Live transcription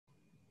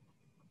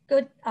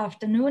Good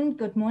afternoon,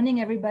 good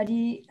morning,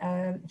 everybody.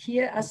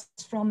 Here us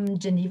from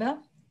Geneva.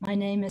 My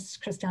name is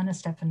Christiane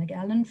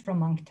Stefanik-Allen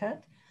from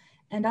UNCTAD,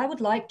 and I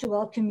would like to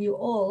welcome you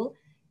all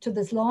to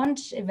this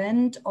launch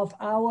event of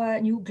our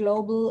new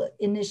global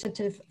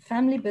initiative,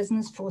 Family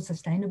Business for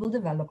Sustainable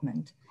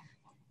Development.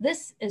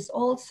 This is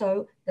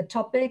also the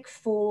topic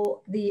for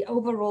the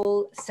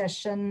overall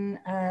session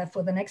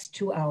for the next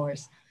 2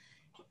 hours.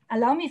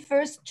 Allow me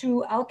first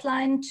to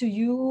outline to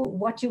you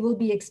what you will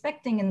be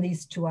expecting in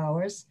these 2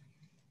 hours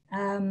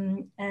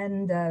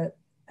and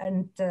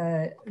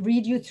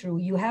read you through.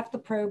 You have the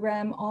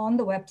program on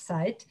the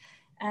website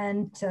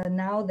and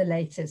now the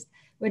latest.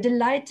 We're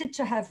delighted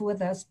to have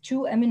with us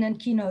 2 eminent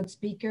keynote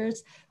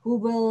speakers who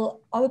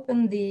will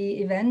open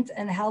the event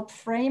and help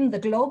frame the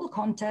global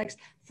context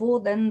for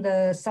then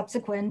the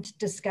subsequent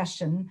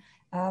discussion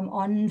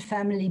on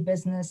family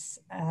business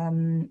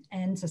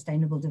and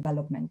sustainable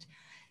development.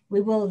 We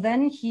will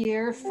then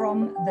hear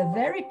from the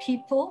very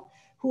people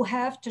who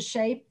have to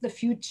shape the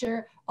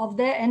future of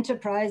their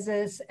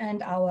enterprises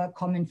and our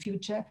common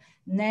future,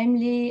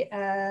 namely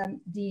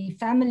the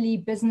family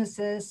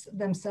businesses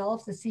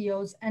themselves, the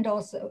CEOs, and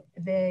also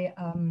the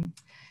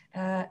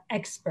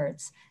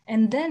experts.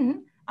 And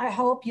then I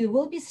hope you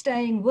will be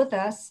staying with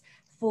us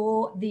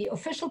for the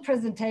official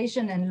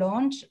presentation and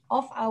launch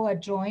of our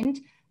joint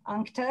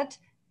UNCTAD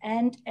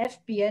and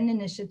FBN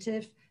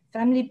initiative,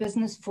 Family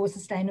Business for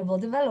Sustainable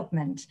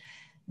Development.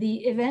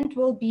 The event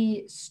will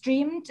be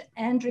streamed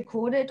and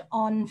recorded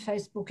on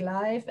Facebook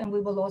Live, and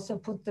we will also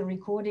put the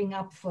recording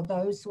up for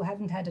those who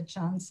haven't had a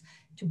chance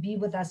to be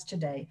with us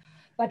today.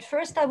 But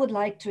first, I would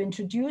like to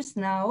introduce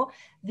now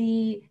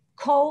the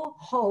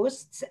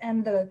co-hosts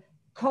and the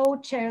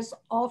co-chairs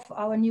of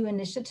our new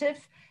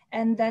initiative,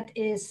 and that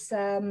is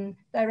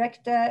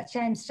Director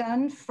James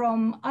Chan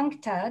from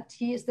UNCTAD.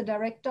 He is the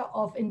Director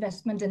of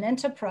Investment and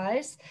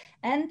Enterprise,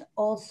 and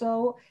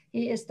also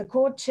he is the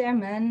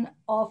co-chairman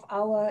of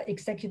our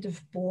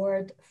executive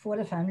board for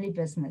the family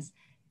business.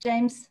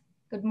 James,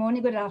 good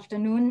morning, good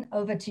afternoon.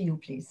 Over to you,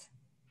 please.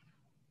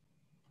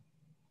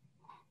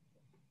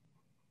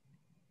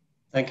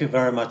 Thank you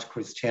very much,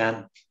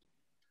 Christiane.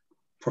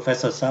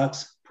 Professor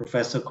Sachs,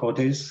 Professor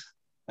Cortes,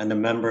 and the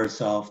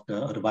members of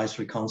the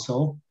Advisory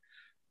Council,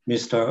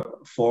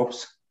 Mr.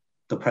 Forbes,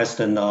 the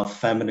President of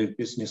Family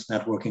Business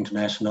Network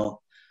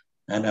International,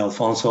 and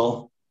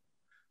Alfonso,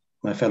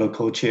 my fellow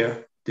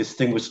co-chair,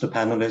 distinguished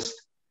panelists,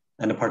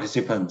 and the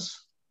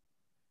participants.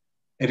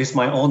 It is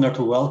my honor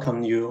to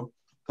welcome you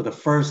to the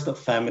first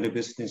Family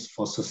Business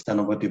for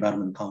Sustainable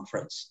Development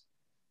Conference.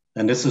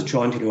 And this is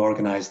jointly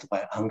organized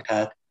by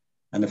UNCTAD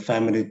and the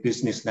Family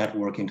Business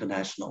Network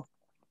International.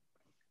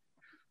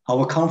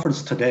 Our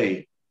conference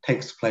today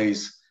takes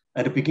place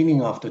at the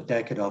beginning of the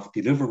decade of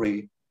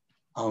delivery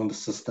on the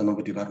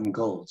Sustainable Development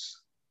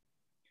Goals.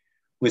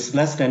 With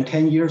less than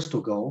 10 years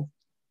to go,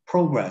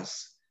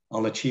 progress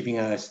on achieving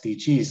our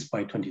SDGs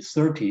by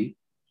 2030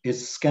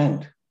 is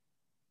scant.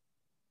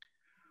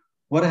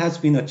 What has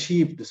been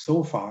achieved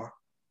so far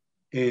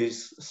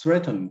is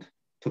threatened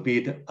to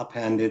be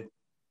upended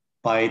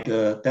by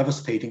the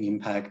devastating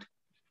impact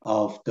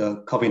of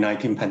the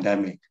COVID-19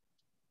 pandemic.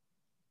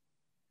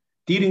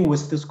 Dealing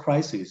with this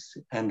crisis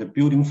and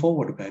building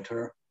forward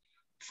better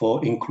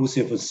for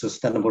inclusive and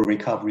sustainable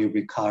recovery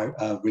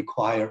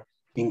require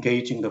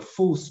engaging the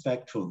full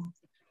spectrum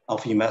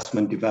of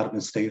investment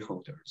development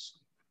stakeholders.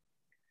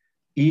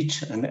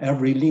 Each and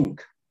every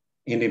link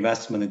in the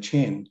investment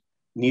chain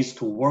needs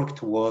to work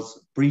towards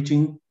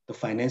bridging the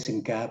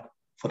financing gap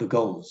for the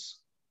goals.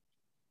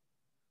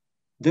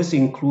 This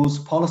includes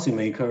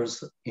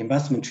policymakers,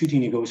 investment treaty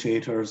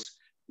negotiators,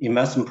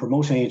 investment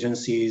promotion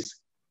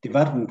agencies,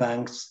 development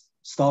banks,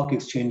 stock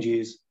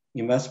exchanges,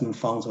 investment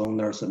funds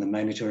owners and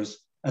managers,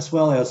 as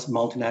well as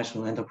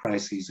multinational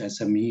enterprises,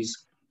 SMEs,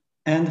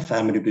 and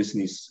family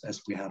business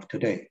as we have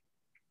today.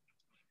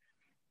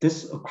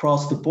 This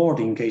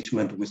across-the-board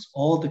engagement with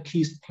all the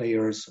key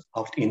players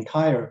of the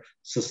entire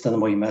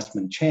sustainable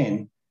investment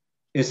chain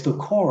is the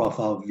core of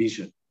our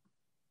vision.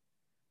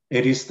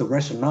 It is the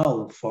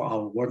rationale for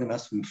our World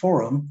Investment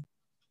Forum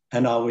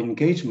and our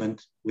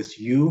engagement with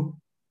you,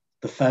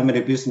 the family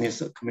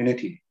business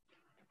community.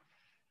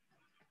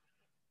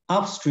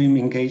 Upstream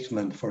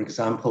engagement, for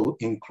example,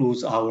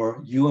 includes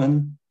our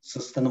UN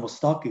Sustainable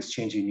Stock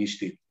Exchange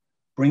Initiative,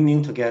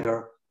 bringing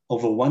together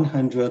over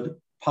 100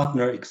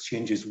 partner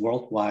exchanges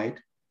worldwide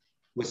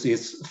with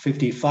its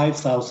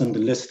 55,000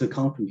 listed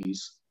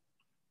companies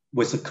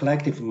with a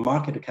collective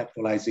market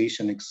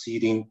capitalization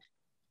exceeding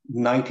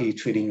 $90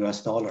 trillion.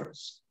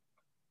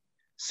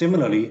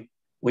 Similarly,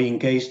 we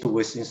engaged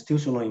with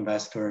institutional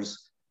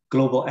investors,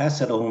 global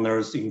asset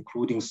owners,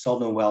 including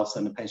sovereign wealth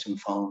and pension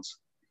funds,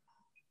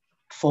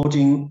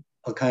 forging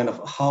a kind of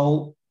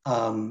how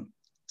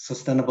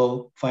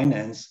sustainable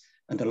finance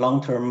and the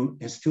long-term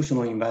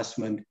institutional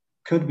investment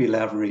could be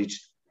leveraged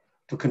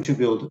to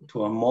contribute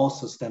to a more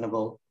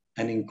sustainable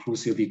and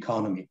inclusive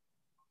economy.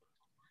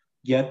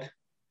 Yet,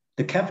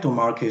 the capital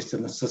markets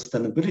and the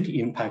sustainability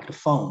impact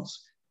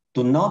funds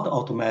do not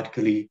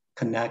automatically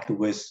connect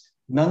with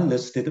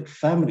non-listed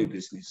family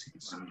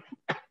businesses,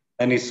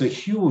 and it's a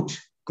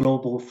huge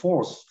global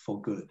force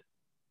for good.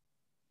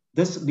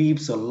 This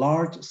leaves a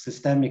large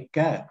systemic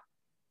gap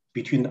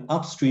between the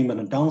upstream and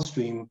the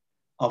downstream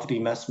of the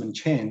investment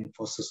chain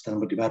for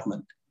sustainable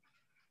development.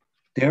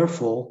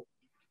 Therefore,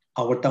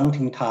 our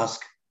daunting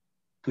task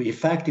to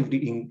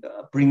effectively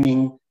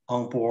bringing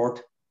on board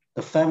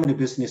the family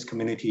business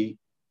community,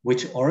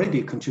 which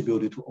already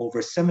contributed to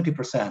over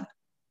 70%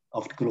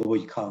 of the global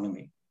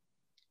economy.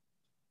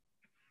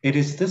 It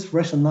is this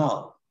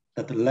rationale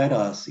that led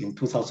us in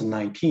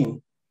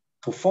 2019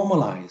 to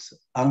formalize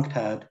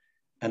UNCTAD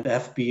and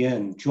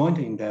FBN joint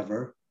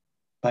endeavor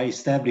by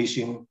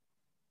establishing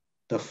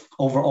the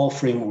overall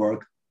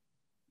framework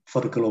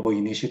for the global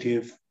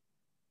initiative,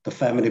 the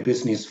family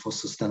business for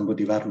sustainable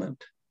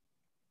development.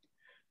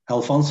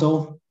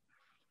 Alfonso,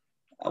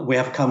 we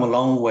have come a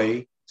long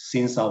way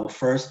since our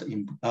first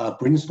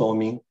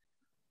brainstorming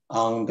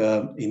on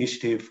the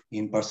initiative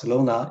in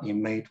Barcelona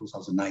in May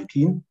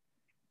 2019,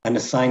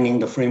 and signing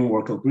the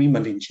framework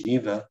agreement in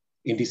Geneva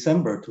in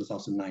December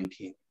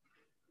 2019.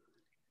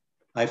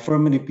 I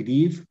firmly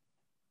believe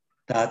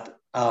that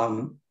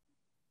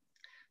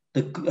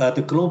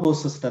the global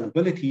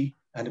sustainability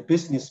and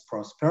business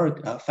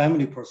prosperity,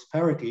 family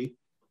prosperity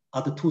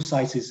are the two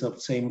sides of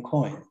the same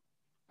coin.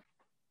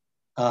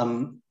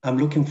 I'm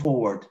looking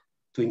forward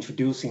to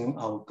introducing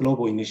our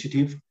global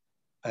initiative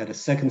at the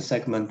second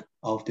segment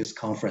of this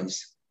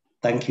conference.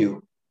 Thank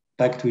you.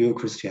 Back to you,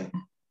 Christian.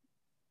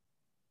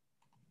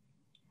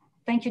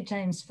 Thank you,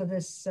 James, for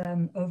this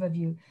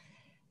overview.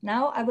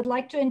 Now I would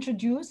like to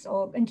introduce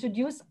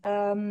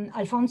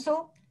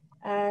Alfonso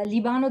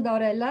Libano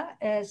Daurella.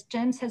 As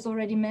James has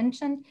already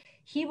mentioned,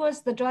 he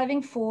was the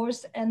driving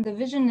force and the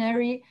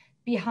visionary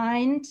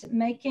behind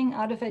making,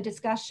 out of a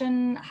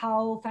discussion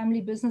how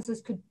family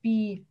businesses could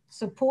be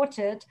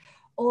supported,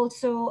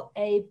 also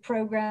a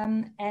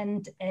program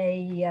and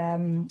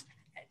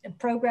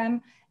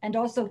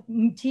also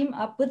team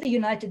up with the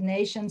United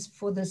Nations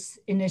for this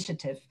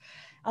initiative.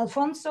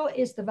 Alfonso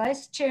is the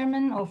vice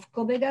chairman of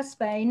COBEGA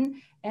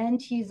Spain, and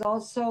he's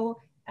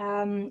also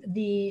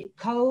the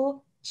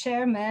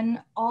co-chairman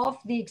of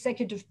the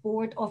executive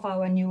board of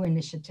our new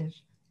initiative.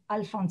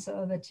 Alfonso,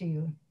 over to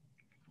you.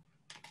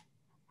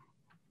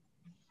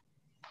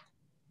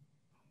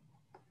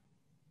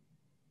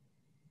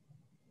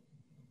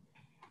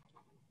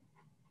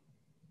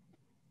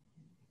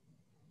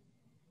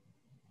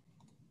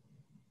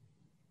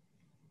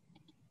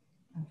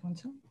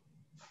 Alfonso?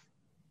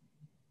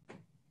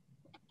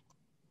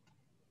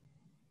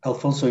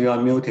 Alfonso, you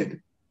are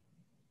muted.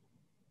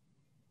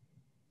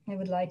 I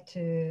would like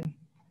to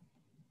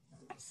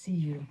see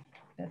you.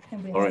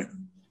 All right.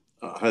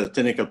 I had a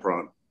technical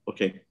problem.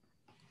 Okay.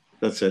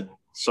 That's it.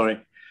 Sorry.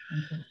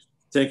 Okay.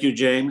 Thank you,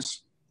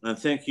 James. And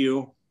thank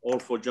you all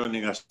for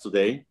joining us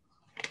today.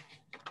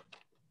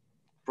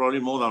 Probably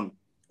more than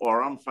or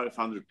around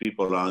 500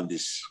 people are on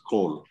this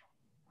call,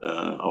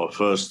 our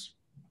first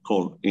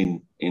call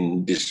in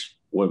this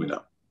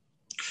webinar.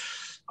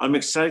 I'm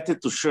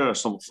excited to share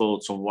some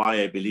thoughts on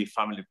why I believe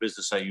family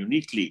businesses are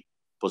uniquely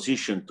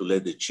positioned to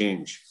lead the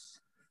change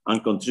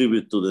and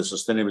contribute to the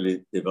sustainable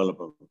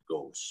development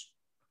goals.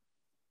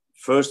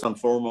 First and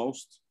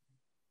foremost,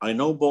 I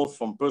know both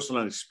from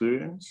personal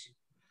experience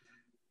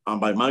and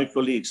by my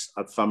colleagues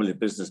at Family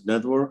Business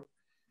Network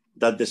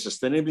that the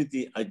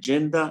sustainability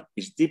agenda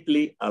is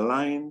deeply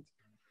aligned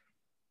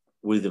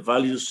with the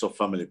values of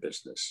family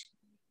business,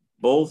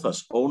 both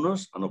as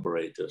owners and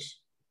operators.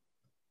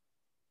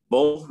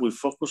 Both will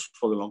focus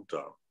for the long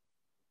term,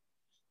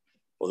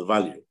 for the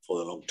value for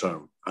the long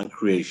term and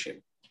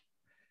creation,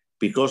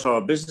 because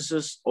our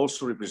businesses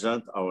also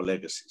represent our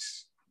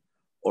legacies,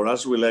 or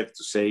as we like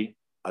to say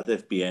at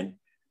FBN,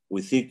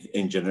 we think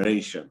in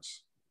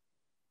generations,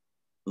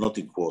 not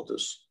in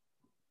quarters.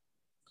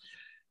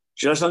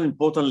 Just as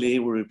importantly,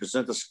 we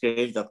represent a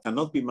scale that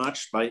cannot be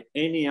matched by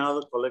any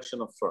other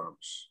collection of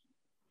firms.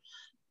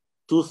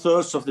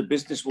 2/3 of the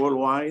business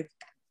worldwide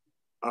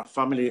are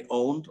family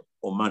owned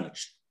or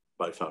managed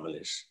by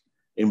families,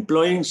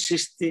 employing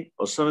 60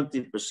 or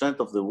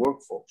 70% of the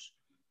workforce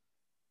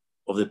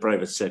of the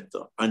private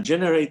sector and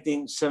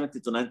generating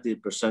 70 to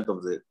 90%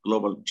 of the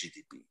global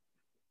GDP.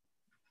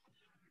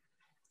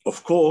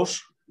 Of course,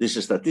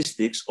 these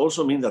statistics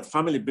also mean that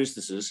family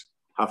businesses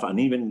have an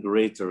even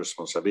greater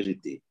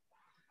responsibility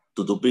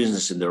to do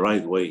business in the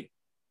right way,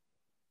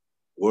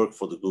 work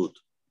for the good.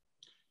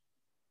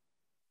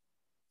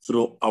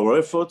 Through our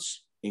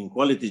efforts in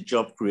quality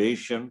job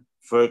creation,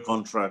 fair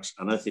contracts,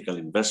 and ethical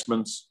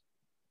investments,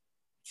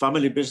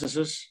 family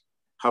businesses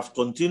have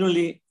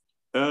continually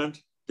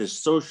earned the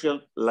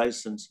social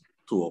license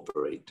to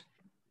operate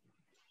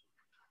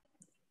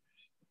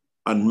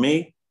and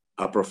made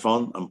a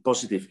profound and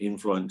positive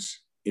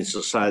influence in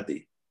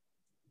society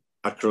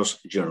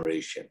across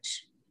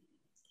generations.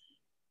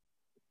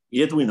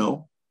 Yet we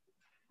know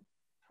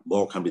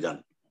more can be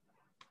done,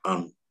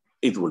 and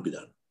it will be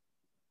done.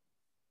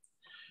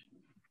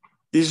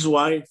 This is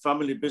why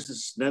Family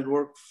Business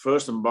Network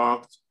first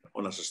embarked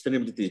on a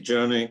sustainability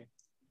journey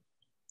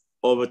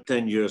over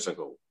 10 years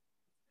ago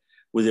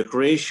with the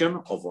creation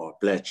of our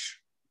pledge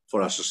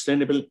for a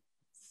sustainable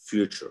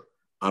future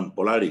and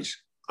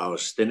Polaris, our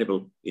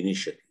sustainable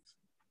initiative.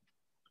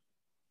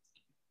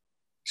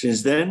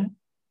 Since then,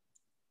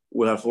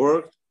 we have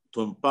worked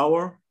to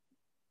empower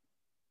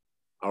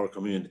our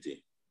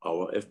community,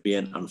 our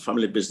FBN and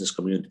family business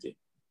community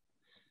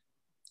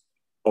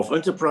of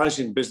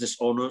enterprising business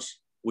owners,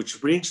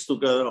 which brings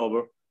together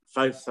over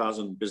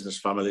 5,000 business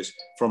families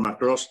from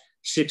across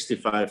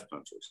 65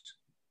 countries.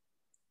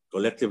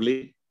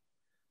 Collectively,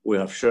 we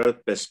have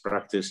shared best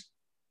practice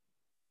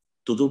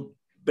to do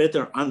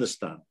better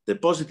understand the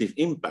positive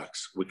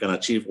impacts we can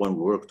achieve when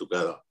we work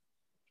together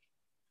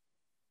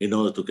in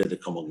order to get the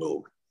common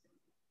goal.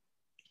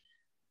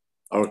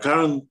 Our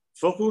current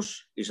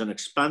focus is on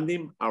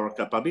expanding our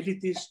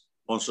capabilities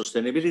on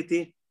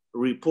sustainability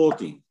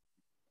reporting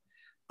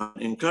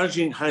and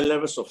encouraging high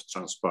levels of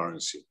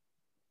transparency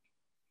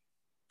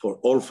for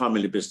all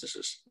family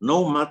businesses,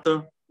 no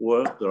matter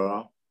where they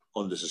are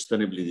on the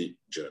sustainability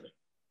journey.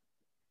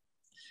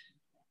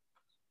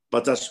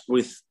 But as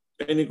with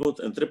any good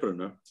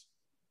entrepreneur,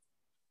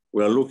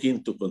 we are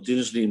looking to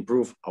continuously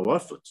improve our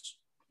efforts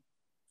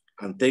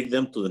and take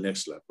them to the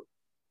next level,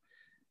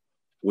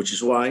 which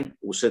is why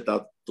we set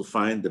out to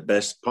find the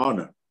best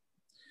partner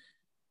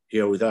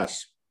here with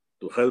us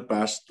to help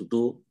us to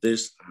do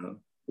this. And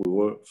we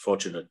were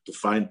fortunate to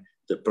find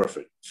the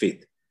perfect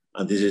fit,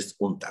 and this is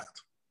UNCTAD.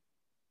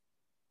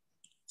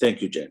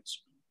 Thank you,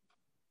 James.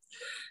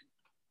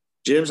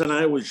 James and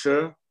I will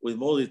share with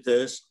more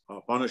details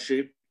our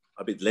partnership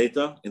a bit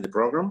later in the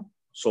program.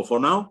 So for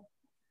now,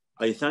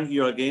 I thank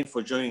you again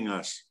for joining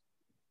us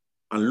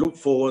and look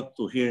forward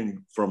to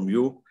hearing from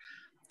you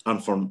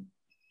and from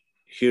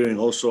hearing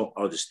also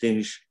our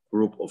distinguished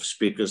group of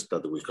speakers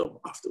that will come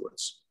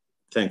afterwards.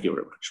 Thank you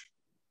very much.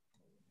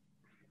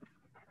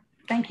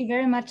 Thank you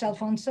very much,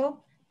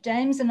 Alfonso.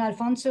 James and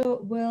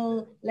Alfonso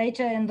will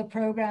later in the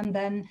program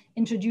then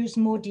introduce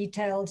more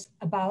details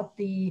about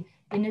the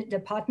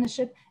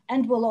partnership,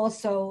 and will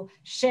also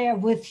share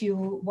with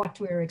you what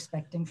we're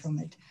expecting from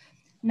it.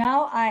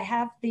 Now I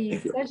have the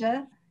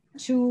pleasure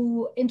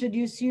to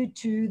introduce you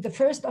to the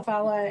first of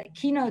our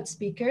keynote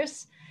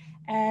speakers,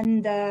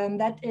 and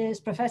that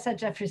is Professor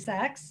Jeffrey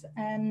Sachs.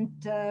 And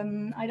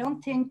I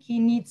don't think he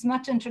needs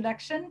much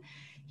introduction.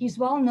 He's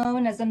well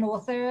known as an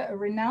author, a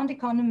renowned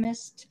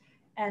economist,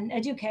 an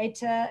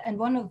educator, and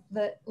one of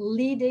the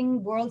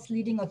world's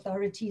leading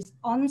authorities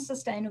on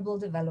sustainable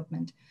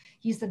development.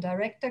 He's the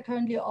director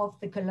currently of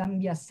the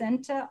Columbia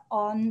Center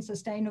on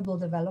Sustainable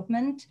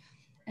Development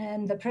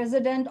and the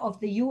president of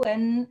the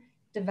UN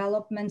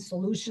Development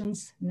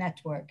Solutions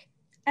Network.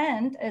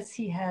 And as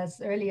he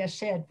has earlier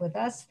shared with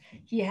us,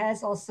 he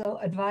has also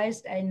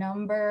advised a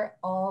number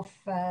of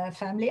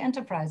family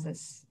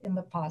enterprises in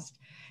the past.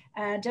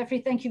 Jeffrey,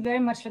 thank you very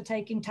much for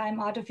taking time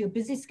out of your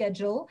busy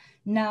schedule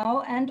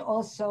now, and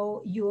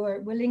also your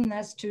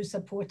willingness to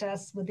support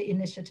us with the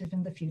initiative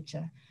in the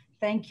future.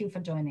 Thank you for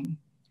joining.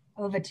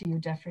 Over to you,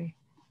 Jeffrey.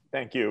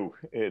 Thank you.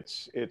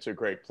 It's a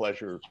great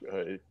pleasure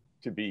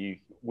to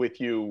be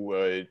with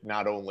you,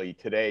 not only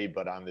today,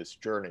 but on this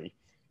journey.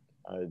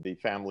 The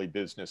Family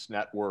Business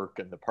Network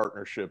and the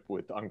partnership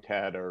with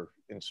UNCTAD are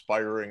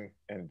inspiring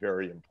and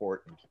very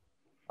important.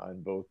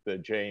 And both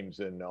James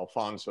and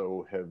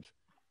Alfonso have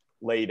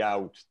laid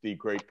out the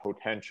great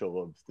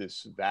potential of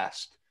this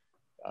vast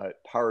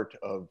part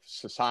of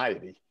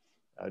society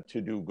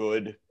to do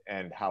good,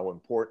 and how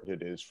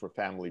important it is for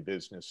family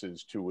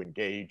businesses to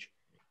engage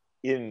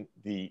in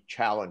the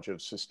challenge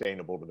of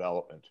sustainable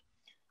development.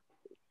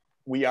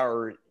 We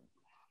are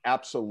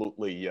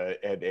absolutely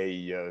at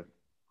a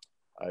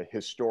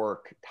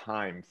historic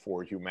time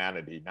for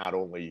humanity, not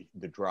only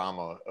the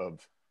drama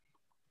of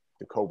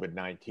the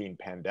COVID-19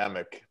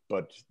 pandemic,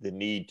 but the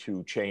need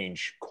to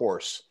change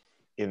course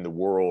in the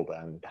world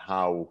and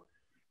how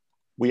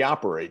we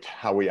operate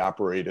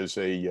as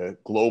a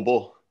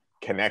global,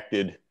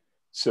 connected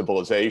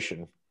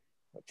civilization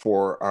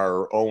for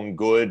our own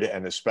good,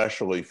 and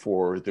especially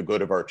for the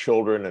good of our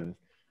children and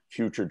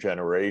future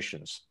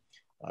generations.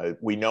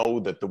 We know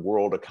that the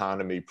world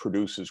economy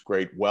produces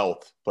great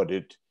wealth, but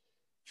it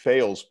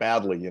fails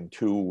badly in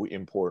two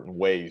important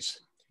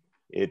ways.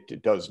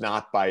 It does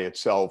not by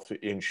itself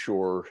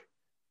ensure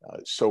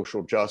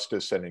social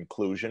justice and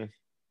inclusion.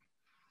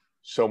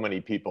 So many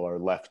people are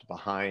left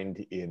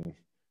behind in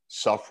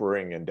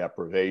suffering and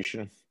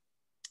deprivation,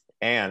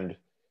 and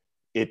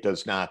it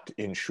does not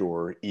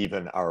ensure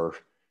even our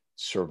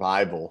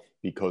survival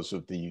because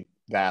of the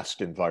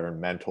vast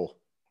environmental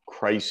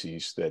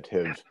crises that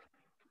have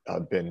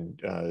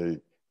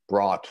been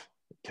brought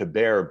to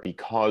bear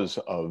because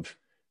of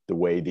the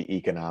way the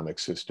economic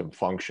system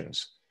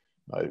functions.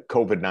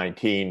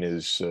 COVID-19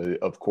 is,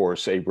 of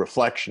course, a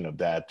reflection of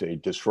that, a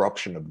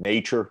disruption of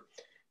nature,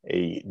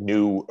 a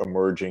new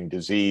emerging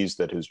disease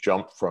that has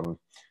jumped from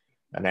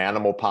an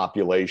animal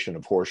population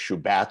of horseshoe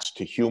bats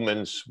to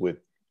humans with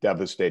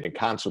devastating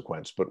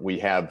consequence. But we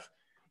have,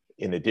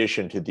 in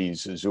addition to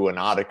these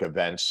zoonotic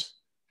events,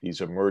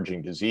 these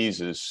emerging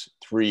diseases,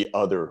 three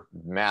other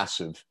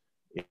massive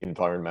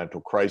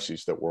environmental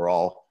crises that we're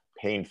all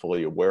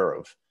painfully aware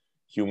of: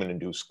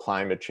 human-induced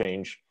climate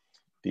change,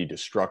 the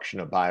destruction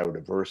of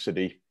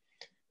biodiversity,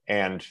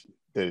 and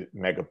the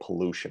mega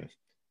pollution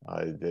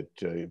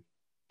that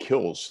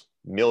kills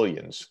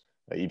millions.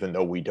 Even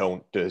though we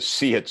don't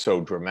see it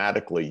so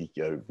dramatically,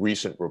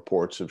 recent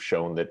reports have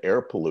shown that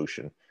air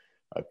pollution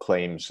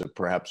claims that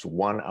perhaps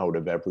 1 out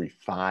of every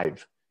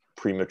 5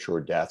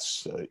 premature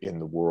deaths in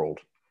the world.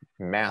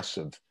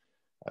 Massive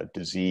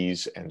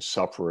disease and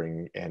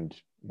suffering and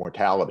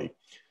mortality.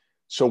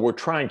 So we're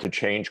trying to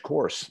change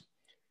course.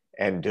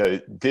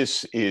 And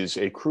this is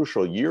a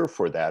crucial year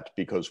for that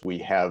because we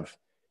have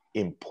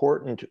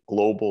important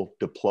global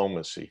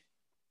diplomacy.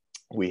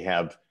 We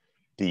have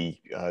the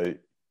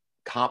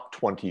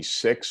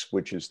COP26,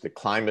 which is the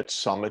climate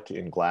summit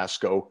in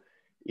Glasgow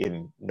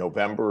in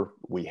November.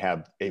 We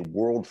have a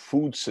World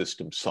Food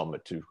System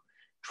Summit to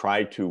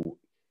try to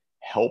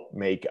help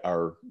make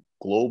our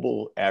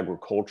global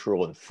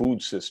agricultural and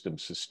food system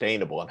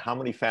sustainable. And how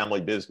many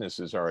family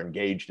businesses are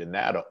engaged in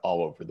that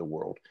all over the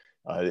world?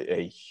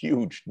 A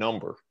huge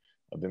number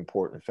of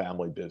important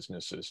family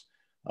businesses.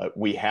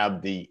 We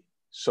have the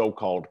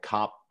so-called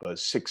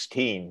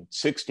COP16,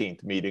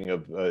 16th meeting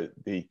of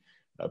the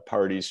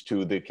parties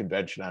to the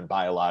Convention on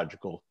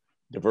Biological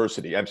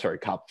Diversity. I'm sorry,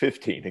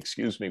 COP15,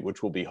 excuse me,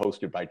 which will be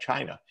hosted by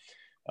China.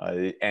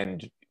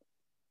 And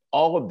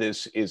all of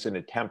this is an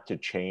attempt to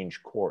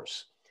change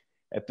course.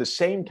 At the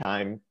same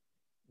time,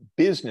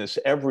 business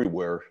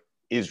everywhere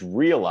is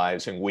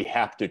realizing we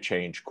have to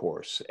change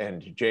course.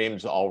 And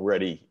James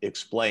already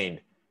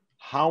explained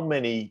how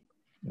many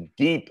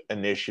deep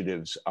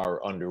initiatives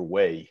are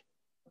underway,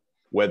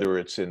 whether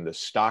it's in the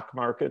stock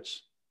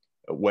markets,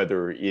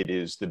 whether it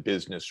is the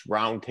Business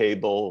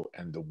Roundtable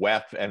and the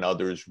WEF and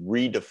others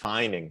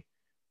redefining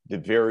the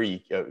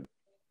very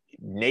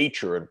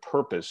nature and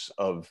purpose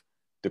of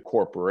the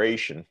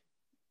corporation,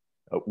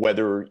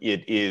 whether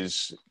it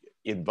is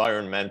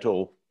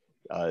environmental,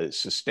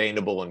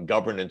 sustainable and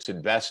governance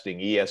investing,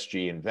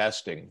 ESG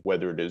investing,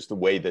 whether it is the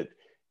way that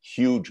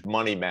huge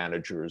money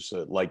managers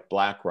like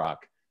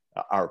BlackRock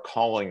are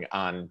calling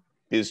on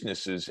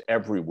businesses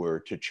everywhere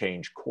to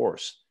change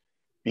course,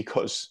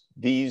 because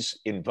these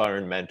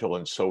environmental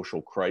and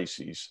social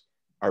crises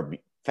are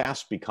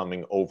fast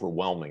becoming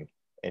overwhelming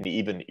and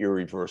even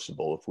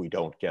irreversible if we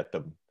don't get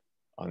them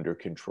under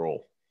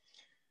control.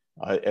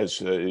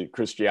 As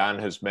Christian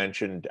has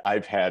mentioned,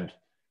 I've had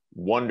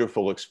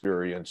wonderful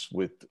experience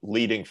with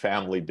leading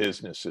family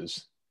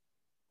businesses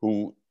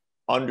who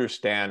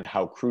understand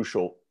how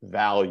crucial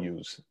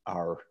values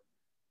are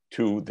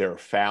to their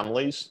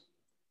families,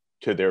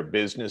 to their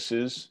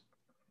businesses,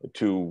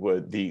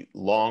 to the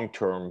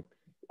long-term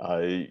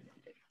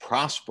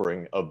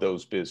prospering of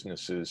those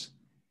businesses,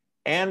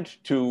 and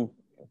to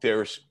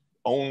their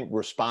own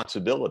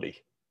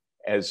responsibility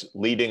as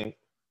leading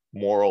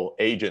moral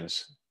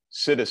agents,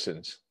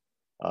 citizens,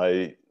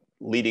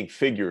 leading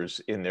figures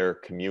in their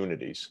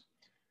communities.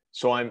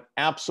 So I'm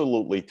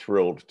absolutely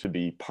thrilled to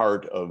be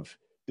part of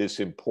this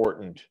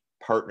important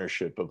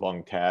partnership of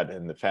UNCTAD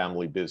and the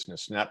Family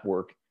Business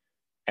Network,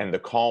 and the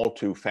call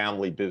to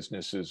family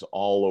businesses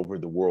all over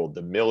the world,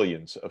 the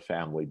millions of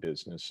family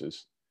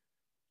businesses,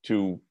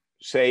 to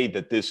say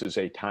that this is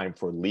a time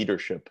for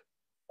leadership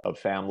of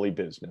family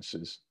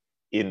businesses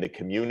in the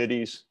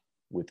communities,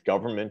 with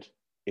government,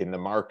 in the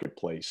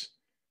marketplace,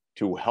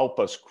 to help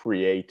us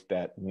create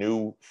that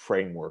new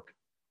framework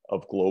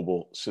of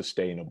global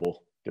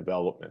sustainable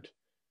development.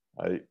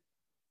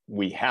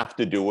 We have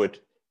to do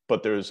it,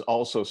 but there's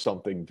also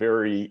something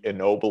very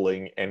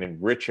ennobling and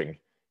enriching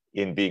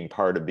in being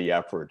part of the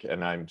effort.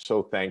 And I'm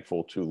so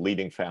thankful to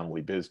leading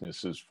family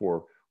businesses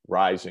for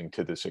rising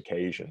to this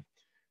occasion.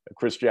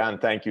 Christian,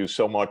 thank you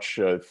so much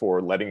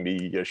for letting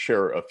me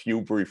share a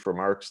few brief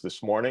remarks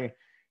this morning,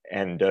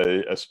 and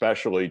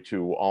especially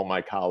to all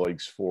my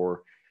colleagues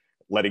for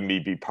letting me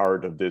be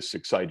part of this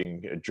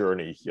exciting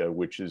journey,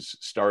 which is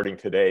starting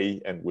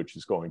today and which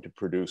is going to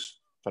produce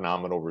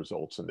phenomenal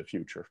results in the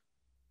future.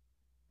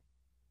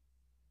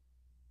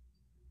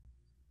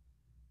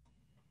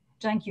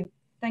 Thank you.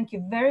 Thank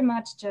you very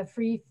much,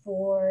 Jeffrey,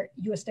 for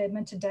your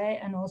statement today,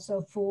 and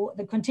also for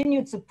the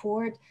continued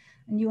support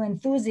and your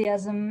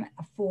enthusiasm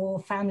for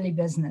family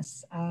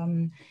business.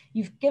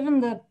 You've given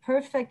the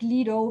perfect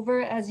lead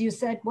over, as you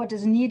said, what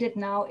is needed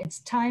now. It's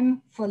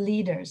time for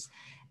leaders.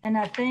 And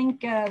I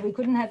think we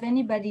couldn't have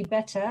anybody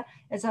better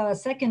as our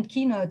second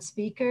keynote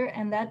speaker,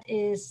 and that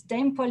is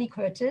Dame Polly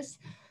Curtis,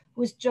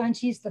 who's joined.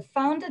 She's the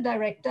founder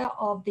director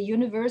of the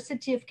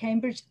University of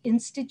Cambridge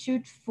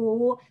Institute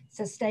for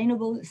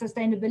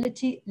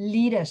Sustainability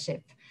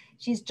Leadership.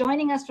 She's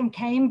joining us from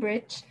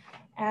Cambridge,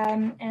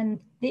 and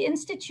the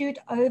Institute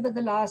over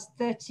the last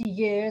 30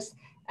 years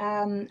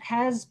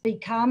has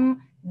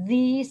become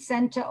the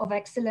Center of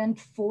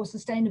Excellence for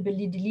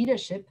Sustainability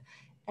Leadership,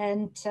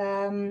 and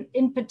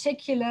in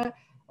particular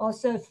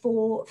also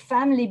for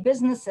family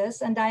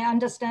businesses. And I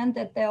understand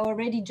that there are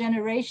already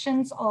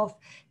generations of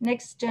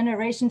next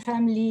generation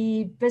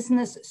family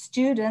business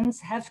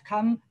students have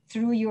come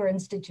through your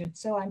institute.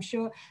 So I'm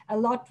sure a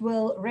lot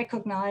will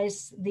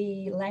recognize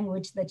the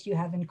language that you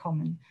have in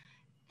common.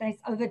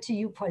 Thanks. Over to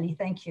you, Polly.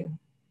 Thank you.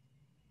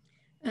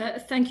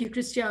 Thank you,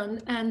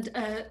 Christian, and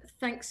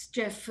thanks,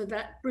 Jeff, for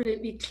that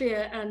brilliantly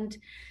clear and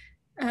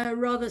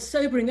rather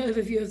sobering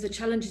overview of the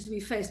challenges we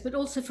face, but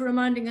also for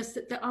reminding us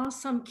that there are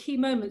some key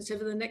moments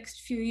over the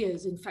next few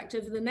years, in fact,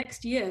 over the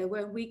next year,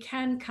 where we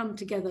can come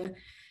together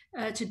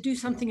to do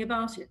something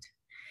about it.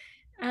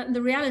 And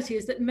the reality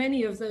is that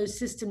many of those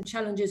system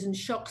challenges and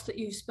shocks that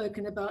you've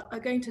spoken about are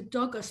going to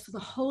dog us for the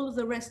whole of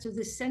the rest of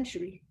this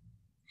century.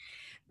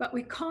 But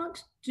we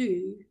can't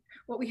do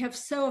what we have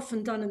so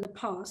often done in the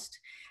past,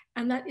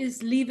 and that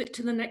is leave it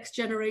to the next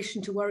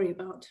generation to worry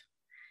about.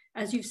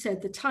 As you've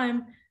said, the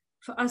time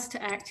for us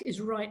to act is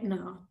right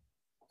now.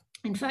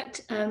 In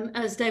fact,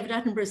 as David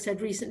Attenborough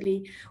said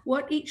recently,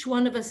 what each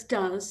one of us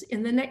does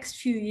in the next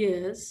few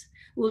years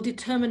will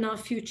determine our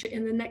future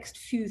in the next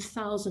few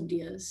thousand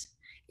years.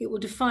 It will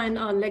define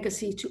our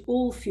legacy to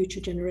all future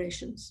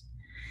generations.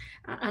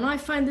 And I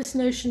find this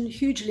notion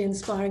hugely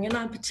inspiring, and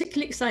I'm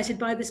particularly excited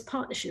by this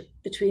partnership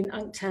between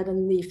UNCTAD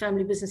and the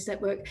Family Business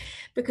Network,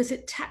 because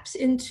it taps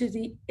into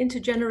the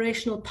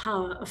intergenerational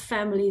power of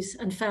families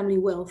and family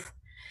wealth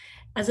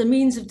as a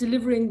means of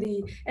delivering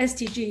the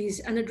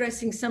SDGs and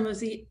addressing some of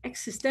the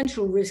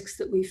existential risks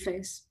that we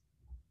face.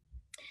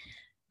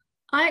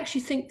 I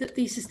actually think that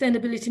the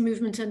sustainability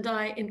movement, and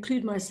I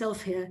include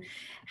myself here,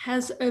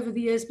 has over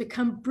the years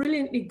become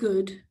brilliantly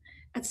good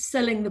at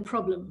selling the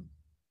problem.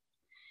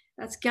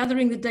 That's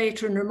gathering the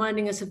data and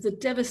reminding us of the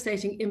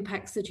devastating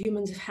impacts that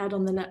humans have had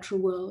on the natural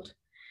world.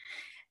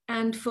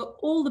 And for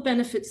all the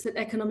benefits that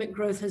economic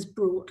growth has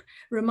brought,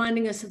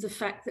 reminding us of the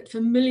fact that for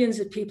millions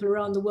of people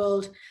around the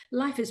world,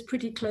 life is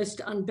pretty close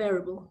to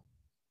unbearable.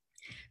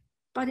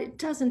 But it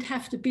doesn't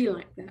have to be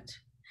like that.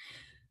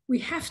 We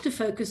have to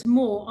focus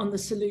more on the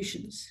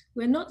solutions.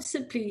 We're not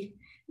simply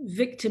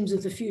victims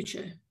of the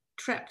future,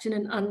 trapped in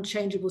an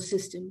unchangeable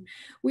system.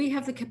 We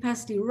have the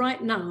capacity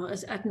right now,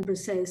 as Attenborough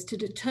says, to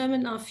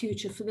determine our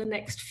future for the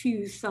next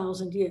few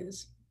thousand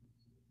years.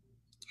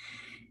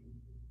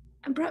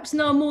 And perhaps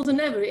now more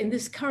than ever in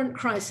this current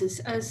crisis,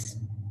 as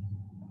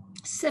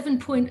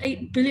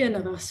 7.8 billion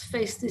of us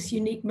face this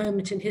unique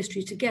moment in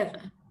history together,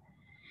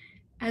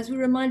 as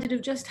we're reminded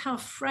of just how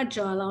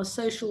fragile our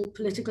social,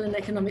 political, and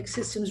economic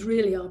systems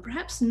really are,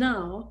 perhaps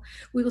now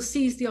we will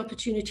seize the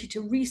opportunity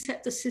to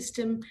reset the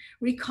system,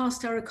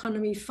 recast our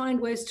economy,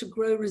 find ways to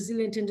grow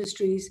resilient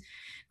industries,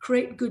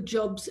 create good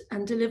jobs,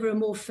 and deliver a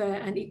more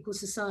fair and equal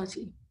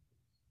society.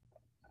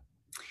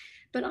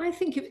 But I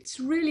think it's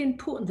really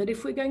important that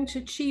if we're going to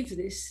achieve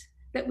this,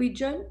 that we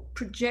don't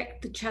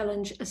project the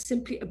challenge as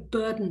simply a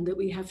burden that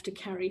we have to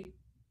carry.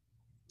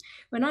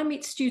 When I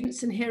meet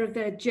students and hear of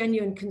their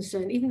genuine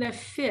concern, even their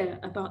fear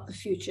about the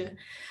future,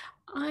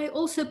 I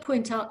also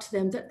point out to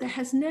them that there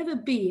has never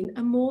been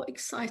a more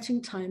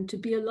exciting time to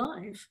be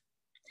alive.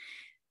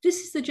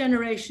 This is the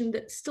generation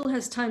that still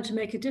has time to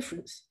make a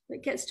difference,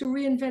 that gets to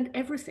reinvent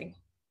everything,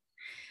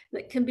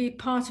 that can be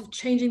part of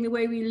changing the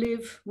way we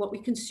live, what we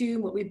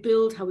consume, what we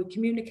build, how we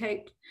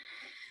communicate,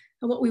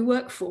 and what we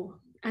work for,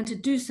 and to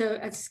do so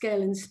at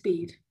scale and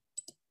speed.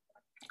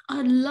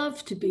 I'd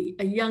love to be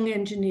a young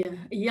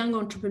engineer, a young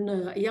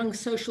entrepreneur, a young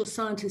social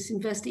scientist,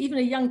 investor, even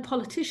a young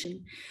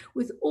politician,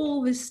 with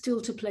all this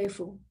still to play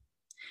for,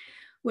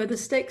 where the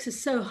stakes are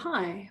so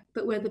high,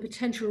 but where the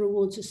potential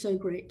rewards are so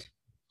great.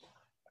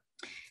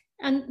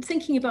 And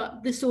thinking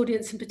about this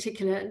audience in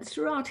particular, and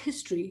throughout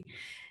history,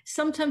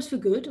 sometimes for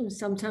good and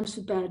sometimes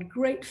for bad,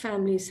 great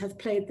families have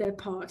played their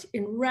part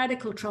in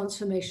radical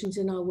transformations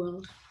in our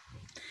world.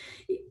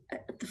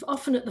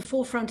 Often at the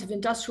forefront of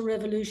industrial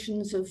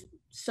revolutions, of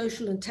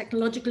social and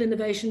technological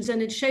innovations,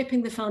 and in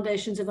shaping the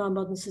foundations of our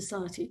modern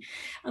society.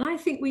 And I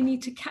think we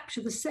need to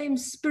capture the same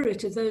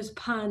spirit of those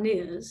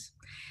pioneers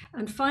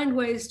and find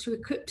ways to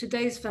equip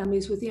today's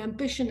families with the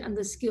ambition and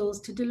the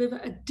skills to deliver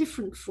a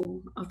different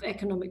form of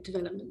economic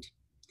development,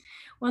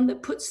 one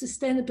that puts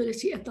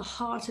sustainability at the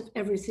heart of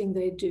everything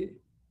they do.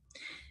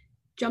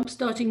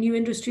 Jumpstarting new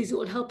industries that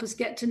will help us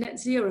get to net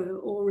zero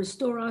or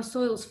restore our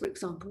soils, for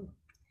example.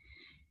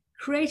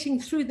 Creating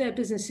through their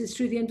businesses,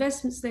 through the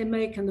investments they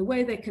make and the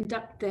way they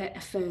conduct their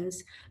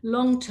affairs,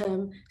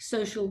 long-term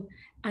social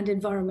and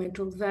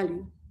environmental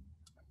value.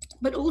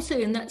 But also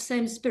in that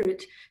same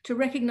spirit, to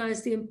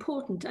recognize the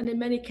important and in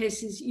many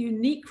cases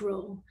unique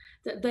role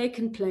that they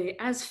can play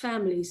as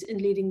families in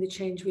leading the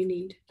change we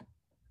need.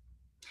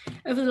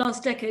 Over the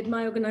last decade,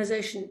 my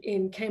organization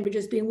in Cambridge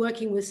has been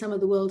working with some of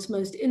the world's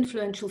most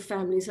influential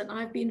families, and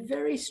I've been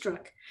very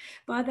struck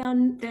by their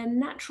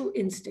natural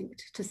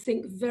instinct to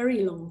think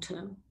very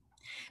long-term,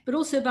 but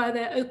also by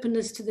their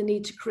openness to the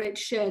need to create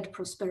shared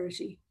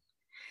prosperity.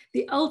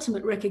 The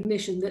ultimate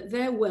recognition that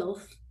their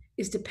wealth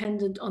is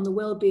dependent on the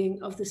well-being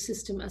of the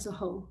system as a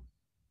whole.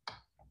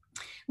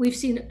 We've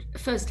seen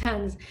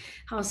firsthand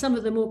how some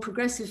of the more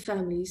progressive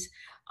families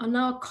are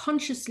now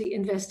consciously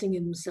investing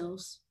in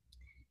themselves,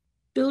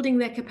 building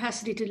their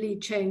capacity to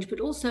lead change, but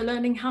also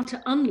learning how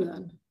to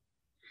unlearn,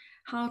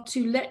 how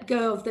to let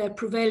go of their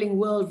prevailing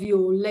worldview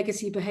or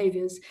legacy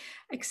behaviors,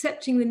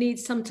 accepting the need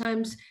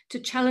sometimes to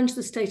challenge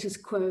the status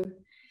quo,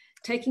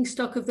 taking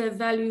stock of their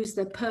values,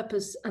 their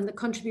purpose, and the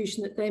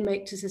contribution that they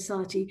make to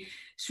society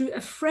through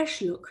a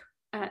fresh look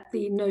at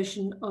the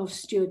notion of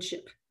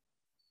stewardship.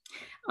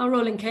 Our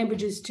role in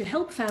Cambridge is to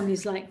help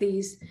families like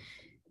these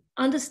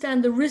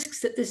understand the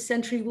risks that this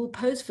century will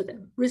pose for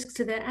them, risks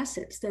to their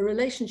assets, their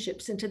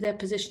relationships, and to their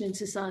position in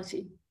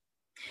society.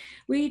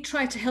 We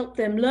try to help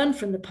them learn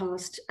from the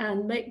past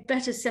and make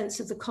better sense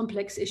of the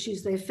complex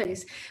issues they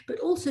face, but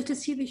also to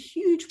see the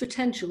huge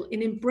potential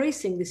in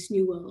embracing this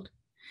new world,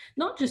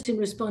 not just in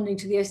responding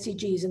to the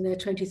SDGs and their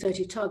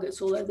 2030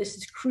 targets, although this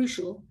is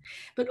crucial,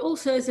 but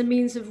also as a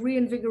means of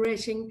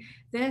reinvigorating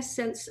their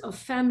sense of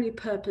family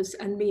purpose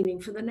and meaning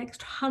for the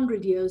next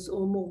 100 years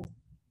or more.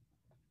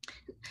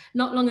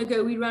 Not long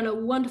ago, we ran a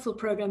wonderful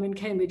program in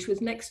Cambridge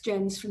with next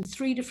gens from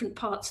 3 different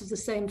parts of the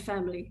same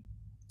family.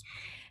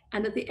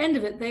 And at the end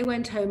of it, they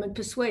went home and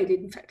persuaded,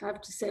 in fact, I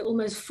have to say,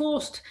 almost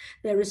forced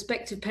their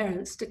respective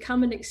parents to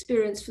come and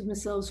experience for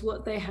themselves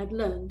what they had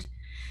learned.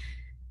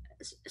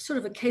 Sort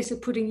of a case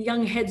of putting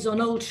young heads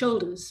on old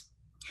shoulders.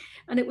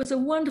 And it was a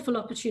wonderful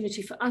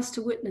opportunity for us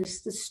to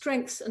witness the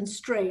strengths and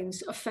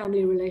strains of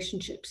family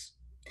relationships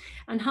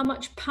and how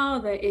much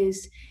power there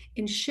is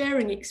in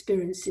sharing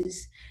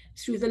experiences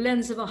through the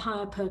lens of a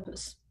higher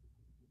purpose.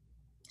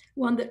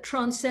 One that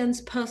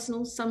transcends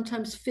personal,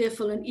 sometimes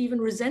fearful and even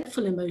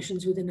resentful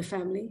emotions within a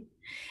family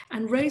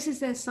and raises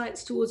their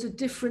sights towards a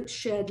different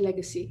shared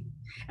legacy,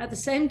 at the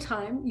same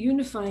time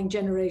unifying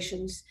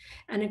generations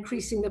and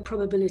increasing the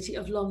probability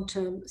of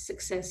long-term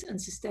success and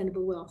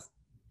sustainable wealth.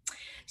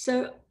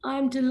 So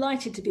I'm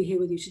delighted to be here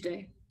with you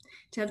today,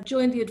 to have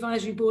joined the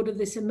advisory board of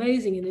this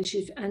amazing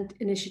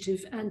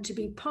initiative and to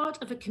be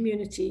part of a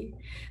community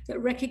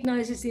that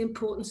recognizes the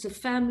importance of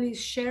families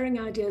sharing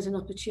ideas and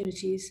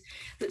opportunities,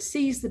 that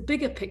sees the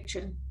bigger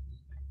picture,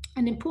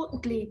 and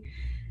importantly,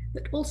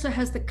 that also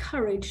has the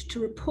courage to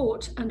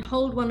report and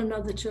hold one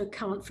another to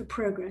account for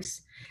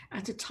progress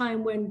at a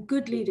time when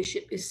good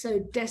leadership is so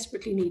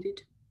desperately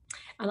needed.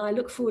 And I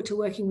look forward to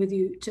working with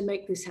you to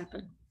make this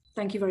happen.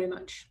 Thank you very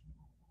much.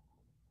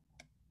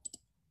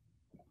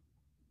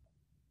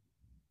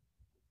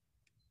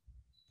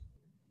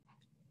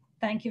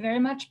 Thank you very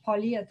much,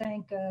 Polly. I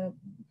think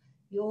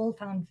you all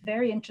found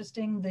very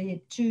interesting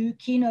the 2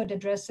 keynote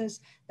addresses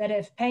that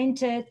have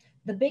painted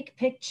the big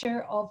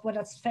picture of what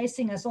is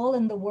facing us all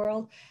in the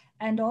world,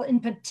 and all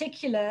in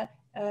particular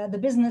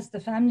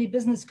the family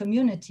business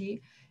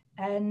community.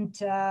 And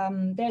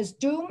there's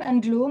doom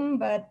and gloom,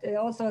 but I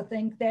also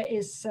think there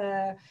is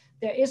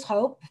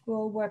hope.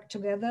 We'll work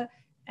together,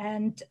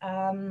 and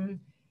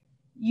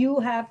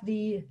you have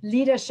the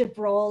leadership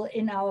role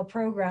in our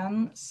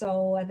program.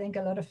 So I think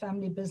a lot of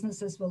family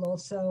businesses will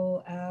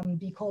also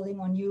be calling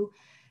on you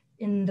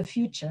in the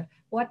future.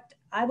 What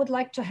I would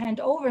like to hand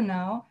over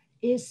now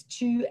is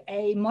to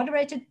a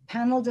moderated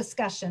panel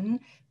discussion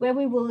where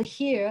we will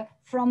hear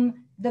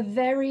from the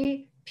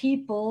very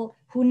people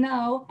who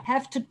now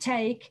have to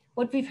take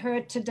what we've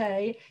heard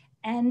today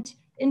and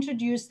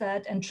introduce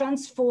that and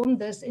transform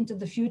this into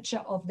the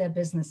future of their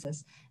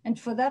businesses. And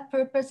for that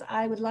purpose,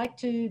 I would like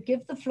to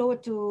give the floor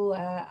to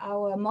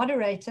our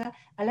moderator,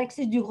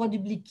 Alexis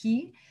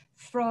Duroy-Dubliqui.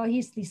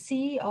 He's the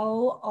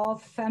CEO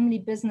of Family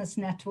Business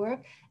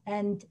Network,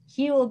 and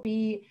he will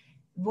be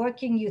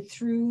working you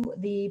through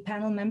the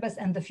panel members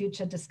and the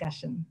future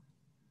discussion.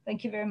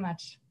 Thank you very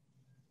much.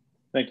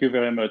 Thank you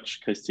very much,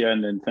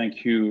 Christiane, and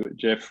thank you,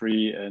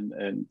 Jeffrey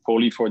and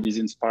Polly, for these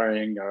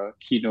inspiring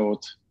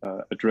keynote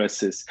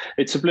addresses.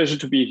 It's a pleasure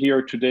to be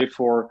here today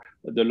for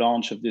the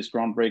launch of this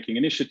groundbreaking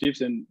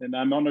initiatives, and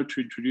I'm honored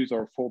to introduce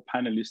our 4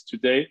 panelists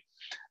today.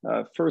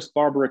 First,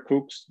 Barbara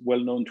Cooks, well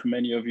known to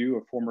many of you,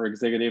 a former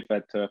executive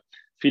at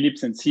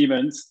Philips and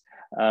Siemens.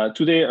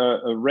 Today,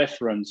 a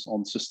reference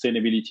on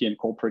sustainability and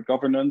corporate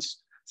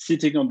governance,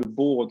 sitting on the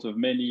boards of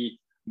many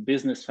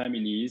business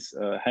families,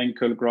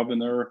 Henkel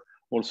Grosvenor,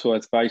 also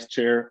as vice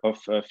chair of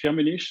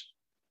Firmenich.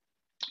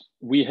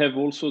 We have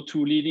also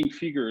 2 leading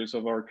figures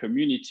of our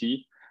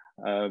community,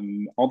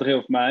 André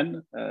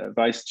Hoffmann,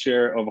 vice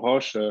chair of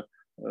Roche, a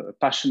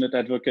passionate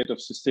advocate of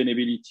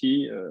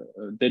sustainability,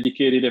 a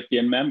dedicated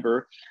FBN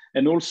member,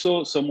 and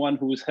also someone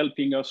who is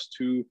helping us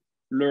to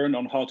learn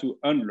on how to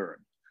unlearn.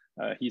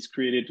 He's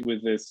created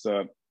with his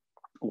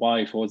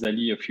wife,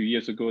 Rosalie, a few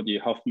years ago, the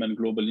Hoffman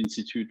Global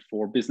Institute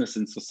for Business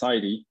and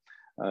Society,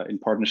 in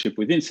partnership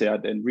with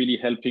UNCTAD, and really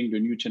helping the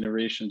new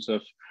generations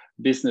of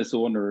business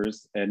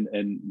owners and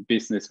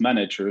business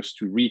managers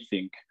to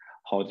rethink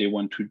how they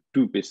want to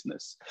do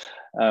business.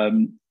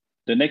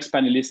 The next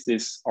panelist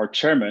is our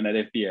chairman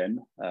at FBN,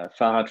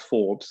 Farhad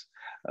Forbes,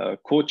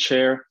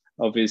 co-chair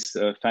of his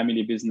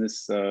family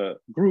business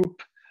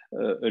group,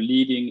 a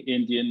leading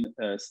Indian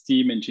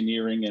steam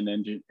engineering and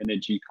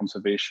energy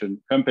conservation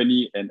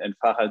company. And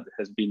Farhad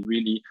has been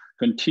really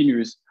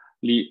continuously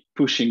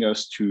pushing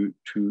us to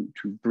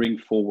bring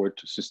forward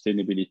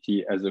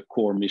sustainability as a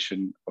core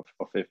mission of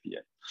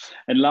FBN.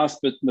 And last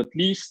but not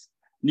least,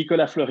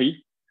 Nicolas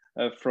Fleury,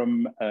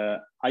 from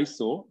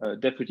ISO,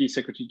 Deputy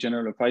Secretary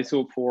General of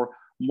ISO. For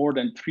more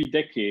than 3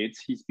 decades,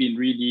 he's been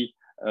really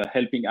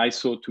helping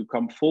ISO to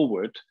come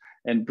forward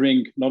and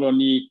bring not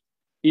only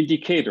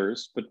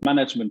indicators, but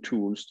management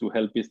tools to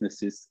help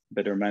businesses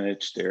better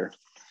manage their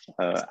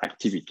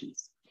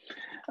activities.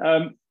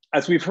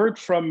 As we've heard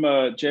from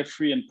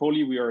Jeffrey and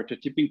Polly, we are at a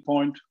tipping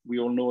point. We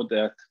all know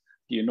that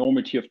the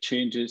enormity of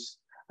changes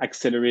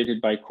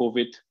accelerated by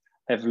COVID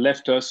have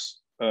left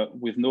us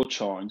with no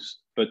choice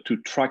but to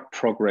track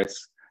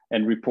progress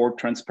and report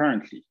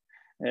transparently.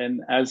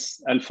 And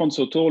as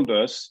Alfonso told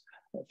us,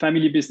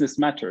 family business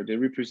matter. They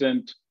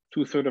represent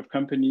 2/3 of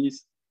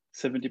companies,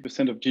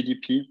 70% of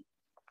GDP.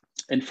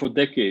 And for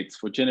decades,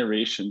 for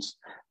generations,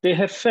 they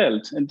have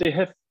felt and they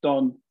have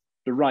done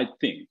the right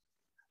thing.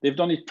 They've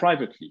done it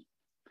privately.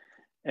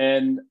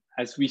 And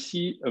as we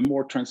see a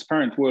more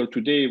transparent world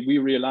today, we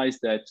realize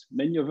that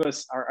many of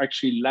us are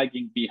actually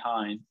lagging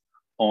behind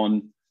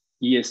on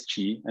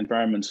ESG,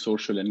 environment,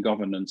 social, and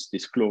governance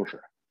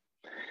disclosure.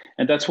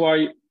 And that's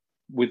why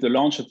with the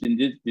launch of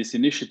this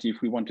initiative,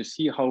 we want to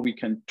see how we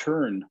can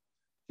turn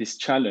this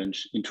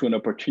challenge into an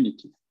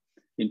opportunity,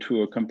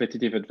 into a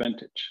competitive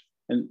advantage,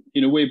 and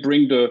in a way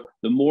bring the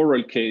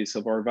moral case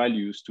of our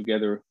values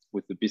together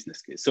with the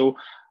business case. So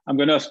I'm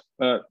going to ask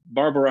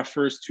Barbara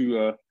first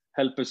to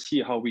help us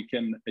see how we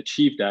can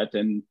achieve that,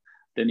 and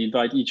then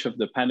invite each of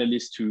the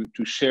panelists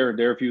to share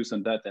their views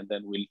on that, and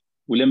then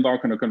we'll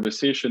embark on a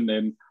conversation.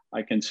 And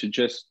I can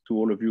suggest to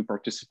all of you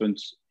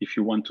participants, if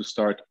you want to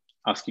start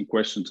asking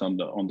questions on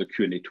the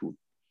Q&A tool.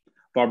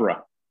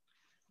 Barbara.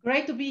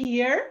 Great to be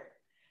here.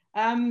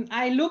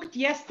 I looked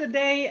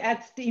yesterday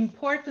at the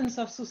importance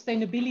of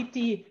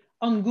sustainability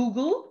on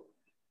Google,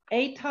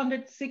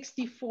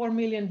 864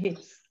 million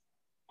hits.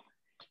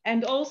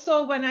 And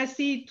also when I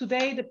see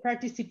today the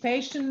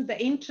participation, the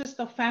interest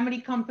of family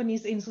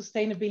companies in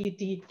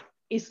sustainability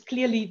is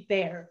clearly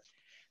there.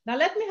 Now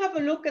let me have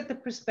a look at the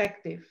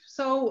perspective.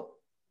 So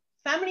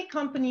family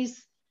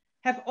companies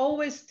have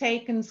always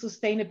taken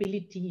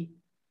sustainability,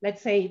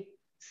 let's say,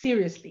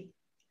 seriously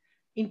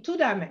in 2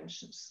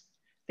 dimensions.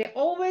 They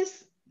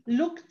always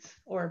looked,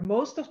 or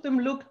most of them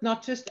looked,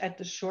 not just at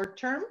the short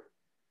term,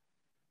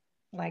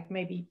 like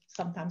maybe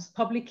sometimes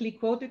publicly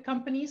quoted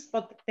companies,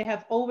 but they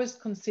have always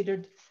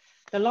considered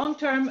the long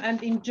term.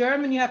 And in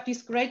German, you have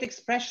this great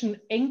expression,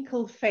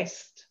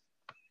 enkelfest,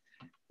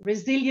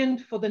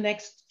 resilient for the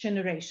next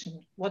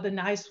generation. What a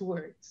nice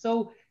word.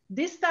 So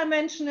this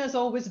dimension has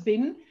always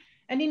been.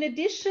 And in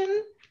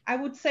addition, I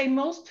would say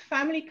most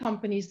family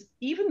companies,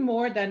 even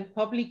more than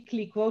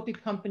publicly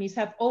quoted companies,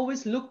 have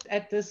always looked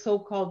at the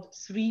so-called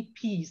 3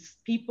 Ps,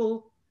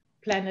 people,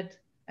 planet,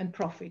 and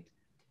profit.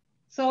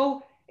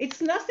 So it's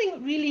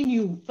nothing really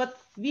new, but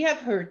we have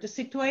heard the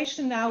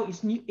situation now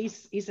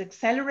is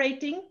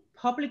accelerating.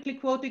 Publicly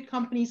quoted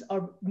companies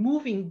are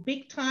moving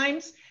big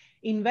times.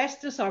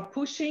 Investors are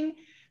pushing.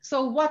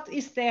 So what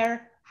is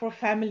there for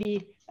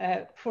family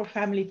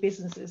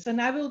businesses?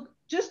 And I will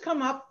just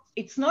come up.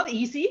 It's not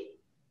easy,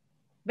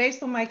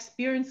 based on my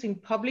experience in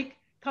public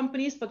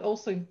companies, but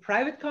also in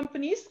private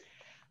companies.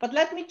 But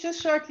let me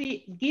just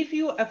shortly give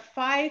you a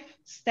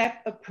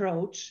 5-step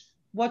approach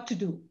what to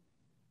do.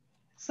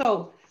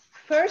 So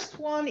first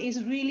one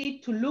is really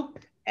to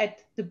look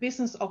at the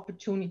business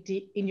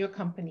opportunity in your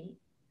company.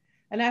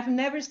 And I've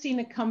never seen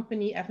a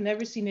company, I've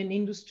never seen an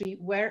industry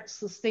where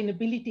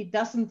sustainability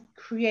doesn't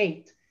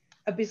create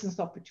a business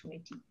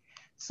opportunity.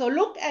 So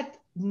look at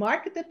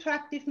market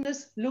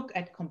attractiveness, look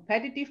at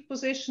competitive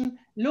position,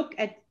 look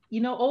at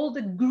all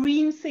the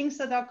green things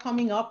that are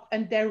coming up,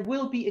 and there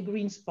will be a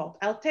green spot.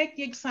 I'll take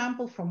the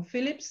example from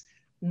Philips,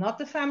 not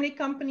the family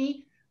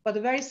company, but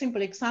a very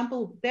simple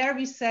example. There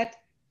we said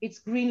it's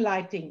green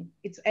lighting,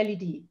 it's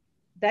LED.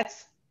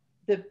 That's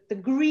the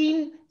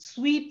green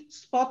sweet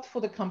spot for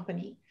the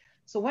company.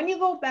 So when you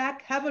go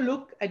back, have a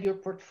look at your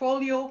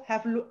portfolio,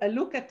 have a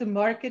look at the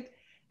market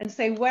and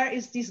say, where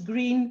is this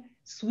green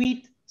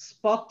sweet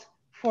spot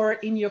for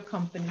in your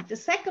company? The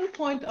second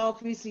point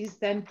obviously is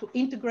then to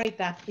integrate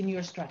that in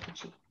your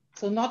strategy.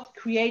 So not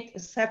create a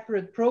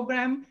separate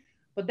program,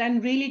 but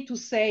then really to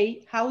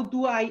say, how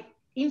do I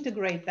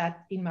integrate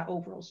that in my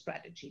overall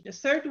strategy? The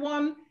third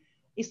one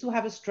is to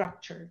have a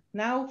structure.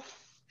 Now,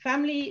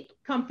 family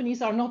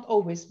companies are not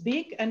always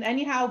big, and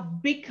anyhow,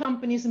 big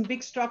companies and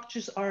big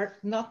structures are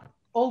not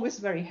always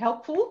very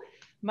helpful.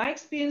 My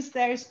experience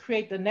there is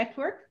create a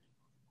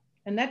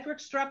network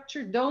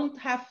structure. Don't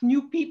have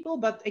new people,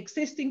 but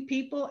existing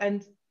people,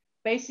 and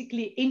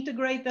basically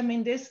integrate them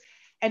in this,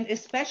 and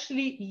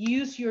especially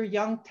use your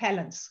young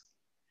talents.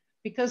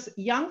 Because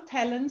young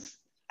talents,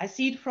 I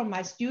see it from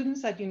my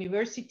students at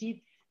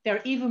university,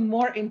 they're even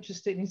more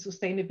interested in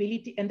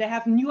sustainability and they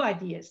have new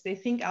ideas. They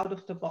think out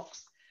of the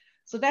box.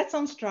 So that's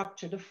on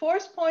structure. The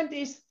fourth point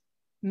is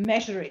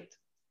measure it,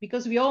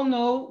 because we all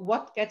know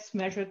what gets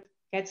measured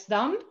gets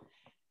done.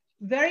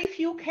 Very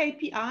few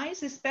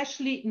KPIs,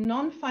 especially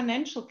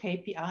non-financial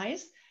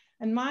KPIs.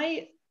 And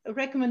my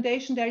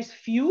recommendation there is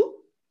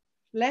few,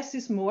 less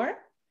is more.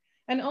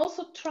 And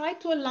also try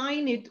to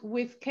align it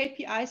with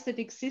KPIs that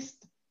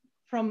exist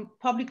from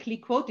publicly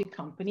quoted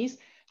companies,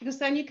 because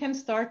then you can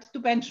start to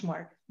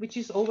benchmark, which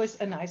is always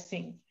a nice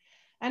thing.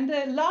 And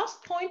the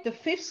last point, the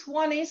fifth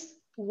one, is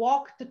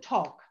walk the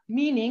talk,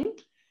 meaning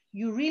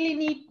you really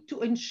need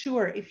to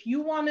ensure, if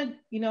you want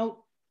to,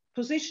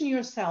 position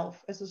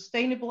yourself as a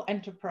sustainable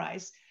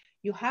enterprise,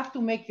 you have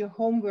to make your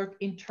homework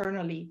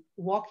internally,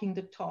 walking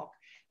the talk,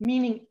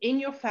 meaning in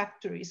your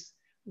factories,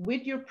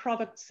 with your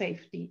product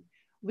safety,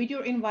 with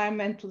your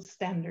environmental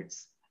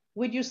standards,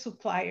 with your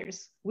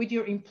suppliers, with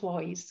your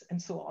employees,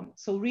 and so on.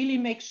 So really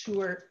make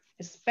sure,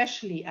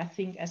 especially I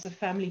think as a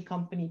family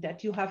company,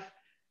 that you have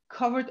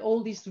covered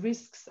all these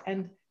risks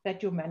and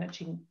that you're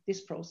managing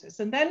this process.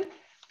 And then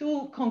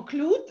to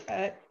conclude,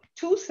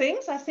 two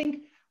things. I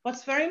think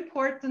what's very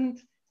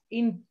important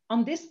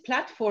on this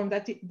platform,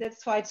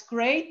 that's why it's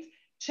great,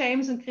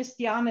 James and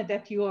Christiane,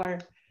 that you are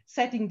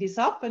setting this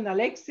up, and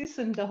Alexis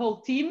and the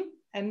whole team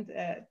and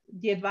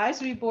the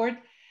advisory board.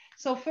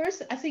 So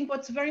first, I think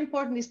what's very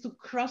important is to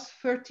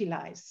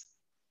cross-fertilize,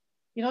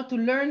 to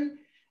learn.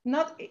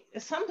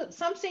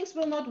 Some things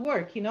will not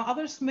work,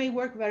 others may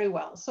work very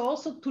well. So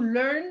also to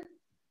learn,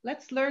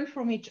 let's learn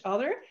from each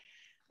other.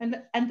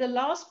 And the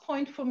last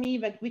point for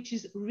me, which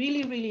is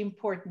really, really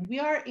important, we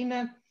are in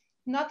a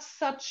not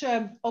such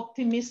an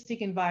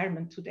optimistic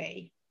environment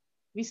today.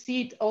 We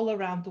see it all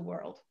around the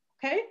world,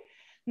 okay?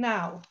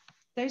 Now,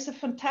 there's a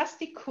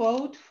fantastic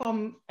quote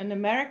from an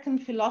American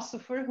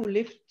philosopher who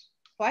lived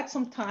quite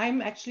some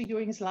time, actually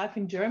during his life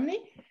in Germany.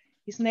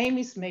 His name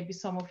is, maybe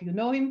some of you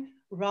know him,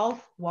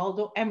 Ralph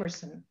Waldo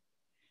Emerson.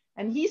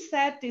 And he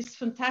said this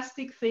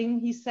fantastic thing.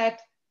 He said,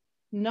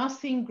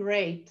 nothing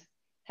great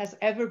has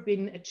ever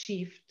been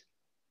achieved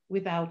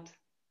without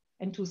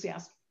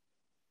enthusiasm.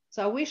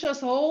 So I wish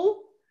us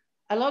all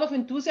a lot of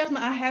enthusiasm.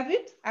 I have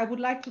it. I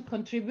would like to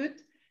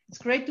contribute. It's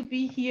great to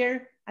be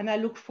here, and I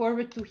look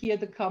forward to hear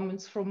the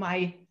comments from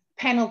my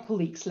panel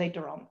colleagues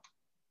later on.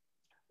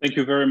 Thank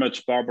you very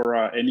much,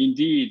 Barbara. And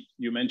indeed,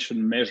 you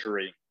mentioned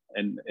measuring,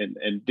 and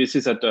this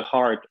is at the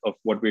heart of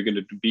what we're going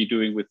to be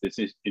doing with this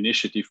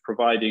initiative,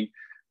 providing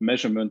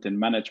measurement and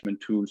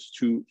management tools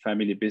to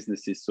family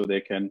businesses so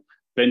they can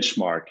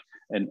benchmark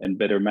and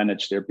better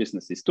manage their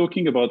businesses.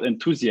 Talking about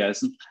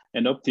enthusiasm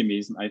and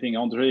optimism, I think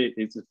André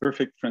is a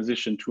perfect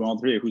transition to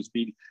André, who's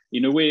been,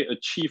 in a way, a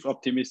chief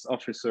optimist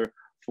officer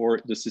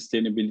for the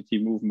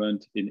sustainability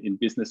movement in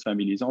business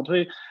families.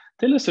 André,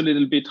 tell us a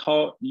little bit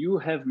how you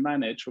have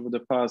managed over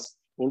the past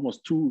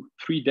almost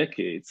 2-3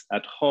 decades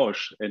at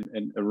Roche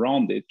and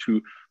around it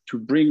to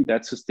bring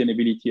that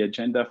sustainability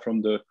agenda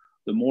from the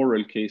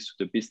moral case to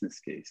the business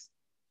case.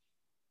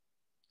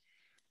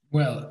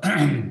 Well,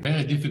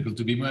 very difficult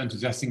to be more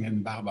enthusiastic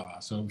than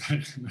Barbara, so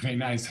very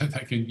nice that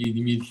I can be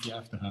immediately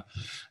after her.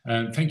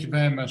 Thank you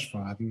very much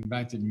for having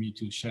invited me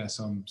to share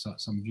some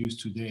views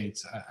today.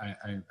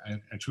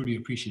 I truly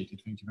appreciate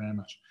it. Thank you very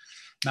much.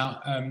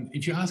 Now,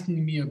 if you're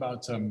asking me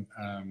about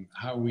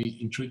how we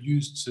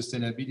introduced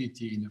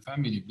sustainability in the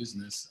family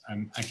business,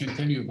 I can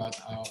tell you about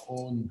our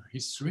own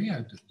history,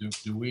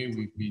 the way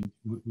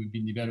we've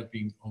been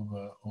developing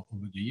over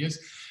the years.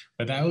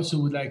 But I also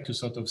would like to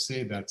sort of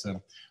say that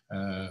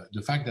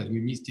the fact that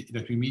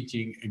we're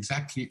meeting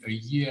exactly a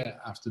year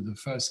after the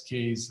first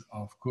case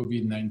of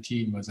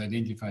COVID-19 was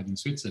identified in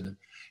Switzerland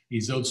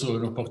is also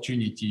an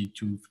opportunity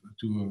to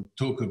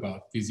talk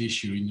about this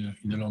issue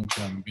in a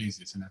long-term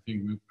basis. And I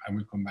think I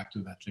will come back to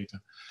that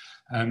later.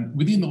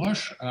 Within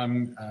Roche,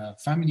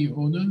 family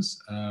owners,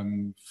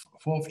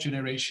 fourth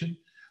generation,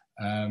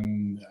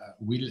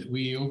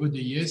 we over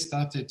the years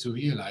started to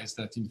realize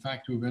that in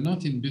fact we were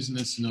not in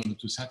business in order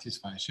to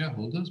satisfy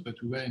shareholders, but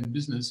we were in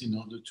business in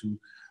order to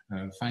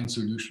find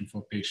solutions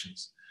for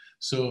patients.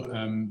 So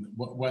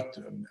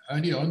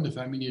early on, the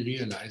family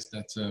realized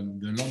that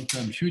the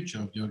long-term future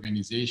of the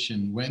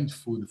organization went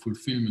for the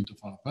fulfillment of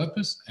our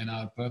purpose, and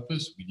our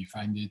purpose, we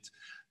defined it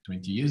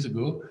 20 years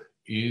ago,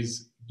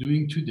 is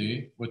doing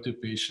today what the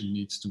patient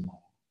needs tomorrow.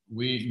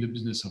 We're in the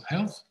business of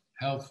health.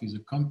 Health is a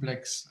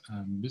complex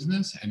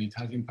business, and it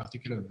has in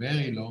particular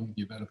very long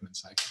development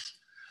cycles.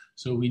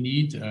 So we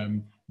need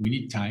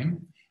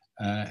time,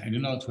 and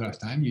in order to have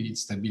time, you need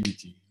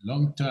stability.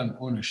 Long-term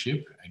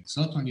ownership, and it's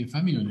not only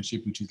family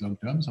ownership, which is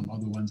long-term, some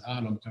other ones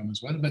are long-term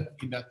as well, but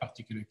in that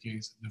particular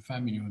case, the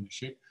family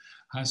ownership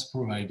has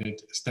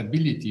provided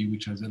stability,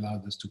 which has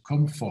allowed us to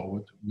come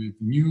forward with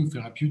new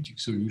therapeutic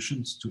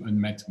solutions to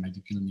unmet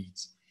medical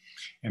needs.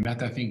 And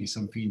that, I think, is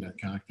something that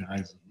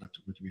characterizes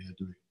what we are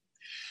doing.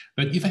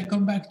 But if I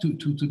come back to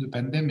the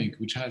pandemic,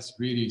 which has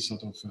really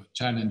sort of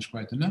challenged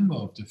quite a number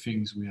of the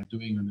things we are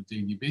doing on a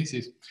daily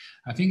basis,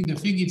 I think the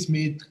thing it's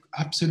made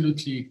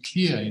absolutely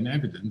clear in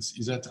evidence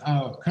is that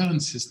our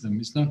current system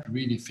is not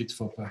really fit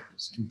for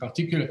purpose. In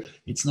particular,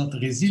 it's not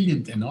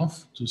resilient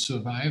enough to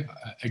survive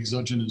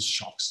exogenous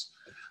shocks.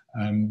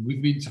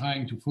 We've been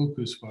trying to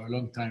focus for a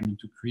long time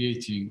into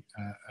creating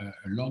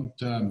a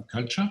long-term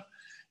culture,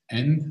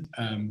 and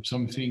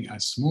something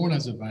as small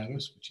as a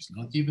virus, which is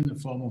not even a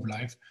form of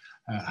life,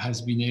 has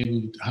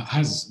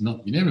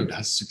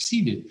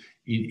succeeded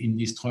in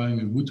destroying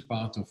a good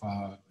part of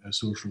our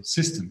social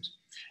systems.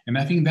 And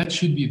I think that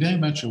should be very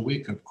much a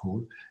wake-up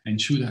call and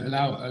should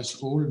allow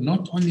us all,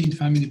 not only in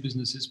family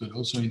businesses, but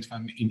also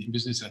in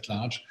business at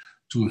large,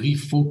 to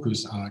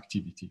refocus our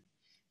activity.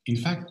 In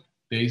fact,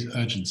 there is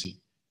urgency.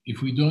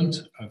 If we don't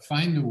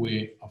find a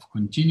way of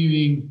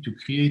continuing to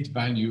create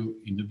value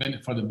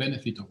for the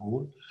benefit of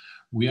all,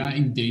 we are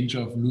in danger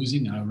of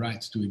losing our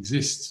right to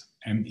exist.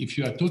 And if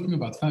you are talking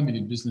about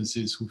family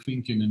businesses who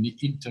think in an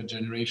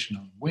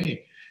intergenerational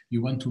way,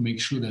 you want to make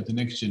sure that the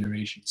next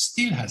generation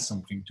still has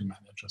something to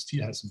manage or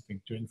still has something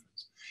to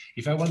influence.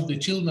 If I want the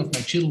children of my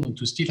children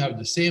to still have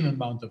the same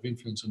amount of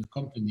influence on the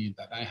company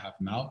that I have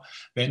now,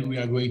 then we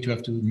are going to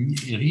have to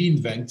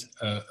reinvent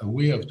a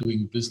way of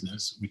doing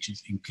business which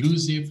is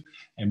inclusive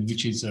and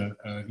which is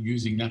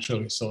using natural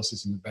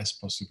resources in the best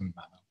possible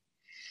manner.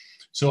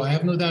 So I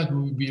have no doubt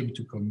we will be able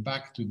to come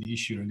back to the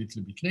issue a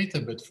little bit later,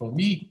 but for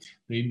me,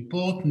 the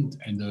important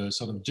and the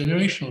sort of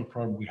generational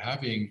problem we're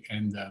having,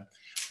 and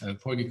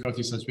Paulie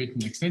Curtis has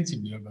written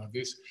extensively about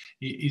this,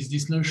 is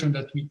this notion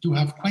that we do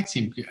have quite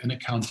simply an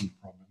accounting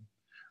problem.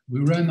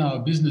 We run our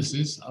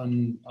businesses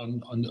on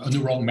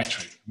the wrong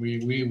metric.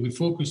 We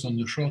focus on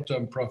the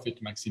short-term profit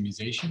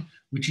maximization,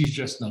 which is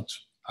just not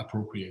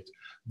appropriate.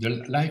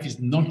 Life is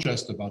not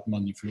just about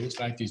money flows.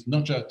 Life is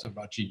not just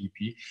about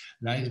GDP.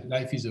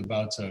 Life is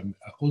about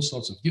all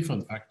sorts of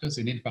different factors,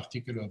 and in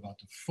particular about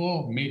the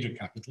four major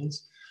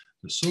capitals: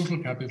 the social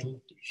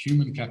capital, the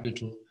human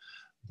capital,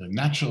 the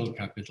natural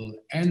capital,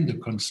 and the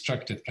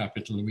constructed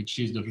capital, which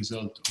is the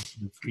result of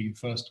the three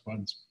first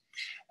ones.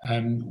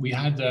 We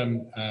had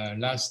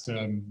last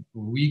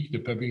week the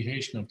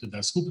publication of the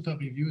Dasgupta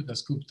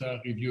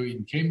review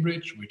in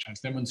Cambridge, which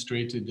has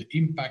demonstrated the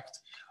impact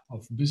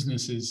of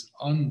businesses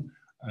on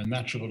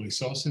natural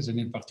resources, and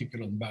in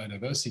particular on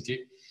biodiversity.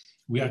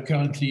 We are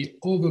currently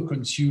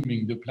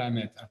over-consuming the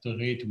planet at a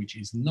rate which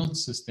is not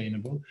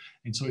sustainable.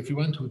 And so if you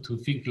want to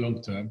think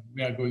long-term,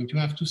 we are going to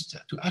have to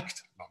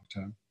act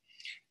long-term.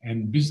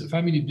 And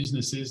family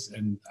businesses,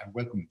 and I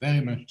welcome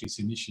very much this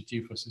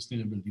initiative for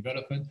sustainable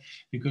development,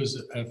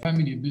 because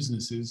family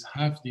businesses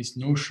have this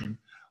notion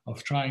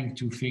of trying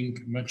to think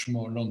much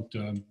more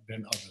long-term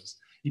than others.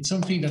 It's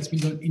something that's been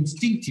done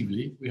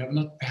instinctively. We have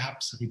not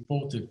perhaps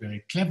reported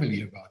very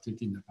cleverly about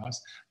it in the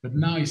past, but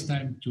now it's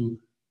time to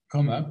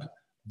come up,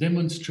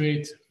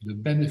 demonstrate the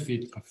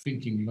benefit of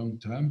thinking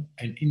long-term,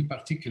 and in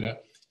particular,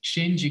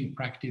 changing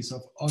practice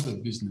of other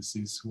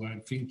businesses who are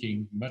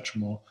thinking much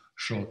more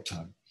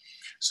short-term.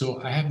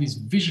 So I have this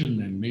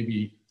vision, and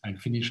maybe I'll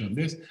finish on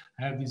this,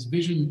 I have this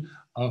vision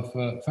of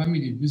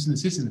family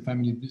businesses and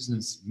family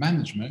business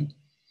management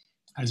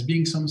as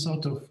being some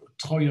sort of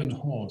Trojan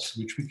horse,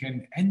 which we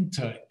can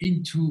enter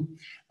into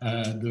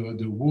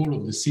the wall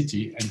of the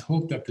city and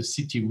hope that the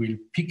city will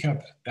pick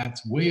up that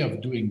way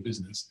of doing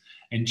business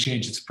and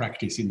change its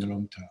practice in the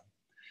long term.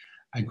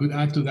 I could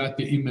add to that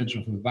the image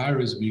of a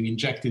virus being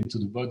injected into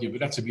the body, but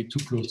that's a bit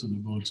too close to the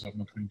bone, so I'm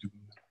not going to go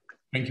there.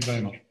 Thank you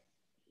very much.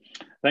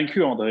 Thank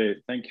you, André.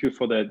 Thank you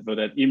for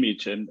that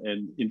image and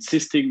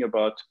insisting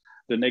about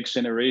the next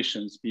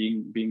generations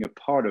being a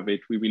part of it.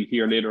 We will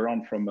hear later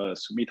on from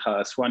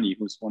Sumitra Aswani,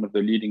 who's one of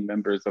the leading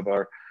members of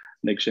our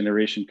next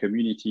generation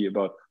community,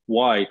 about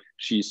why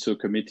she's so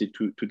committed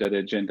to that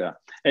agenda.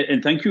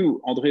 And thank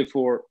you, André,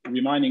 for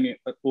reminding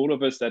all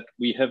of us that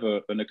we have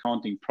an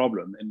accounting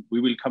problem, and we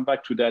will come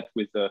back to that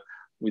with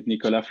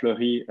Nicolas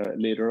Fleury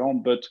later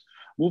on. But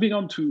moving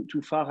on to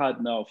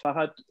Farhad now.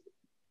 Farhad,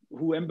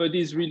 who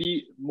embodies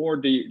really more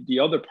the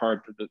other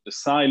part, the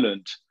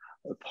silent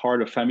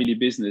part of family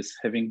business,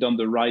 having done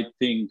the right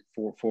thing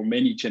for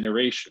many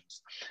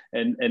generations.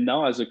 And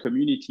now as a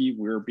community,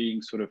 we're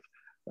being sort of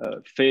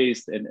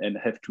faced and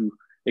have to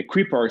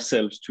equip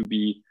ourselves to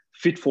be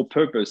fit for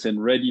purpose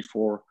and ready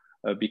for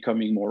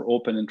becoming more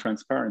open and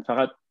transparent.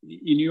 Farhad,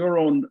 in your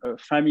own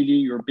family,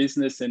 your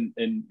business, and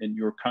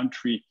your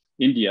country,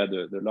 India,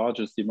 the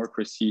largest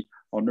democracy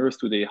on earth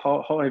today,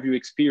 how have you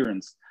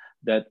experienced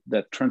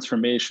that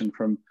transformation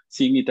from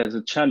seeing it as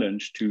a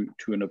challenge to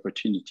an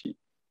opportunity?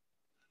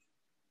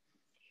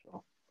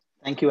 Sure.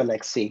 Thank you,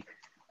 Alexi.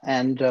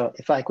 And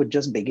if I could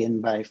just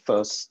begin by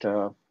first,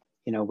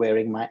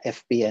 wearing my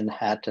FBN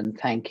hat and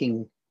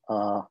thanking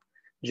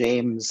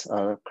James,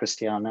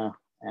 Christiana,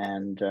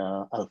 and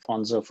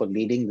Alfonso for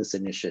leading this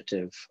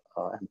initiative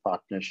and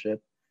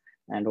partnership,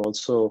 and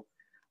also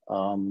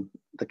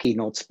the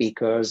keynote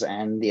speakers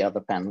and the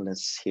other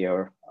panelists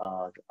here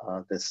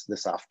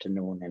this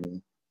afternoon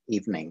and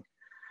evening.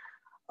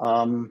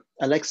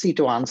 Alexi,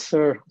 to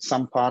answer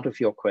some part of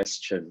your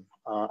question,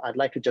 I'd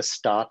like to just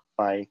start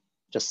by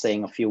just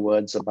saying a few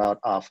words about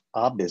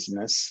our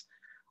business.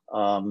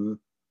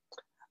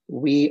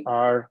 We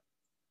are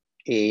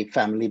a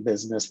family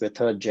business. We're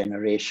third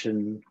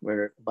generation.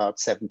 We're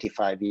about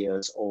 75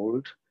 years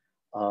old.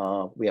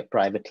 We are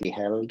privately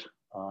held,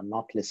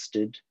 not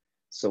listed.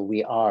 So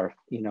we are,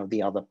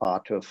 the other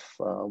part of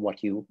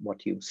what you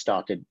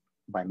started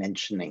by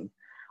mentioning.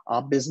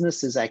 Our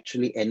business is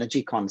actually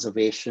energy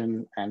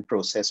conservation and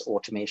process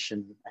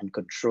automation and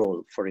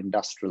control for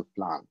industrial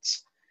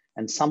plants.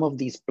 And some of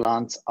these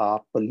plants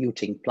are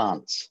polluting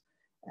plants.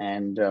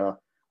 And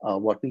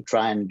what we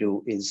try and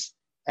do is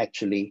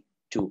actually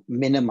to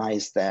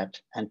minimize that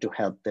and to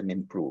help them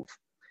improve.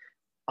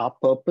 Our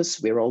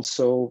purpose, we're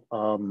also,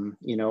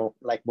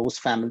 like most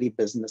family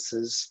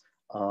businesses,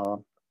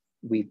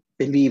 we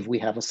believe we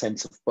have a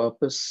sense of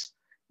purpose,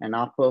 and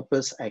our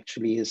purpose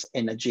actually is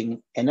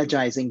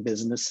energizing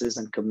businesses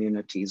and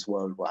communities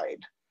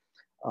worldwide.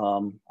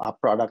 Our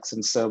products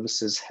and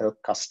services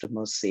help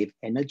customers save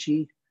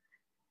energy,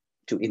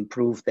 to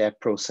improve their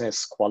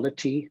process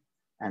quality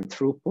and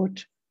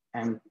throughput,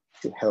 and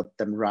to help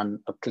them run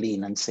a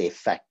clean and safe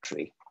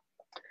factory.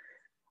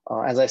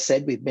 As I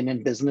said, we've been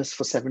in business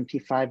for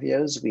 75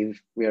 years.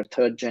 We are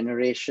third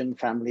generation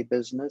family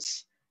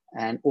business.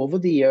 And over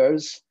the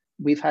years,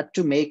 we've had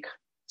to make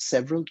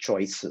several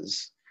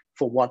choices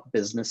for what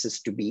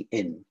businesses to be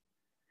in.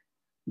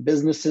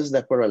 Businesses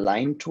that were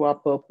aligned to our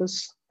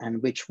purpose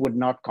and which would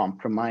not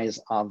compromise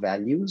our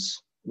values,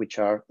 which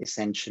are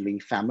essentially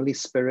family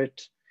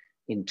spirit,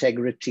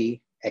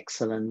 integrity,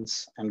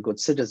 excellence, and good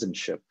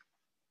citizenship.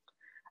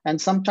 And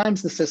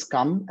sometimes this has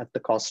come at the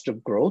cost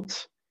of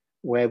growth,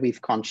 where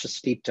we've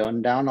consciously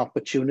turned down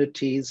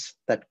opportunities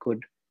that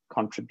could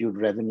contribute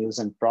revenues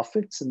and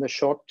profits in the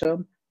short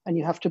term, and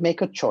you have to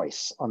make a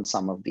choice on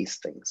some of these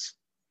things.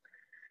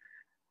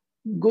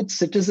 Good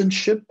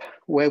citizenship,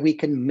 where we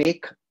can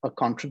make a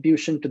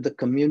contribution to the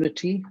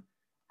community,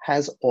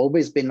 has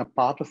always been a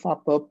part of our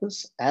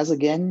purpose, as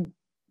again,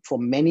 for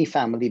many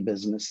family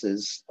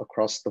businesses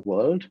across the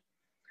world.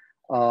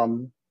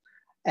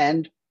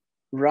 And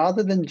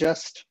rather than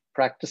just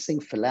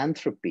practicing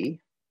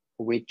philanthropy,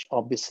 which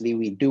obviously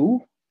we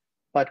do,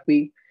 but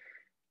we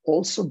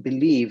also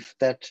believe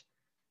that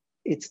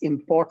it's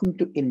important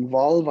to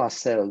involve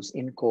ourselves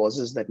in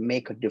causes that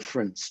make a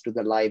difference to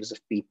the lives of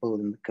people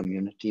in the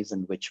communities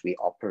in which we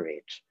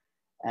operate.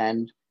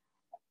 And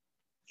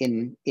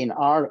in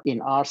our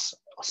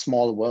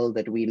small world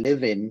that we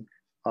live in,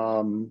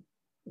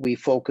 we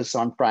focus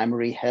on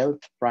primary health,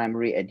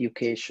 primary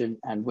education,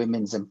 and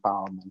women's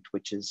empowerment,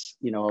 which is,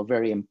 a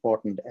very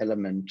important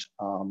element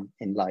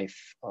in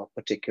life,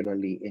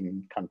 particularly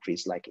in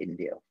countries like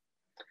India.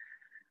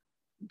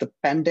 The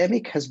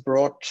pandemic has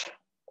brought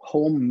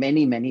home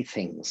many, many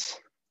things.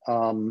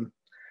 And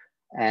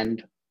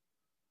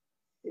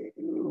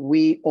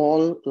we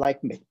all, like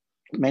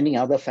many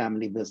other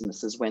family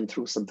businesses, went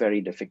through some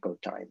very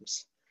difficult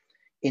times.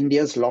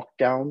 India's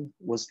lockdown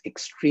was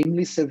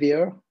extremely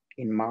severe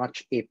in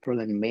March, April,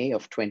 and May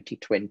of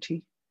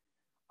 2020.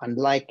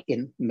 Unlike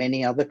in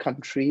many other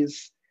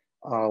countries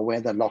where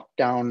the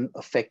lockdown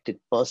affected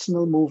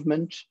personal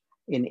movement,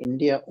 in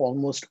India,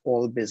 almost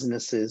all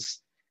businesses,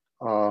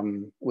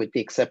 with the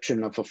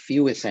exception of a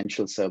few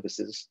essential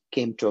services,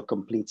 came to a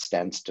complete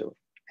standstill,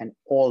 and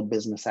all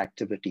business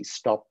activity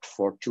stopped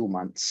for 2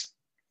 months.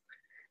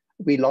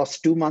 We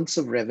lost 2 months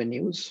of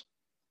revenues,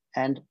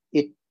 and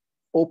it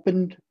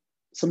opened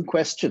some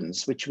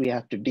questions which we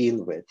had to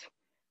deal with.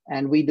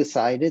 And we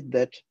decided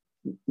that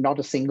not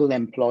a single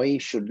employee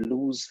should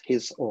lose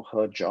his or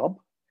her job,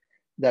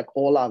 that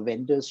all our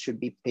vendors should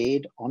be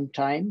paid on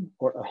time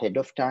or ahead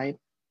of time,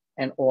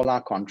 and all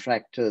our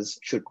contractors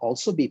should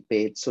also be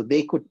paid so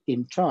they could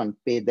in turn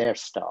pay their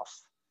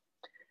staff.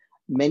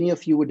 Many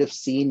of you would have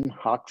seen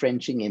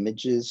heart-wrenching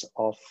images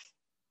of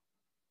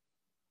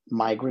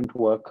migrant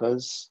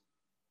workers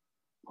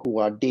who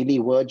are daily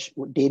wage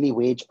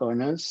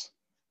earners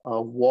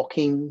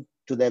walking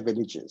to their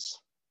villages.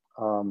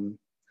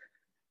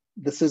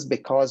 This is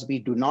because we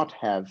do not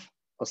have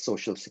a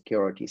social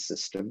security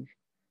system.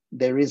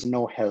 There is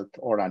no health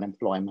or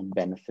unemployment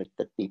benefit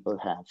that people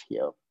have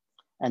here.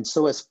 And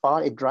so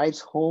it drives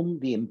home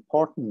the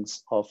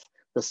importance of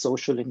the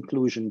social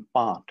inclusion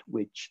part,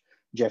 which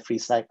Jeffrey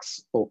Sachs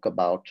spoke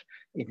about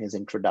in his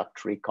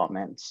introductory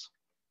comments.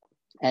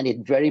 And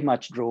it very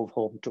much drove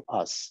home to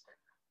us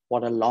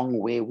what a long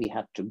way we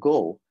had to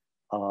go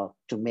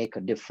to make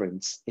a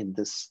difference in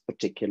this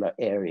particular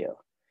area.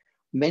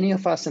 Many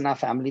of us in our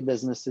family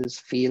businesses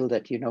feel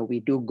that, we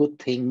do good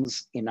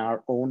things in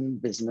our own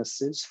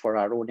businesses, for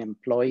our own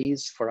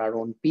employees, for our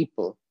own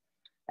people,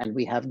 and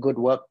we have good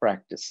work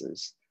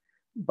practices.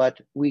 But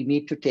we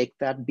need to take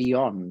that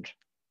beyond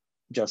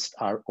just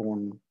our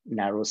own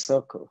narrow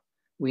circle.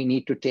 We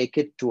need to take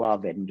it to our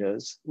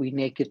vendors. We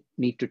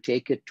need to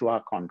take it to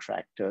our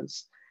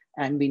contractors,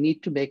 and we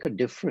need to make a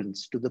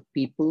difference to the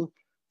people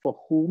for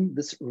whom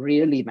this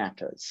really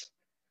matters,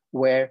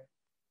 where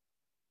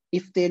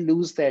if they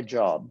lose their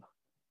job,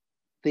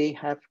 they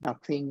have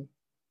nothing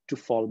to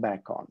fall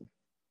back on.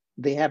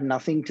 They have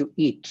nothing to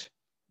eat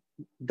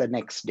the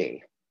next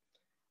day.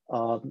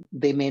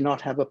 They may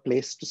not have a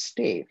place to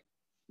stay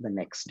the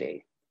next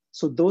day.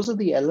 So those are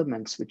the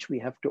elements which we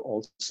have to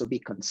also be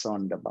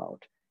concerned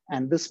about.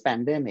 And this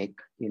pandemic,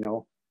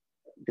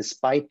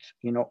 despite,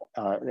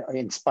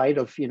 in spite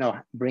of,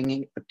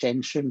 bringing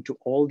attention to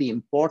all the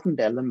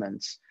important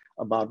elements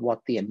about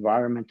what the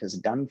environment has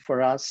done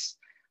for us,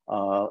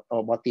 or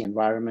what the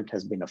environment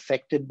has been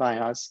affected by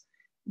us,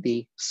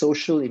 the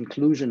social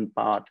inclusion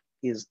part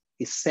is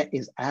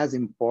as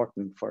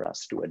important for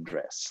us to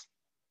address.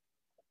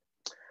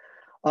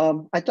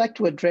 I'd like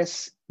to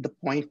address the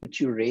point that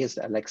you raised,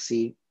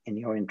 Alexei, in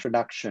your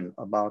introduction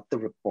about the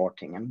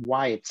reporting and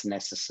why it's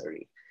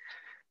necessary.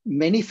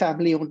 Many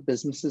family-owned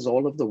businesses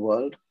all over the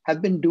world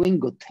have been doing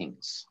good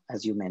things,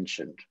 as you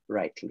mentioned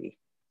rightly.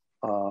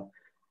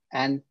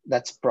 And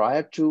that's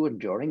prior to and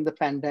during the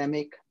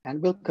pandemic,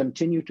 and will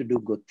continue to do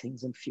good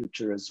things in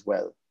future as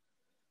well.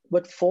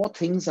 But 4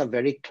 things are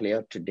very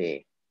clear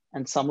today.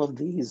 And some of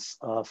these,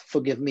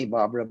 forgive me,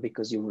 Barbara,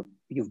 because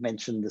you've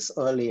mentioned this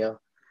earlier.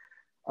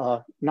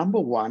 Number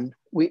 1,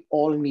 we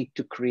all need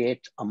to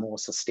create a more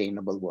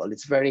sustainable world.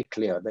 It's very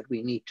clear that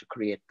we need to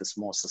create this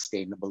more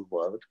sustainable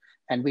world,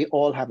 and we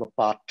all have a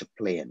part to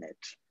play in it.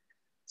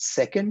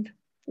 Second,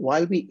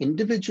 while we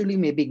individually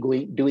may be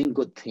doing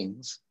good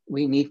things,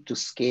 we need to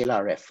scale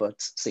our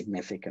efforts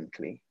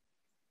significantly.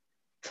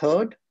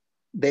 Third,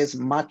 there's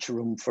much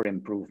room for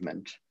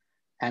improvement.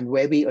 And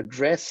where we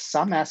address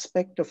some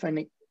aspect of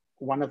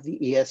one of the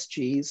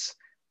ESGs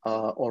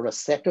or a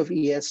set of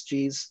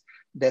ESGs,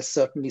 there's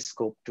certainly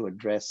scope to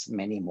address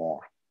many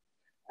more.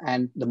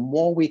 And the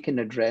more we can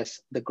address,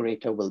 the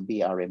greater will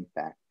be our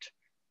impact.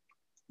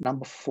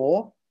 Number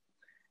 4,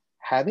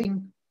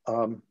 having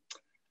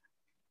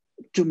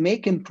to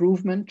make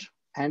improvement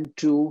and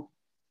to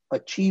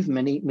achieve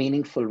many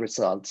meaningful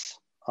results,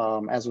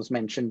 as was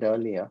mentioned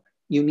earlier,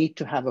 you need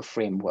to have a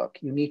framework.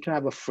 You need to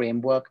have a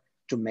framework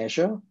to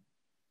measure,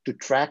 to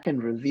track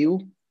and review,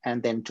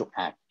 and then to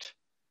act.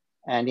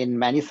 And in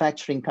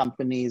manufacturing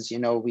companies, you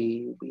know,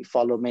 we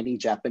follow many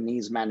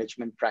Japanese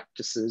management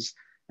practices,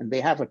 and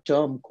they have a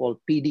term called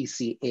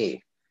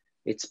PDCA.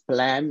 It's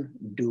plan,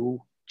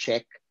 do,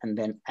 check, and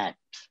then act.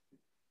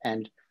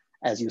 And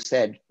as you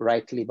said,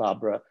 rightly,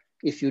 Barbara,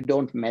 if you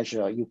don't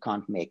measure, you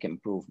can't make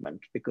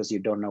improvement because you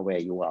don't know where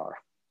you are.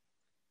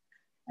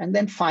 And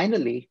then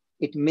finally,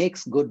 it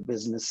makes good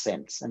business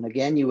sense. And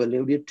again, you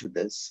alluded to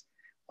this.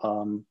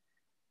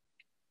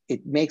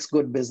 It makes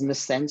good business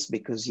sense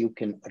because you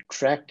can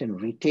attract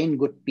and retain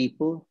good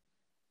people.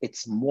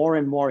 It's more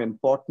and more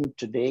important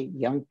today.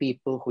 Young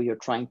people who you're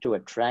trying to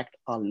attract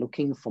are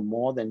looking for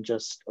more than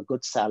just a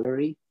good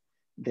salary.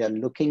 They're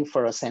looking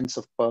for a sense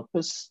of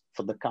purpose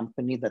for the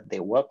company that they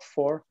work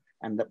for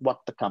and that what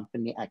the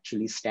company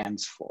actually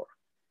stands for.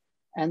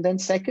 And then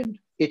second,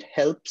 it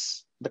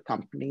helps the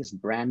company's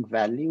brand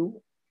value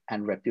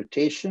and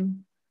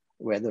reputation,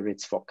 whether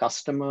it's for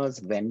customers,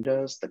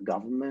 vendors, the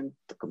government,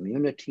 the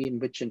community in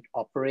which it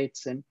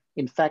operates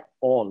in fact,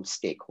 all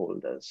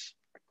stakeholders.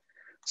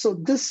 So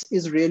this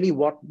is really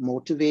what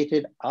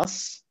motivated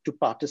us to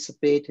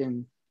participate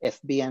in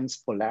FBN's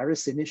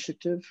Polaris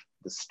initiative.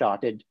 This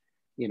started,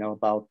 you know,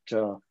 about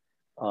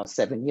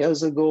 7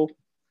 years ago.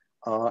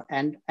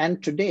 And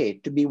today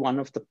to be one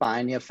of the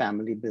pioneer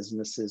family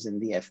businesses in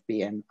the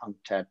FBN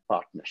UNCTAD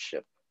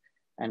partnership.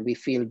 And we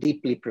feel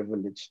deeply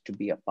privileged to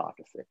be a part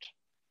of it.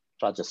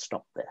 So I'll just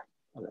stop there,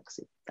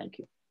 Alexei. Thank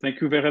you. Thank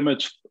you very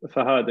much,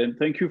 Fahad, and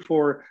thank you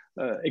for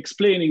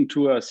explaining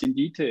to us in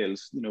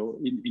details, you know,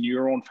 in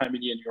your own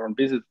family and your own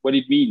business, what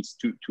it means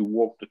to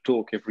walk the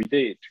talk every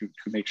day, to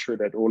make sure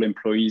that all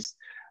employees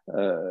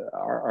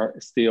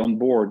stay on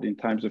board in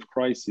times of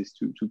crisis,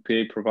 to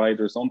pay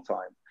providers on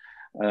time,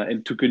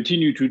 and to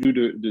continue to do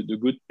the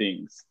good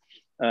things.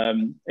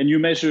 And you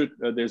measured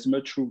there's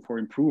much room for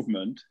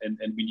improvement, and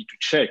we need to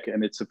check,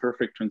 and it's a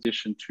perfect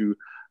transition to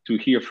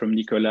hear from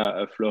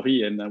Nicolas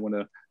Fleury. And I want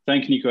to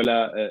thank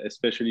Nicolas,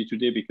 especially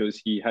today, because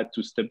he had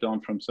to step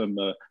down from some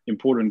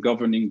important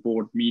governing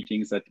board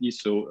meetings at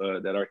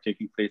ISO that are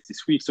taking place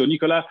this week. So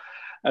Nicolas,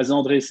 as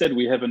André said,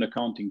 we have an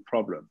accounting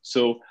problem.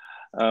 So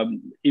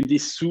in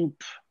this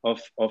soup of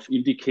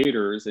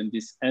indicators and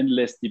this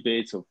endless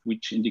debates of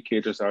which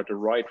indicators are the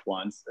right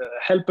ones,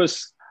 help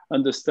us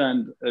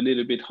understand a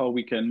little bit how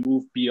we can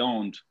move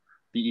beyond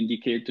the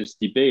indicators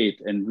debate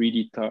and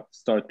really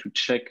start to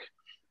check,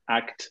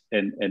 act,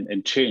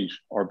 and change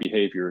our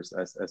behaviors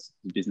as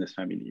business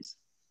families.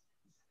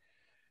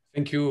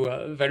 Thank you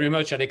very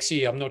much,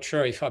 Alexei. I'm not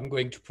sure if I'm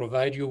going to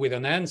provide you with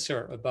an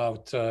answer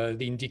about the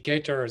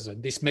indicators.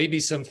 This may be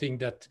something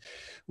that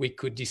we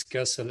could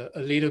discuss a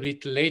little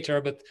bit later,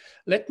 but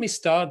let me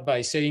start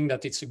by saying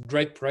that it's a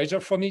great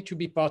pleasure for me to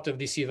be part of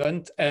this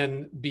event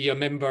and be a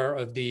member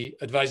of the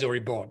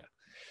advisory board.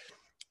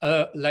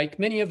 Like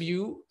many of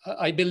you,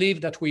 I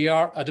believe that we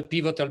are at a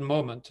pivotal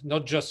moment,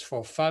 not just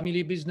for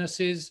family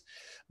businesses,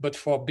 but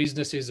for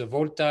businesses of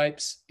all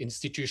types,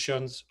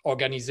 institutions,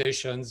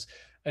 organizations,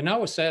 and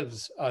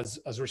ourselves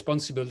as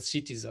responsible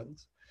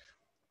citizens.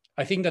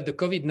 I think that the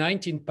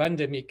COVID-19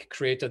 pandemic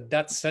created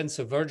that sense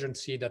of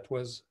urgency that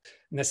was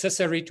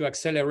necessary to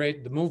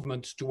accelerate the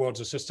movement towards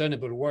a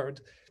sustainable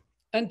world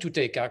and to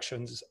take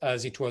actions,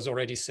 as it was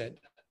already said.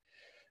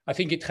 I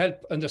think it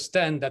helped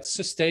understand that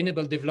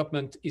sustainable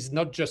development is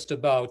not just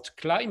about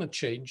climate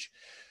change,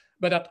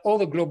 but that all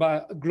the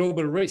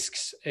global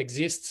risks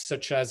exist,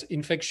 such as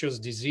infectious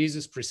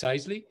diseases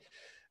precisely,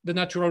 the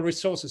natural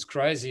resources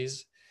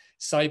crisis,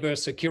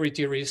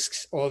 cybersecurity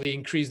risks, or the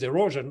increased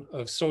erosion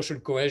of social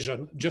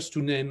cohesion, just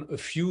to name a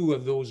few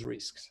of those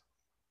risks.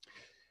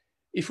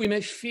 If we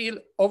may feel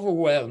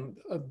overwhelmed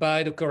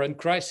by the current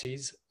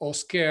crisis or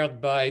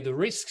scared by the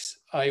risks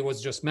I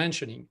was just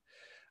mentioning,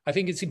 I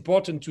think it's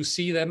important to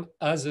see them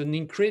as an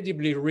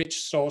incredibly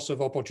rich source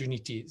of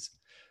opportunities.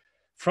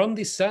 From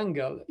this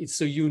angle,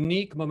 it's a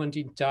unique moment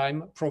in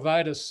time,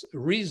 provide us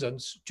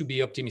reasons to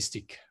be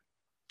optimistic.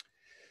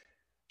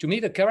 To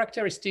me, the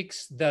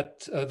characteristics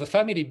that the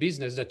family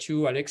business that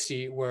you,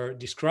 Alexi, were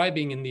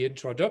describing in the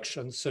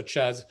introduction, such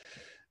as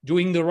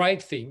doing the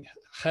right thing,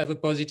 have a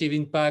positive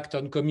impact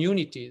on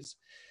communities,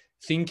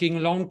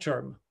 thinking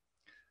long-term,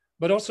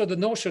 but also the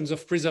notions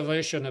of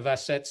preservation of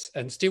assets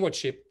and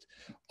stewardship,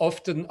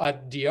 often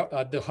at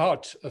the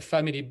heart of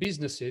family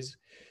businesses,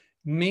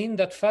 mean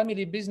that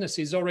family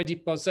businesses already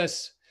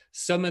possess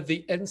some of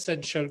the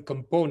essential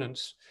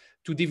components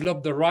to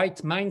develop the right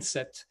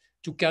mindset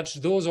to catch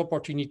those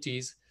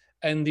opportunities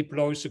and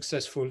deploy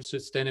successful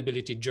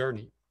sustainability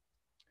journey.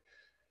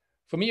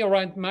 For me, a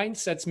right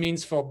mindset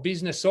means for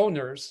business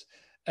owners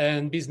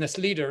and business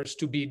leaders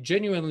to be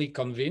genuinely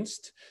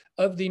convinced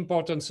of the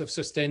importance of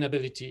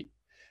sustainability,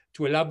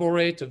 to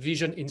elaborate a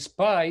vision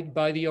inspired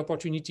by the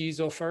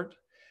opportunities offered,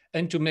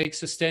 and to make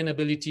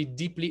sustainability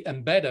deeply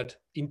embedded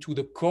into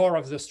the core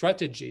of the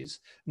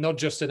strategies, not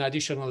just an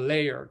additional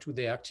layer to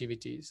their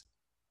activities.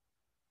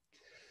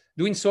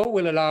 Doing so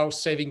will allow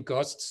saving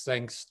costs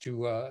thanks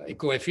to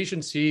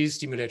eco-efficiencies,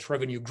 stimulate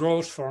revenue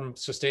growth from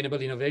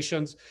sustainable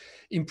innovations,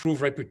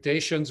 improve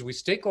reputations with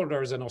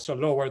stakeholders, and also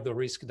lower the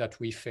risk that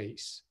we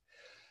face.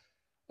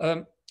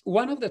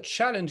 One of the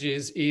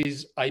challenges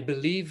is, I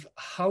believe,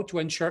 how to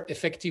ensure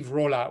effective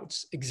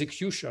rollouts,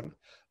 execution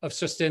of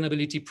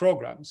sustainability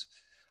programs,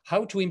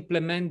 how to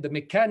implement the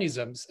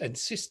mechanisms and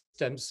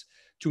systems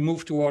to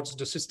move towards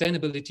the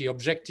sustainability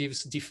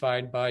objectives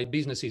defined by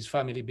businesses,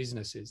 family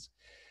businesses.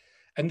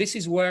 And this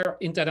is where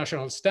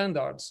international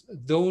standards,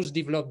 those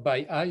developed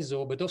by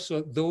ISO, but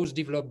also those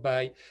developed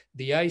by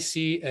the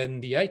IC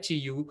and the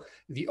ITU,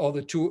 the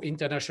other two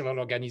international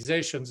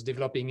organizations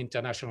developing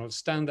international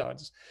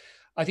standards,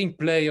 I think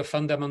play a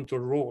fundamental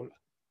role.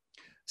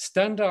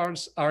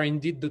 Standards are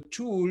indeed the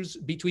tools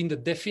between the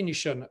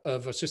definition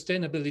of a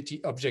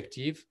sustainability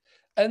objective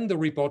and the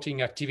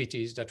reporting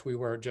activities that we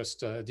were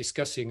just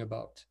discussing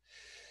about.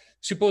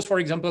 Suppose, for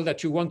example,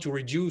 that you want to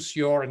reduce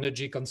your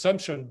energy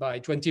consumption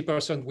by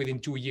 20% within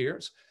 2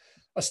 years.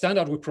 A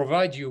standard will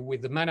provide you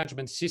with the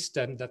management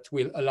system that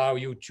will allow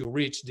you to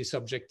reach this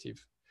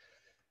objective.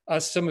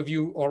 As some of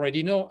you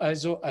already know,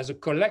 ISO has a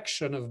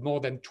collection of more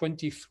than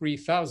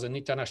 23,000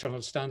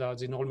 international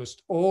standards in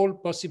almost all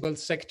possible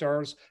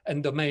sectors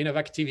and domain of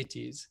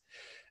activities.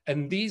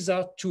 And these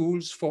are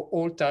tools for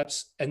all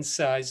types and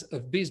size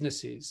of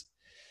businesses.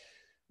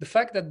 The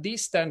fact that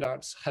these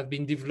standards have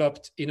been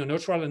developed in a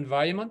neutral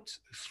environment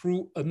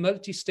through a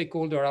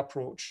multi-stakeholder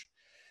approach,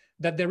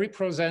 that they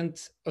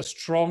represent a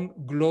strong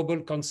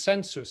global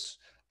consensus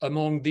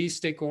among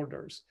these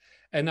stakeholders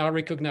and are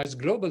recognized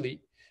globally,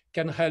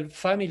 can help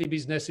family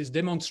businesses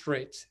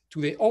demonstrate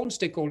to their own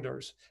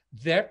stakeholders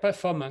their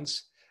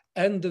performance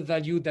and the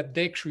value that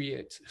they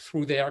create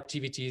through their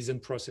activities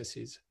and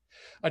processes.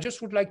 I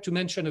just would like to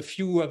mention a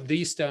few of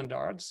these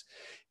standards.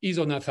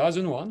 ISO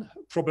 9001,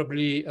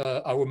 probably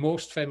our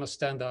most famous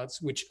standards,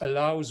 which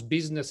allows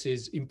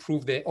businesses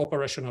improve their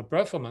operational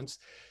performance,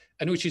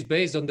 and which is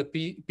based on the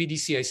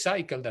PDCA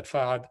cycle that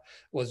Farhad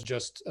was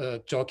just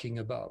talking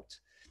about.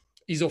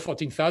 ISO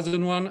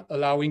 14001,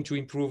 allowing to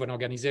improve an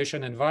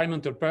organization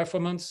environmental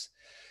performance.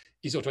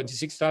 ISO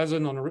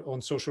 26000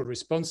 on social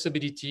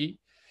responsibility.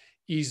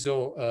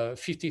 ISO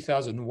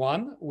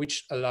 50001,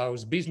 which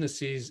allows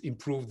businesses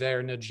improve their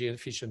energy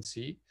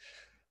efficiency.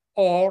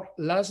 Or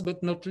last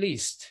but not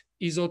least,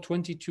 ISO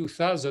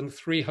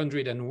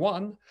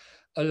 22301,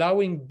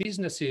 allowing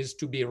businesses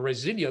to be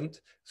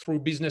resilient through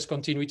business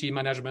continuity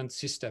management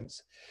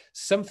systems.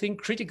 Something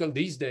critical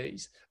these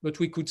days, but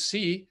we could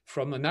see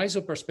from an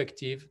ISO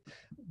perspective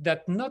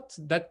that not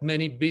that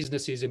many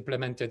businesses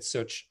implemented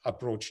such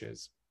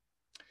approaches.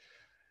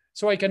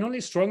 So I can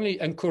only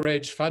strongly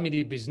encourage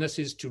family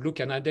businesses to look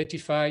and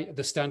identify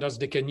the standards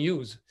they can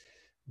use.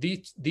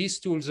 These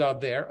tools are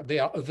there, they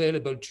are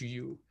available to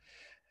you.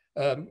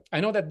 I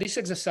know that this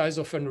exercise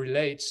often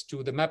relates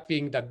to the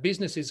mapping that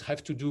businesses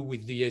have to do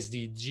with the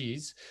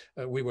SDGs.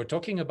 We were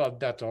talking about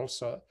that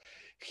also.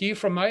 Here,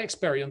 from my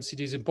experience,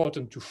 it is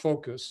important to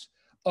focus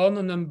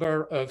on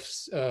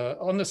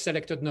a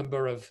selected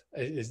number of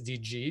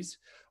SDGs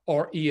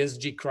or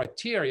ESG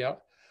criteria,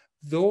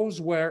 those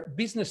where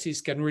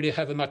businesses can really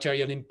have a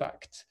material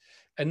impact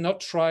and not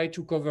try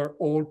to cover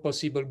all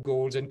possible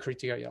goals and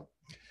criteria.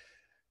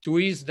 To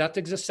ease that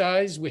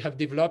exercise, we have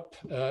developed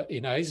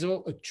in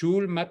ISO a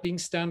tool mapping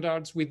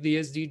standards with the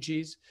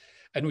SDGs,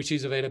 and which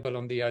is available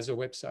on the ISO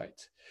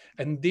website.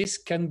 And this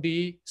can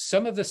be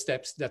some of the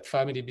steps that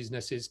family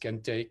businesses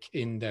can take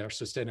in their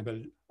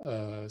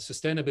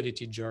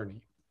sustainability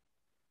journey.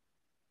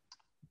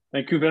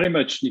 Thank you very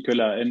much,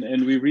 Nicolas.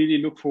 And we really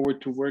look forward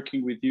to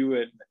working with you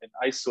and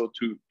ISO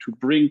to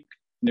bring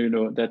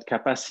that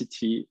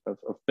capacity of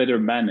better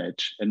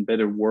manage and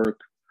better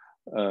work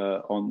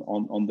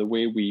on the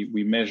way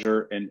we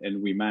measure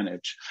and we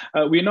manage.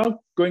 We're now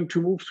going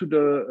to move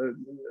to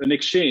an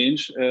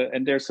exchange,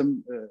 and there's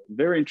some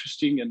very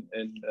interesting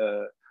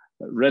and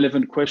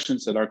relevant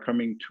questions that are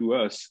coming to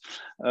us.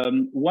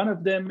 One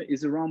of them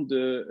is around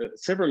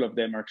several of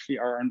them actually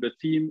are on the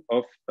theme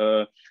of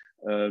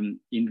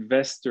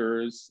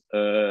investors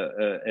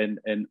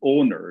and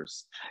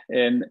owners.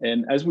 And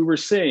as we were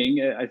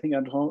saying, I think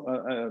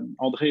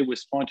André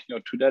was pointing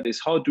out to that, is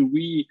how do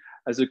we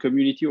as a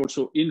community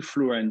also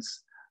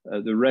influence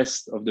the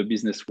rest of the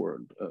business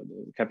world,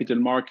 the capital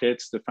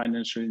markets, the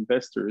financial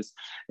investors.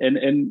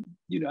 And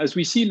you know, as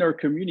we see in our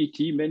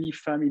community, many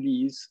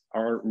families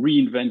are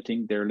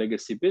reinventing their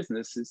legacy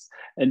businesses,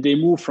 and they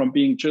move from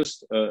being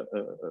just a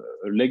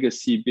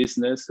legacy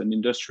business, an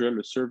industrial,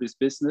 a service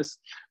business,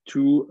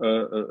 to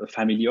a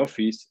family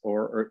office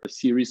or a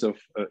series of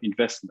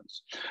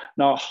investments.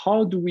 Now,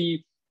 how do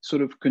we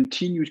sort of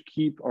continue to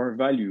keep our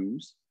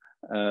values,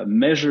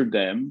 measure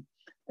them,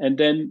 and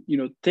then, you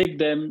know, take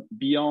them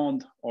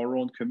beyond our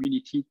own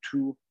community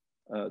to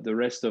the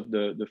rest of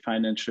the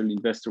financial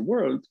investor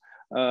world,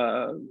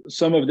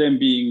 some of them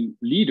being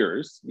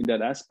leaders in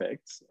that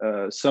aspect,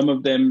 some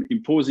of them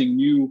imposing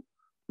new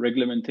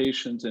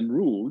regulations and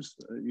rules.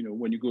 You know,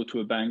 when you go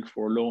to a bank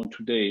for a loan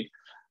today,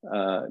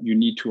 you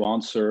need to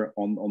answer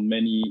on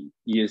many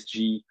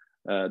ESG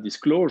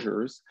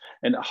disclosures.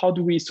 And how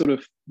do we sort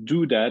of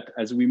do that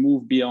as we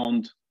move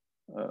beyond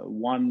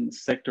one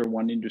sector,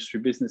 one industry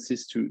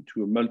businesses to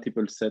a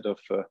multiple set of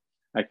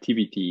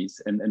activities,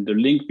 and the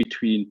link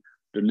between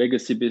the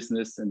legacy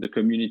business and the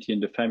community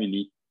and the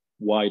family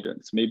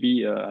widens?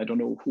 Maybe, I don't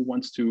know who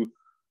wants to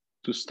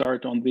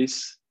start on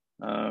this.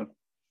 Well,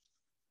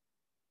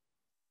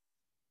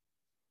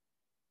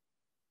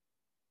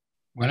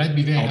 I'd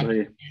be very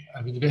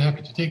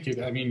happy to take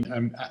it. I mean,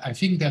 I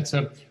think that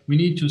we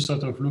need to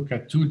sort of look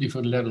at two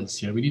different levels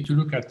here. We need to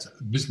look at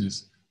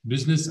business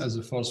as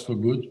a force for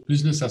good,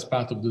 business as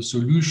part of the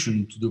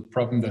solution to the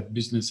problem that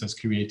business has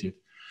created.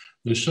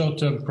 The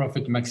short-term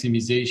profit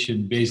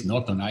maximization based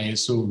not on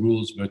ISO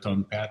rules, but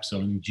on perhaps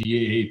on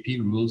GAAP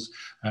rules,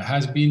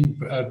 has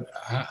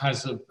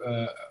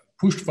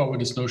pushed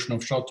forward this notion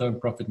of short-term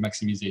profit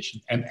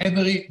maximization. And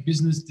every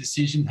business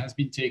decision has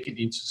been taken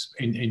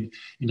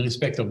in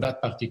respect of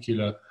that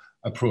particular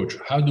approach.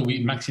 How do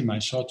we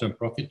maximize short-term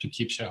profit to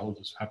keep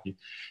shareholders happy?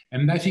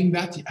 And I think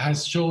that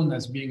has shown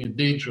as being a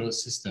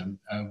dangerous system.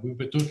 We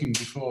were talking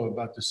before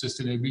about the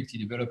Sustainability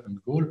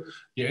Development Goal.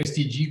 The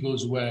SDG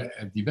goals were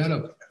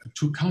developed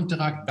to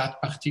counteract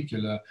that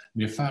particular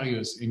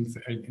nefarious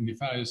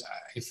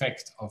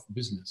effect of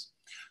business.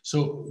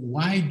 So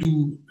why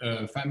do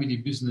family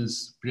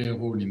business play a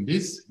role in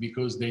this?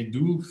 Because they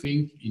do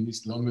think in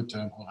this longer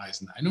term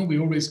horizon. I know we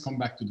always come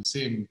back to the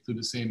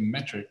same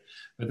metric,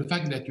 but the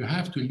fact that you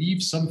have to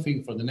leave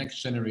something for the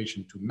next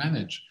generation to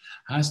manage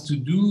has to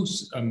do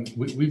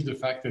with the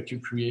fact that you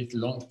create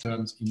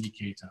long-term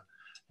indicator.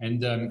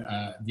 And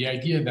the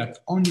idea that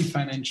only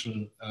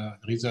financial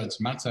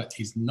results matter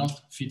is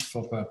not fit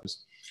for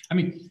purpose. I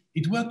mean,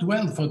 it worked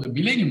well for the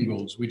Millennium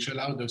Goals, which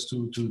allowed us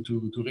to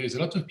raise a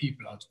lot of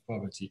people out of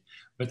poverty,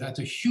 but at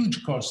a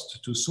huge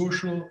cost to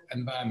social,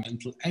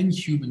 environmental, and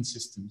human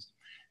systems.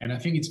 And I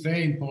think it's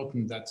very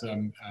important that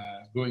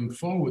going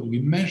forward, we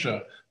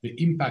measure the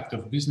impact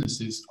of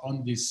businesses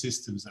on these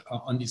systems,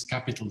 on these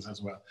capitals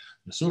as well.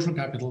 The social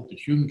capital, the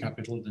human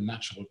capital, the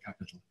natural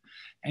capital.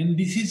 And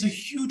this is a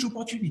huge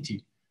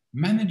opportunity.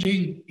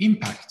 Managing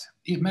impact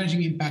in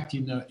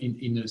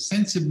a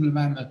sensible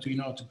manner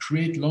to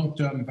create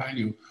long-term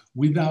value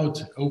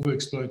without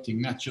overexploiting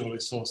natural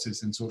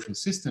resources and social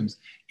systems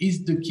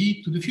is the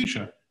key to the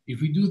future. If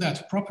we do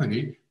that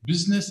properly,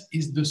 business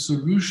is the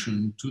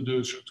solution to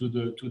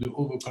the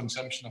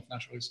overconsumption of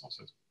natural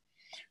resources.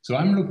 So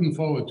I'm looking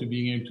forward to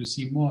being able to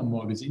see more and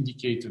more of this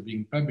indicator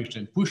being published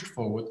and pushed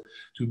forward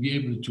to be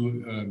able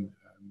to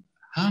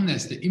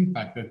harness the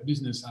impact that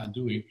business are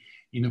doing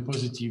in a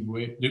positive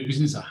way, the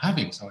business are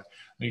having,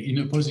 in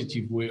a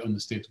positive way on the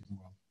state of the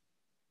world.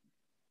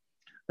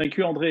 Thank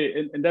you,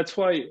 André. And that's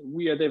why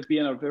we at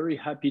FBN are very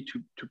happy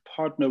to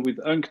partner with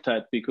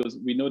UNCTAD, because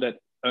we know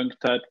that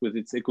UNCTAD, with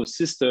its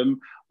ecosystem,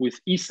 with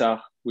ISAR,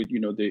 with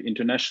the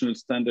International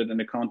Standard and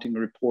Accounting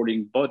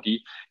Reporting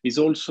Body, is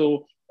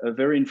also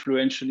very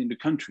influential in the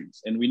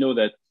countries. And we know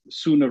that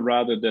sooner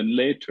rather than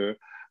later,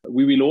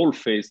 we will all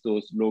face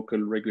those local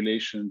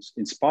regulations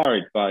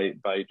inspired by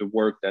the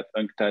work that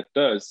UNCTAD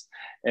does.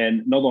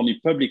 And not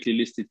only publicly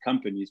listed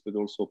companies, but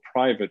also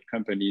private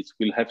companies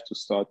will have to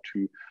start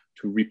to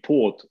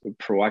report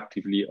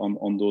proactively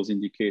on those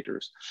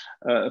indicators.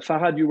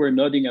 Farhad, you were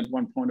nodding at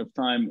one point of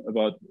time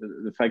about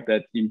the fact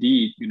that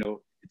indeed,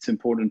 it's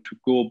important to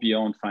go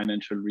beyond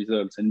financial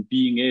results and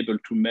being able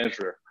to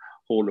measure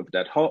all of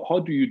that.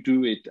 How do you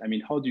do it? I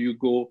mean, how do you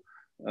go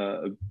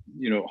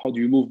how do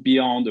you move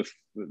beyond the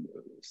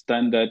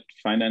standard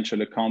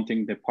financial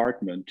accounting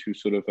department to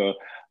sort of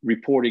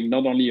reporting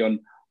not only on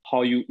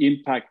how you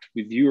impact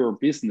with your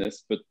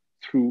business, but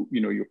through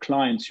your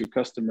clients, your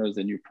customers,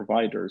 and your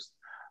providers,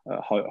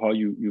 how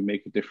you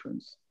make a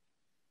difference?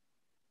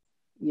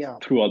 Yeah.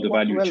 throughout the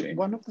value chain?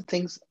 One of the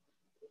things,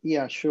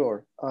 yeah,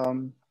 sure.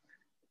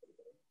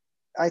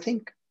 I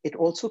think it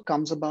also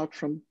comes about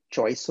from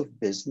choice of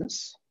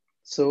business.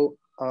 So,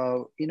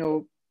 you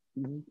know,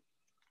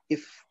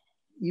 if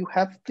you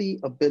have the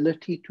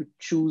ability to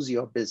choose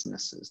your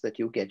businesses that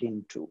you get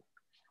into,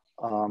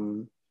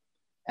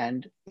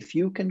 and if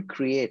you can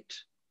create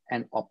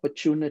an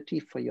opportunity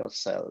for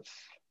yourself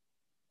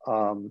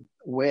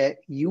where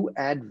you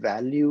add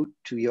value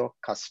to your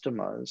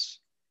customers,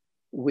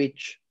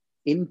 which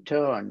in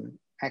turn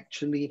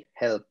actually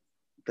help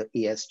the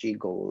ESG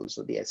goals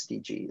or the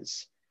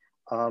SDGs,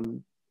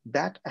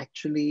 that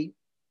actually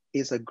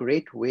is a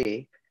great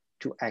way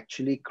to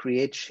actually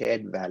create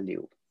shared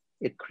value.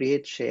 It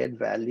creates shared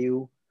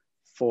value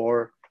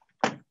for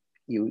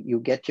you. You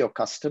get your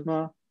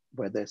customer,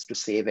 whether it's to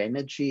save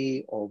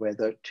energy or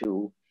whether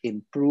to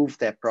improve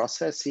their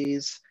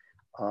processes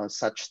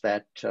such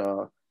that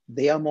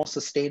they are more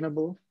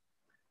sustainable.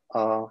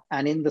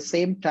 And in the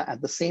same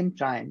at the same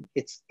time,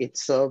 it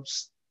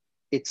serves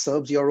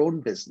your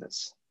own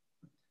business.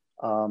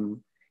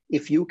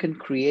 If you can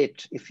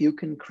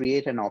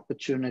create an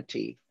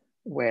opportunity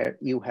where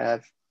you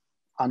have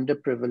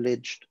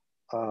underprivileged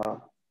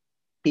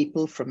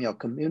people from your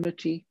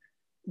community,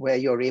 where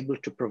you're able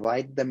to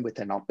provide them with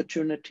an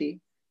opportunity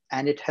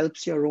and it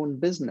helps your own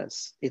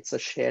business, it's a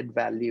shared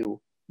value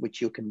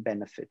which you can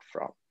benefit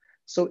from.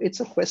 So it's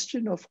a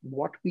question of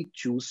what we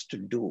choose to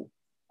do.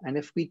 And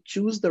if we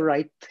choose the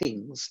right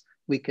things,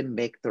 we can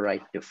make the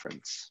right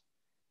difference.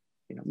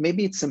 You know,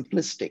 maybe it's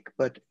simplistic,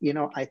 but you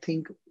know, I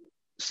think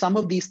some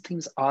of these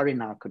things are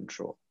in our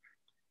control.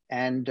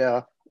 And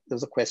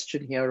there's a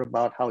question here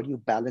about how do you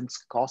balance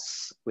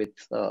costs with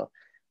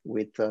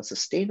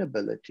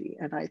sustainability.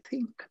 And I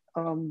think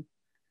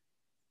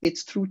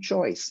it's through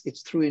choice,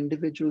 it's through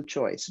individual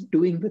choice,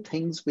 doing the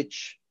things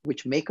which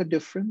make a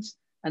difference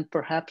and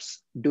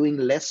perhaps doing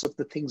less of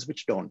the things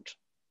which don't.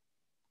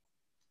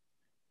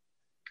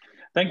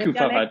 Thank you,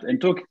 Farhad.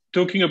 And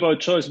talking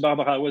about choice,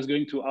 Barbara, I was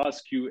going to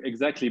ask you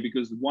exactly,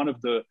 because one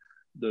of the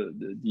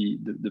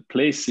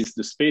places,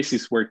 the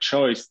spaces where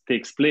choice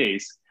takes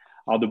place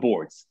are the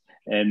boards.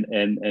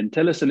 And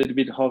tell us a little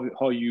bit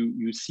how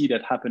you see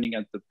that happening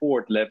at the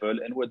board level,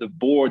 and whether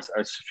boards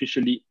are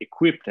sufficiently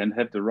equipped and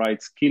have the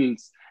right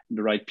skills and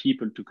the right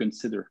people to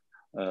consider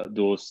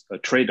those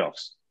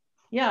trade-offs.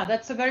 Yeah,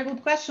 that's a very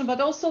good question.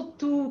 But also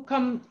to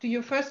come to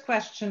your first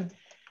question,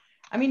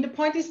 I mean, the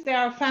point is there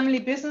are family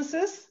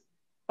businesses,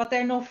 but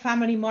there are no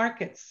family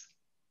markets.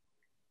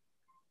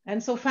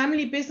 And so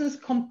family business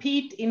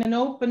compete in an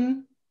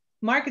open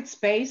market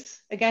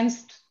space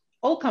against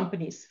all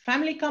companies,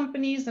 family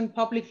companies and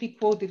publicly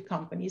quoted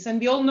companies. And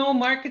we all know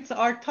markets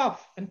are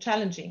tough and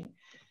challenging.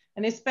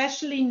 And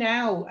especially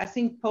now, I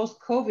think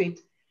post-COVID,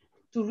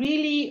 to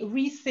really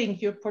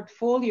rethink your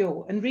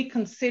portfolio and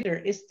reconsider,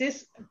 is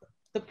this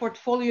the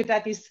portfolio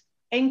that is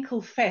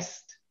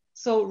ankle-fest,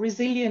 so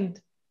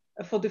resilient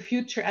for the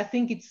future? I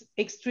think it's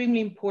extremely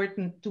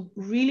important to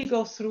really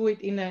go through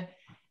it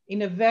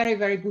in a very,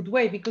 very good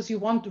way, because you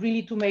want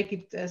really to make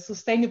it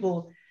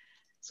sustainable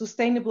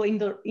in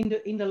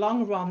the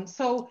long run.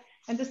 So,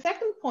 and the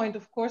second point,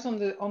 of course, on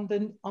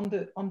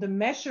the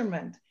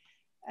measurement,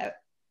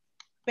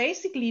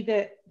 basically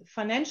the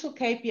financial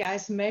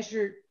KPIs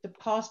measure the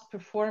past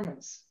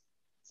performance.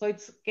 So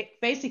it's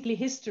basically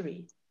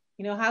history.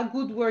 You know, how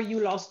good were you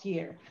last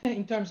year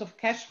in terms of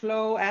cash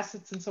flow,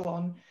 assets, and so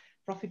on,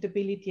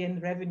 profitability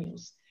and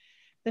revenues.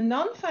 The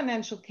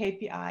non-financial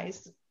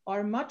KPIs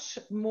are much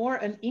more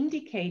an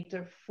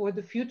indicator for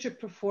the future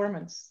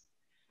performance.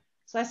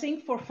 So I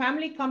think for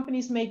family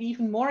companies, maybe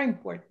even more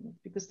important,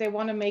 because they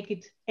want to make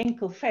it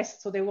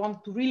ankle-fest. So they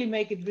want to really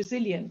make it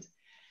resilient.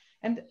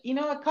 And, you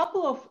know,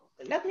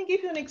 let me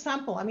give you an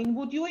example. I mean,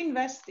 would you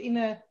invest in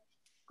a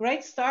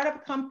great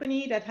startup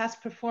company that has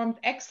performed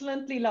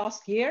excellently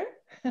last year?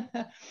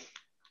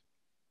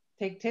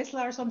 Take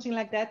Tesla or something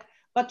like that.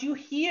 But you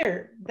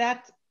hear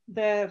that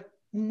the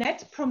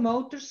net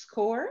promoter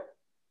score,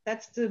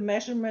 that's the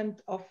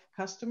measurement of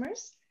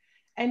customers,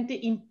 and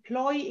the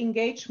employee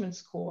engagement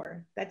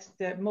score, that's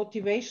the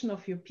motivation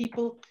of your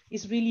people,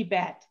 is really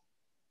bad.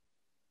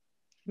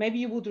 Maybe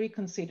you would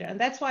reconsider. And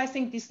that's why I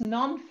think these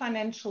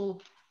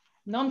non-financial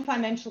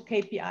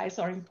KPIs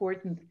are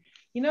important.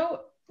 You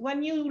know,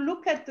 when you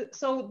look at,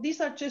 so these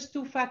are just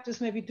two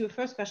factors, maybe to the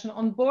first question.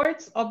 On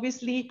boards,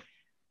 obviously,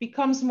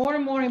 becomes more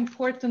and more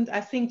important,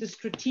 I think, the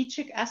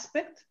strategic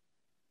aspect,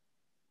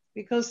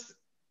 because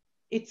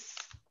it's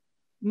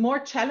more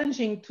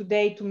challenging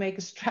today to make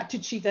a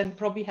strategy than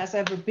probably has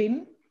ever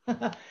been.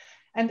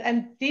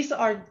 and these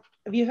are,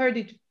 we heard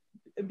it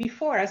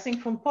before, I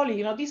think from Polly,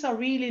 you know, these are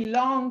really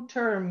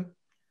long-term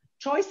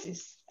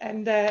choices.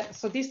 And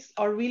so these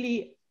are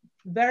really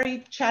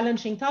very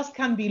challenging tasks,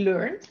 can be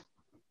learned,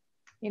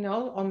 you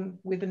know,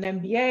 with an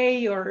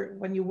MBA, or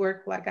when you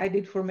work like I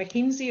did for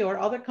McKinsey or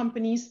other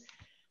companies,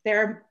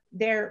 there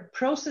are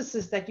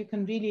processes that you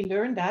can really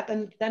learn that.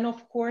 And then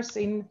of course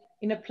in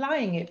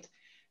applying it,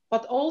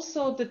 but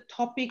also the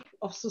topic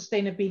of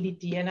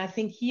sustainability. And I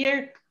think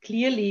here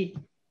clearly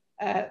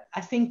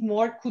I think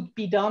more could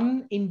be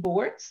done in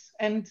boards.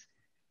 And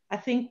I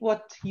think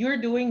what you're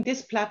doing,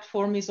 this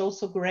platform is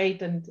also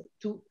great. And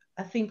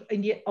I think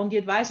on the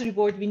advisory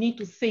board, we need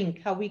to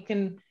think how we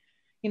can,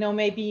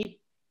 maybe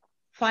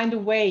find a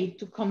way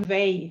to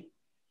convey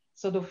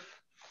sort of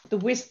the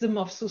wisdom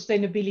of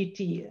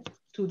sustainability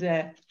to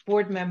the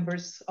board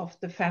members of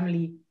the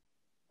family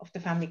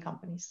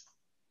companies.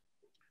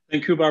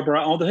 Thank you,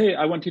 Barbara. André,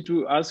 I wanted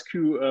to ask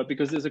you,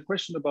 because there's a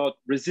question about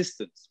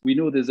resistance. We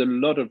know there's a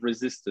lot of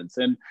resistance.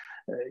 And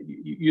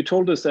you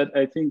told us that,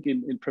 I think,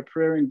 in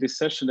preparing this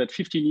session, that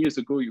 15 years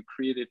ago, you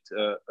created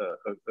a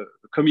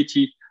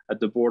committee at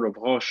the board of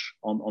Roche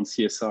on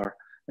CSR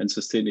and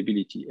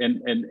sustainability.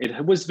 And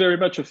it was very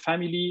much a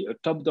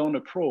top-down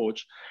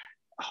approach.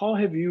 How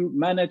have you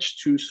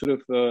managed to sort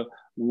of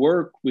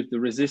work with the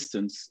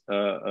resistance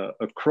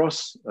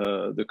across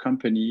the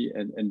company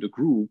and the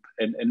group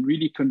and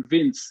really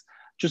convince,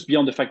 just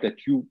beyond the fact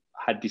that you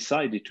had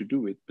decided to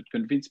do it, but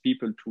convince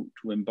people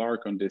to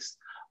embark on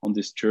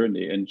this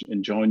journey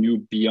and join you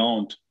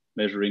beyond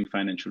measuring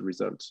financial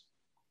results?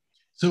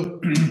 So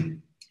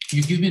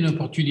you give me an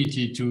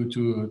opportunity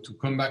to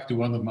come back to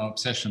one of my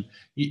obsessions.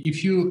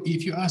 If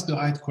you ask the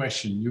right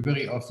question, you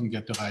very often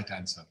get the right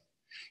answer.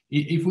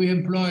 If we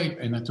employ,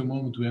 and at the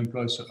moment we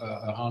employ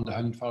around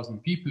 100,000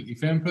 people,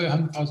 if we employ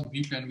 100,000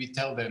 people and we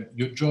tell them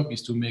your job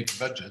is to make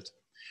budget,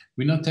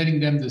 we're not telling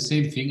them the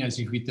same thing as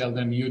if we tell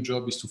them your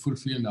job is to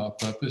fulfill our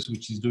purpose,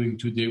 which is doing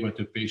today what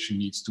the patient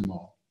needs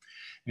tomorrow.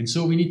 And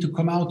so we need to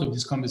come out of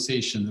this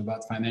conversation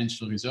about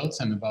financial results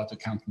and about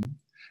accounting.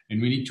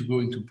 And we need to go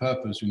into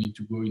purpose, we need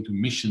to go into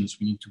missions,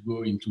 we need to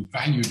go into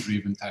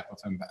value-driven type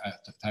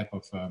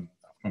of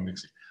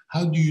complexity.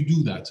 How do you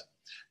do that?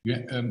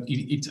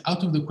 It's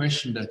out of the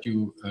question that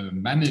you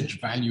manage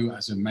value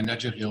as a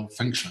managerial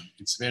function.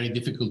 It's very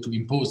difficult to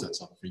impose that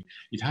sort of thing.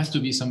 It has to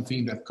be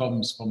something that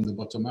comes from the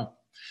bottom up.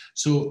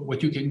 So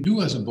what you can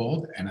do as a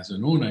board, and as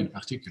an owner in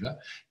particular,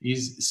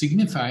 is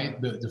signify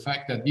the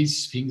fact that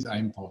these things are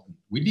important.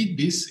 We did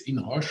this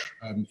in Roche.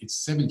 It's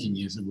 17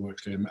 years ago,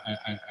 actually.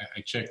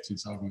 I checked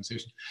its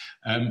organization.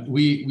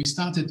 We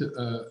started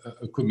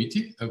a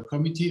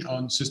committee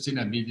on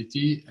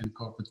sustainability and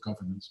corporate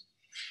governance.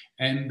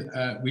 And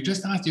we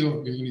just asked the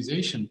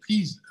organization,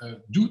 please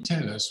do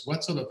tell us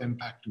what sort of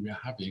impact we are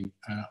having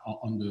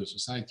on the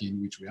society in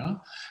which we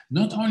are.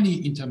 Not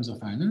only in terms of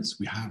finance,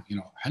 we have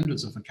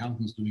hundreds of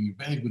accountants doing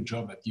a very good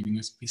job at giving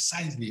us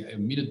precisely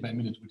minute by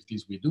minute what it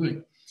is we're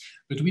doing,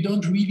 but we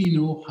don't really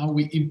know how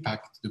we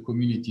impact the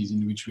communities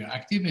in which we are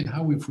active and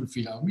how we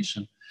fulfill our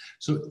mission.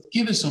 So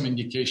give us some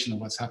indication of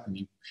what's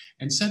happening.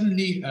 And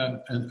suddenly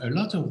a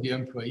lot of the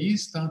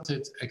employees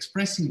started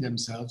expressing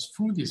themselves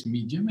through this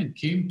medium and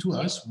came to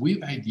us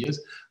with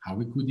ideas how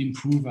we could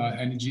improve our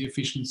energy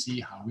efficiency,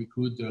 how we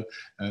could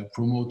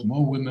promote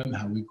more women,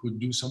 how we could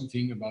do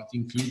something about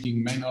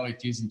including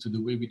minorities into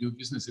the way we do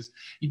businesses.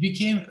 It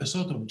became a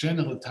sort of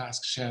general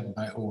task shared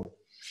by all.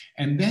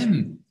 And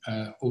then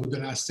over the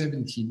last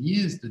 17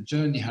 years, the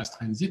journey has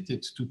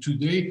transited to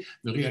today,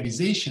 the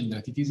realization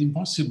that it is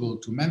impossible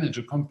to manage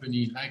a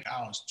company like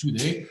ours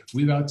today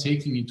without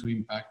taking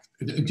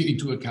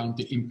into account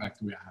the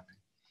impact we are having.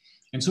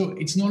 And so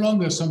it's no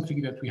longer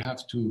something that we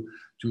have to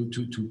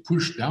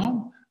push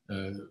down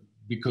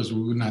because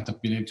we would not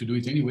have been able to do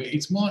it anyway.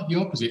 It's more the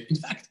opposite. In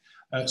fact,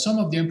 some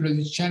of the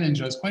employees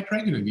challenge us quite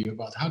regularly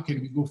about how can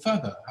we go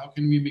further? How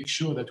can we make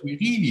sure that we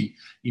really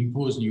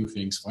impose new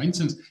things? For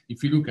instance,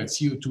 if you look at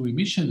CO2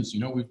 emissions,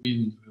 we've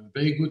been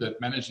very good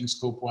at managing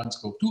scope 1,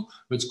 scope 2,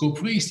 but scope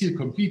 3 is still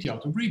completely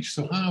out of reach.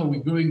 So how are we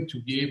going to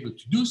be able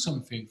to do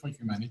something for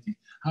humanity?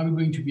 How are we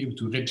going to be able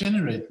to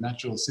regenerate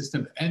natural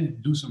systems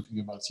and do something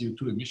about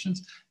CO2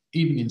 emissions,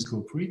 even in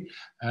scope 3,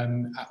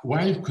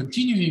 while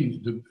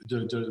continuing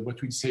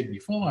what we said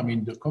before? I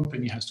mean, the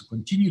company has to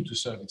continue to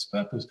serve its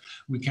purpose.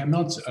 We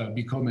cannot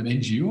become an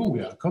NGO, we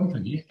are a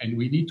company, and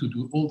we need to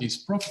do all this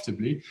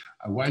profitably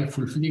while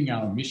fulfilling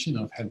our mission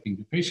of helping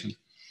the patient.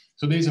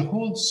 So there's a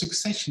whole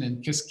succession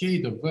and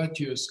cascade of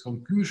virtuous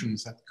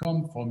conclusions that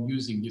come from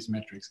using these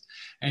metrics.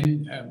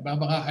 And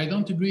Barbara, I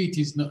don't agree it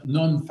is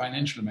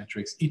non-financial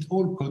metrics. It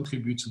all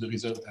contributes to the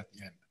result at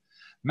the end.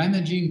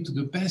 Managing to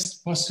the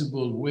best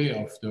possible way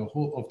of the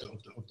whole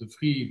of the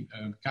three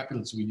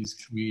capitals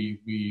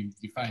we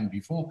defined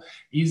before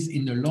is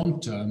in the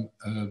long term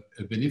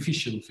a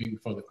beneficial thing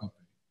for the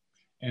company.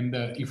 And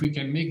if we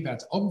can make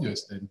that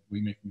obvious, then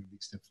we make a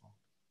big step forward.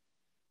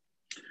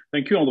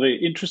 Thank you,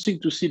 André. Interesting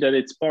to see that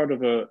it's part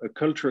of a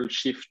cultural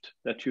shift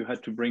that you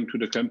had to bring to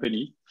the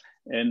company.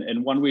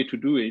 And one way to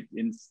do it,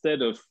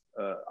 instead of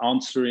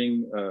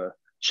answering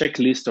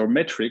checklists or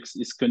metrics,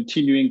 is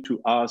continuing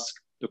to ask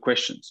the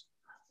questions.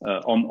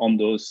 On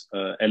those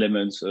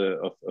elements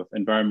of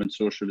environment,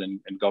 social, and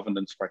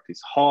governance practice.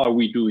 How are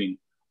we doing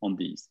on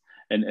these?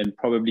 And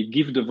probably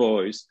give the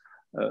voice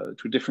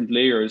to different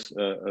layers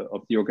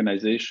of the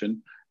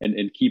organization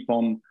and keep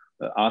on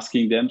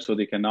asking them so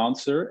they can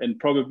answer, and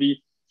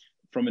probably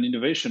from an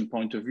innovation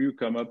point of view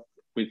come up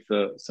with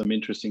some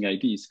interesting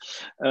ideas.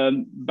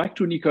 Back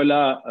to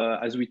Nicolas,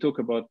 as we talk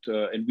about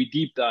and we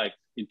deep dive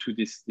into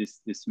this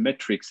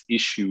metrics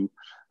issue,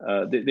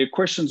 there are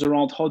questions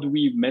around how do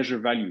we measure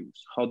values?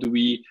 How do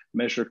we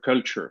measure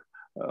culture?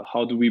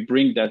 How do we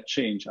bring that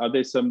change? Are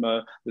there some,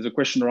 there's a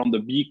question around the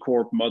B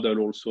Corp model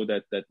also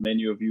that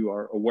many of you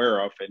are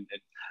aware of, and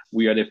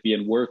we at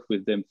FBN worked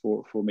with them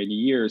for many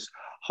years.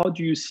 How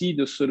do you see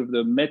the sort of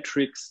the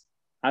metrics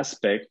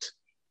aspect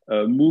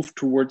move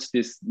towards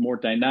this more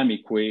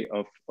dynamic way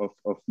of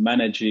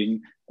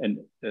managing and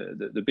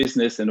the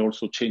business, and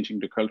also changing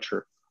the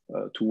culture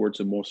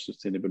towards a more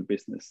sustainable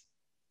business?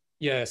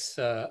 Yes,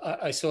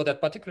 I saw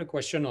that particular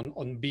question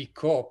on B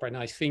Corp, and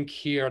I think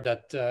here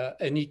that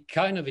any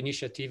kind of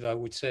initiative, I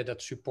would say,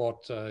 that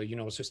support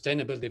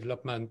sustainable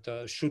development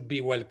should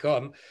be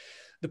welcome.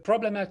 The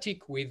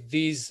problematic with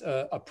these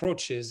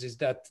approaches is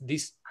that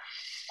this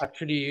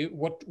actually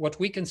what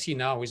we can see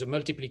now is a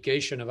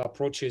multiplication of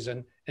approaches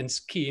and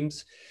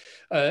schemes,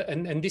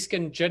 and this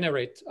can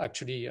generate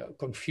actually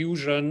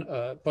confusion,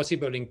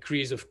 possible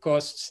increase of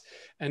costs,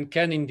 and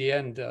can in the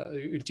end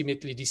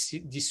ultimately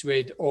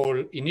dissuade all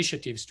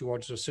initiatives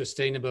towards a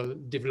sustainable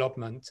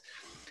development.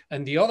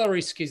 And the other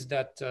risk is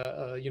that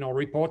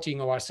reporting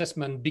or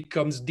assessment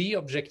becomes the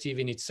objective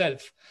in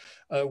itself,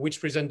 which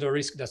presents the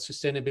risk that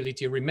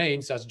sustainability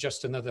remains as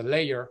just another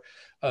layer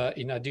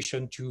in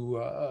addition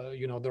to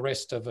the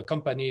rest of the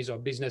companies or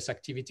business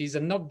activities,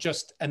 and not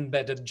just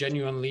embedded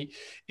genuinely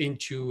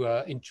into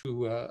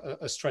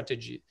a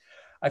strategy.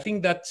 I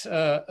think that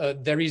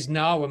there is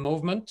now a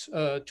movement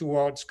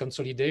towards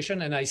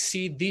consolidation, and I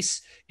see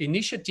this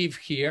initiative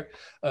here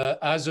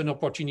as an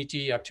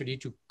opportunity actually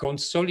to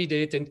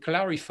consolidate and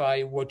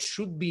clarify what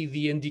should be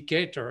the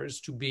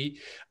indicators to be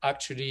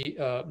actually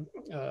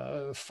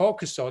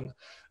focused on,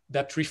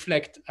 that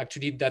reflect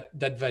actually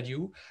that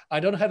value. I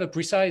don't have a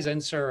precise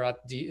answer at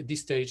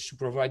this stage to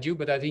provide you,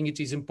 but I think it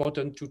is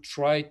important to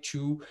try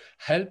to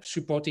help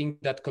supporting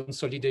that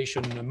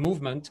consolidation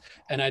movement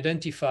and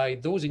identify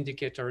those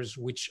indicators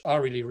which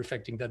are really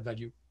reflecting that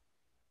value.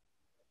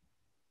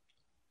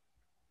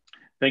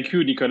 Thank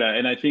you, Nicolas.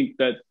 And I think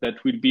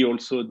that will be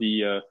also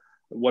the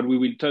what we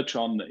will touch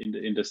on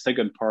in the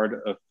second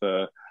part of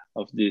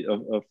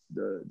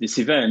this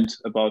event,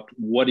 about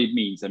what it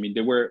means. I mean,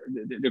 there are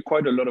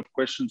quite a lot of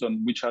questions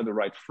on which are the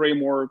right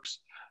frameworks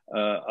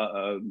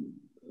to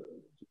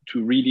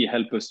really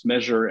help us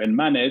measure and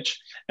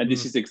manage. And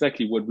this is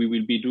exactly what we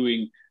will be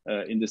doing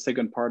in the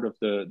second part of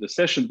the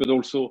session, but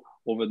also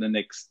over the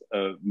next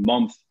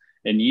month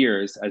and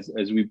years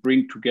as we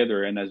bring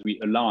together and as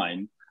we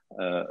align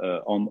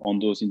on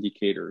those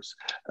indicators.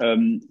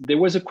 There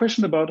was a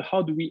question about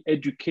how do we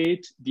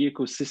educate the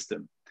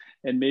ecosystem?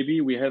 And maybe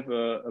we have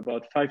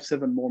about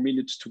 5-7 more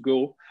minutes to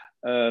go.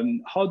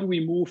 How do we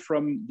move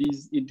from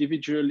these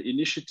individual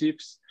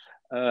initiatives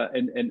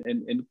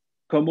and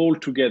come all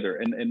together?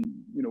 And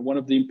one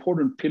of the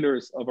important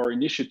pillars of our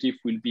initiative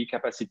will be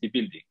capacity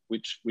building,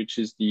 which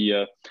is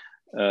the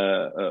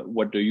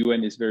what the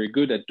UN is very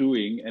good at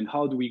doing. And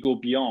how do we go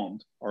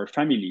beyond our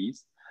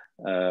families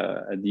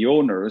and the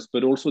owners,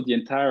 but also the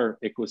entire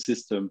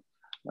ecosystem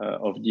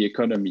of the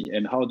economy?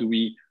 And how do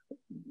we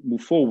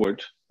move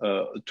forward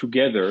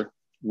together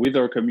with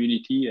our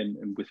community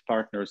and with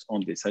partners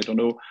on this? I don't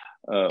know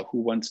who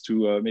wants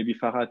to, maybe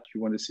Farhad,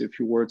 you want to say a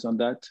few words on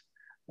that?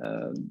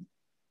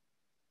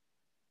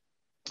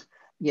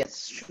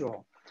 Yes,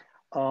 sure.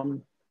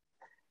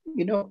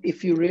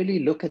 If you really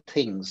look at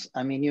things,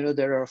 I mean,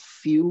 there are a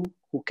few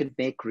who can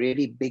make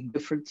really big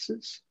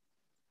differences,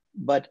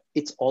 but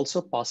it's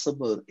also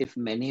possible if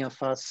many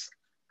of us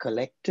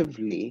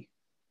collectively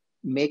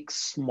make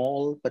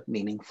small but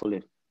meaningful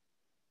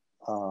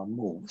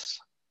moves.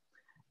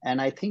 And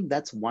I think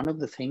that's one of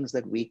the things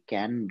that we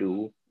can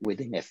do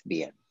within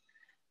FBN.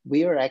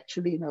 We are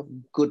actually in a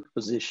good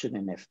position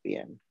in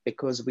FBN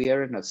because we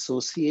are an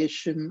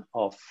association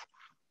of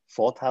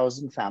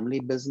 4,000 family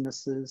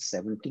businesses,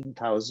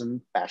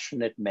 17,000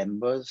 passionate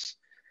members,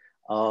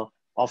 of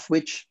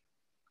which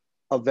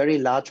a very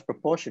large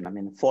proportion, I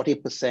mean,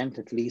 40%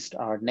 at least,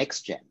 are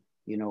next gen,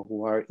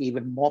 who are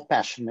even more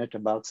passionate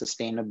about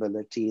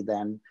sustainability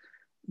than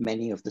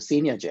many of the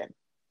senior gen.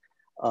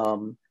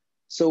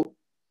 So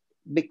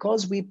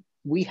because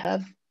we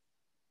have,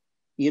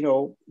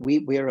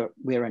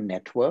 we're a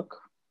network.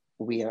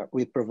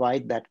 We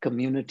provide that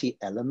community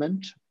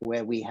element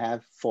where we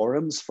have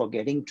forums for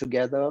getting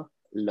together,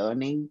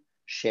 learning,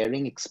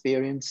 sharing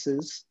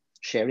experiences,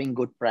 sharing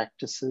good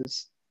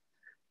practices.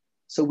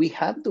 So we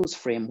have those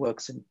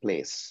frameworks in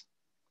place.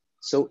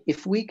 So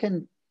if we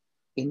can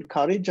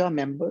encourage our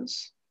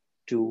members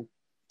to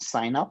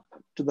sign up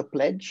to the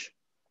pledge,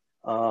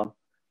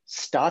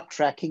 start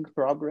tracking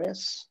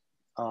progress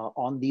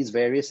on these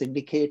various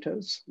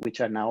indicators,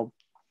 which are now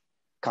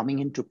coming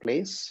into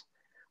place.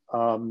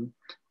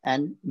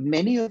 And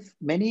many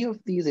of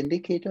these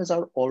indicators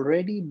are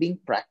already being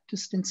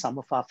practiced in some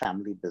of our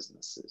family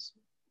businesses.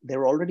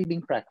 They're already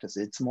being practiced.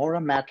 It's more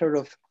a matter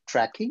of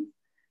tracking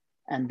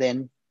and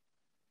then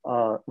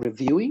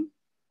reviewing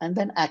and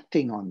then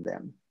acting on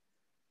them.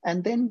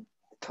 And then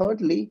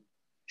thirdly,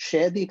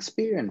 share the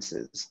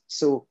experiences.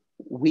 So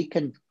we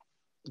can,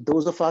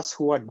 those of us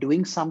who are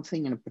doing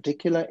something in a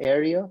particular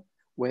area,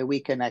 where we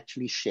can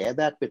actually share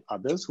that with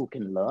others who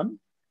can learn.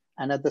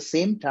 And at the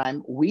same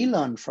time, we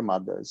learn from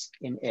others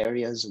in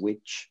areas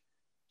which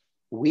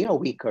we are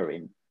weaker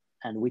in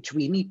and which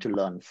we need to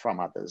learn from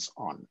others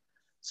on.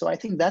 So I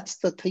think that's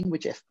the thing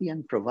which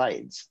FBN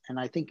provides. And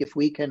I think if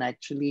we can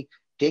actually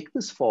take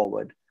this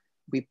forward,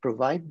 we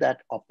provide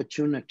that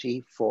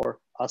opportunity for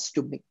us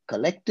to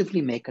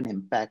collectively make an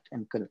impact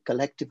and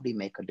collectively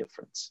make a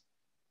difference.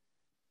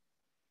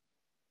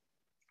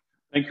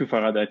 Thank you,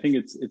 Farhad. I think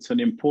it's an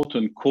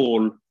important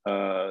call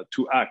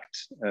to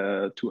act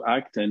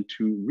and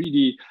to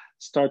really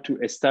start to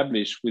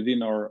establish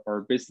within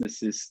our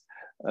businesses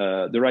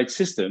the right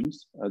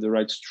systems, the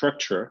right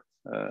structure,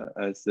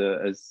 as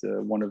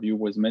one of you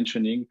was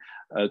mentioning,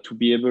 to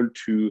be able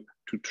to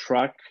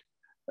track,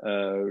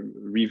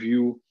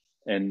 review,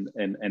 and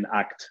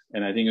act.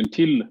 And I think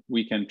until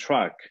we can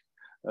track,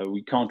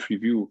 we can't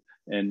review,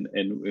 and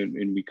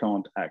we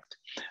can't act.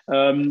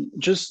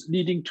 Just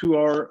leading to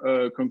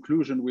our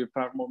conclusion, we have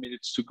 5 more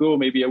minutes to go.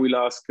 Maybe I will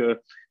ask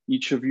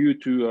each of you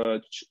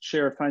to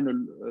share a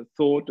final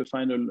thought, a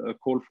final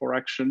call for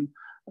action,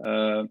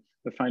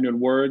 a final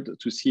word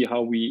to see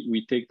how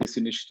we take this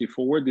initiative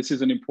forward. This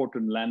is an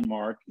important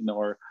landmark in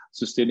our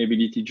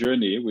sustainability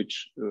journey,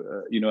 which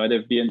at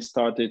FBN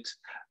started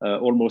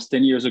almost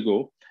 10 years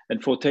ago.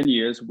 And for 10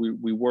 years,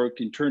 we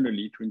worked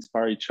internally to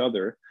inspire each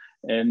other.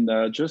 And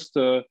just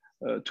 2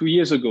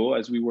 years ago,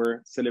 as we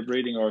were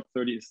celebrating our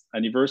 30th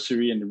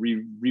anniversary and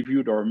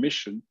reviewed our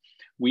mission,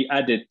 we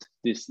added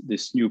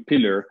this new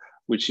pillar,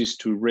 which is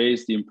to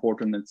raise the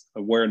importance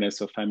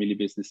awareness of family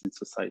business in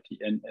society.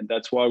 And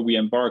that's why we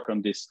embark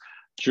on this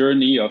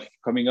journey of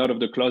coming out of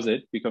the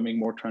closet, becoming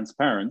more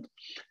transparent.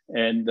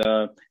 And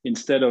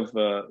instead of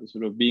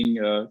sort of being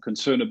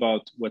concerned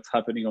about what's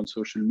happening on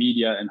social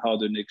media and how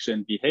the next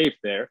gen behave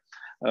there,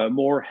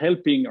 more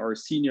helping our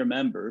senior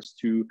members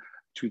to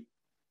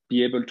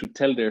be able to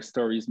tell their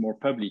stories more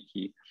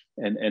publicly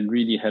and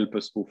really help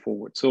us move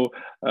forward. So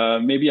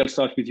maybe I'll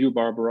start with you,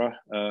 Barbara,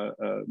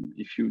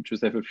 if you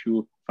just have a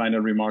few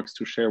final remarks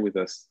to share with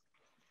us.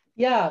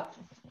 Yeah,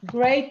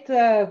 great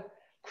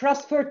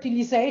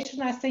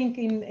cross-fertilization, I think,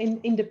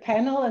 in the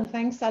panel. And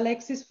thanks,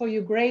 Alexis, for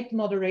your great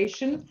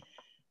moderation.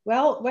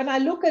 Well, when I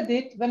look at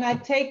it, when I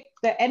take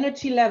the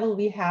energy level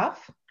we have,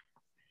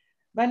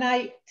 when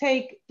I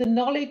take the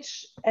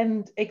knowledge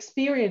and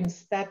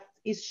experience that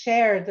is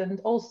shared, and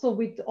also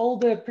with all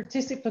the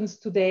participants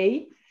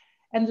today,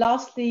 and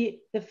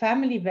lastly, the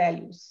family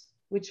values,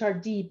 which are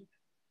deep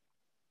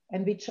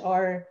and which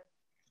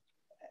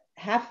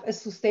have a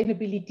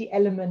sustainability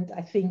element,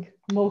 I think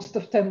most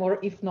of them, or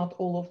if not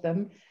all of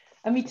them.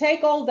 And we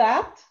take all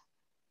that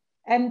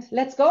and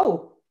let's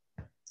go.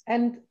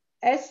 And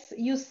as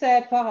you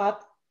said, Farhad,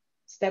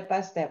 step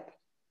by step.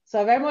 So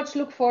I very much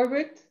look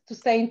forward to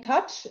stay in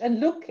touch and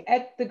look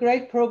at the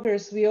great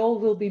progress we all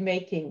will be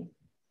making,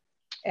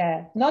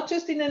 not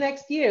just in the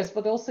next years,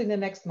 but also in the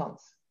next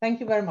months. Thank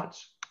you very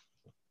much.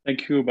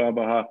 Thank you,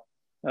 Barbara.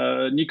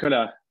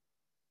 Nicolas.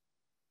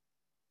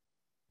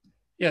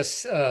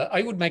 Yes,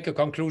 I would make a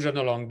conclusion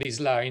along these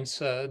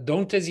lines.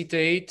 Don't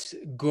hesitate,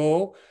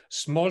 go.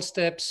 Small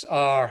steps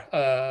are,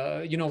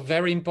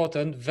 very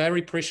important,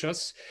 very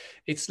precious.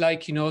 It's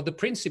like, the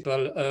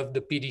principle of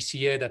the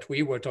PDCA that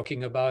we were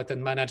talking about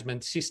and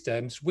management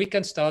systems. We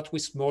can start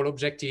with small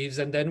objectives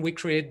and then we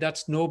create that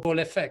snowball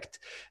effect.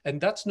 And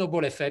that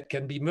snowball effect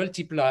can be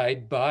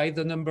multiplied by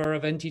the number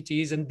of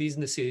entities and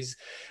businesses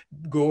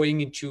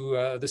going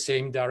into the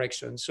same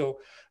direction. So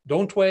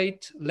don't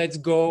wait, let's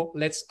go,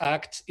 let's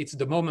act. It's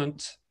the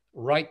moment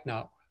right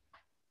now.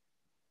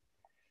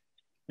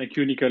 Thank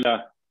you,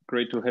 Nicolas.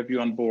 Great to have you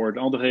on board.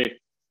 André.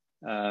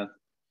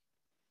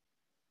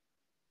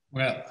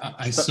 Well,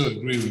 I so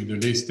agree with the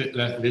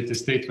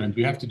latest statement.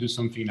 We have to do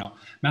something now.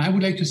 Now, I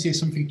would like to say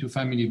something to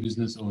family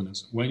business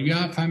owners. When we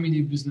are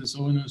family business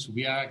owners,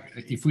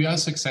 if we are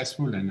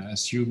successful, and I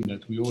assume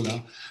that we all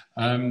are,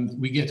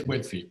 we get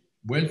wealthy.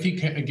 Wealthy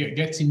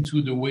gets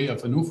into the way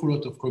of an awful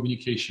lot of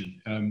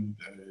communication.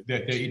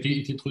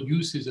 It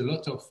introduces a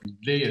lot of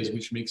layers,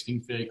 which makes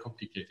things very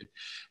complicated.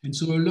 And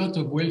so a lot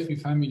of wealthy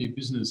family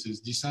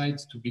businesses decide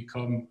to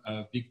become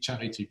a big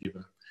charity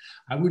giver.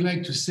 I would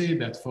like to say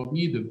that for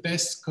me, the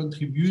best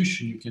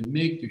contribution you can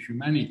make to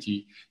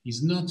humanity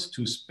is not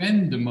to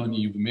spend the money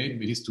you've made,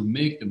 but is to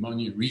make the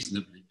money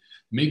reasonably.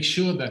 Make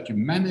sure that you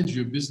manage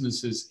your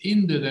businesses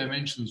in the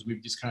dimensions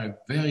we've described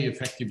very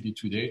effectively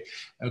today,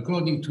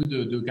 according to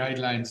the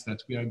guidelines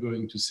that we are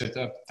going to set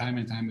up time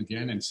and time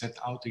again and set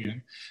out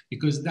again,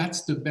 because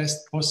that's the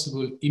best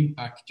possible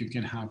impact you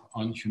can have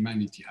on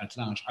humanity at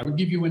large. I will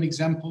give you an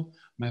example.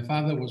 My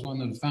father was one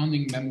of the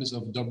founding members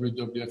of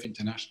WWF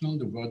International,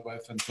 the World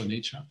Wide Fund for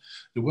Nature.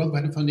 The World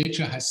Wide Fund for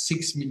Nature has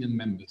 6 million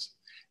members.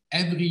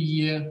 Every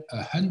year,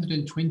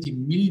 120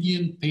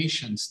 million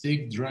patients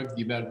take drugs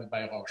developed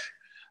by Roche.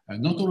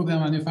 Not all of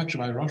them are manufactured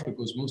by Roche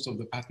because most of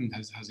the patent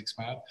has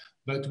expired,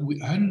 but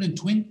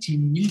 120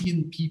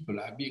 million people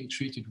are being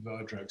treated with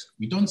our drugs.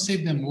 We don't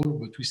save them all,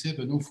 but we save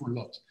an awful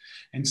lot.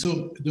 And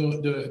so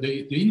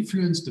the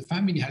influence the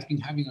family has been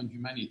having on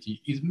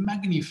humanity is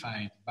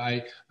magnified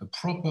by a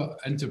proper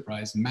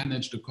enterprise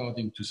managed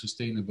according to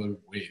sustainable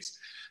ways.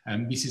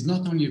 And this is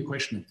not only a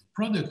question of the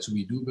products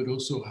we do, but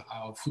also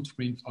our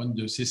footprint on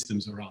the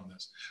systems around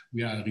us.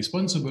 We are a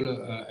responsible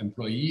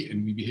employee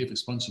and we behave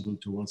responsible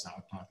towards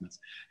our partners.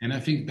 And I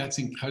think that's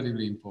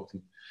incredibly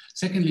important.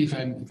 Secondly, if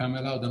I'm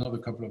allowed another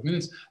couple of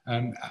minutes,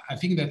 I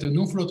think that an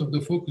awful lot of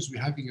the focus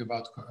we're having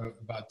about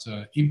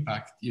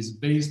impact is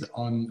based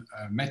on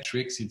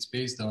metrics, it's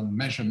based on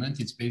measurement,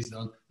 it's based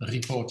on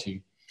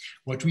reporting.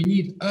 What we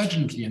need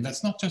urgently, and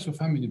that's not just for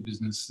family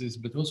businesses,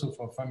 but also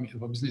for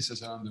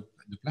businesses around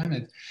the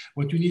planet,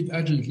 what we need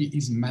urgently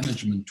is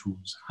management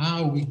tools.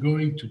 How are we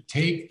going to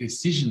take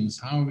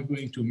decisions? How are we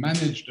going to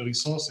manage the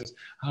resources?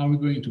 How are we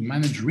going to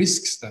manage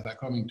risks that are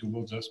coming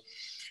towards us?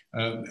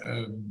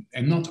 And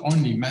not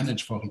only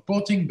manage for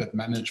reporting, but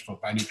manage for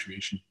value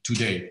creation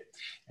today.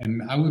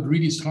 And I would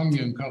really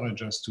strongly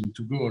encourage us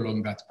to go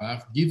along that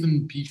path,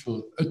 giving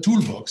people a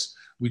toolbox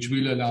which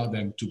will allow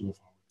them to go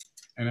forward.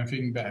 And I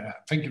think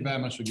that, thank you very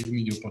much for giving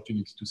me the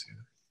opportunity to say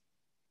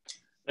that.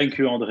 Thank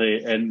you,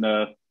 André. And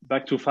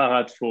back to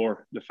Farhad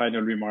for the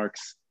final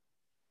remarks.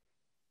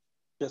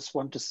 Just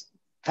want to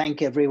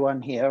thank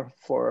everyone here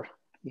for,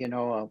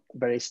 a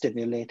very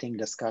stimulating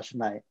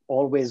discussion. I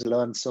always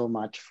learn so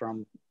much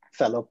from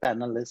fellow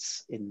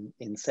panelists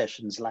in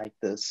sessions like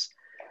this.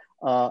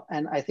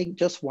 And I think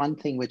just one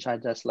thing which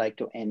I'd just like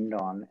to end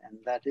on, and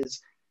that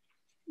is,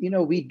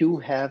 we do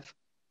have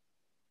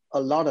a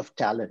lot of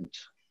talent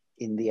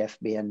in the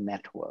FBN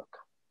network.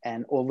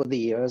 And over the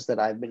years that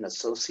I've been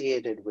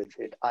associated with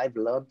it, I've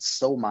learned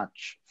so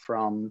much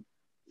from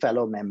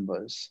fellow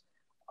members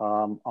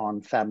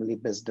on family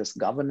business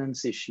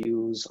governance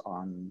issues,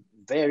 on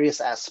various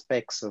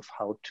aspects of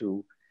how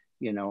to,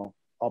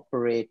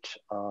 operate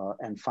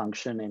and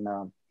function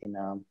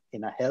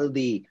in a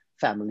healthy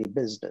family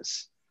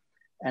business.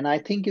 And I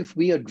think if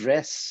we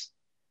address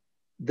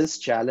this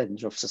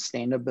challenge of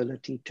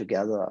sustainability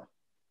together,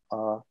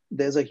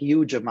 there's a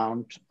huge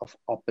amount of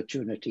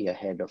opportunity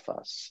ahead of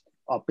us.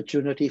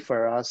 Opportunity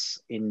for us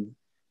in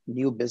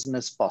new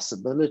business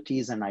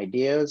possibilities and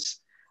ideas,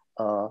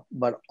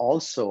 but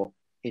also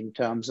in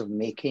terms of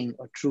making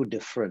a true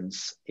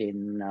difference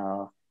in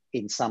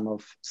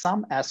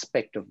some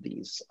aspect of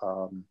these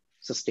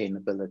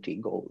sustainability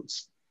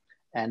goals.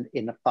 And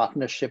in a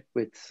partnership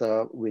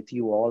with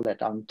you all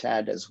at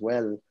UNCTAD as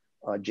well,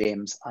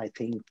 James, I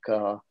think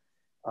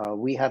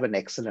we have an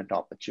excellent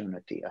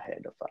opportunity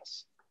ahead of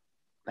us.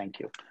 Thank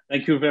you.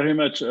 Thank you very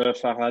much,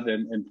 Farhad,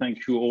 and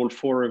thank you all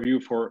four of you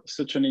for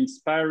such an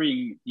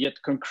inspiring yet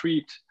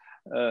concrete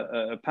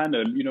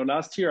panel.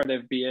 Last year at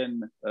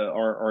FBN,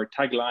 our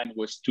tagline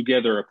was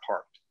 "Together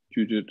Apart"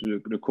 due to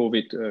the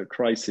COVID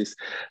crisis.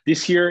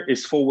 This year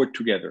is "Forward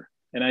Together."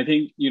 And I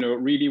think,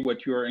 really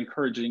what you are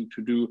encouraging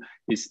to do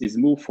is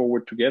move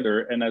forward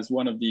together. And as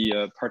one of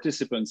the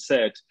participants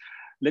said,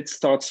 let's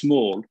start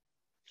small,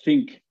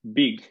 think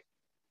big,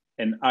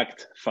 and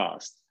act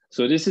fast.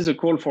 So this is a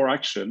call for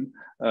action.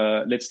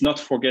 Let's not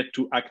forget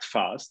to act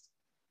fast.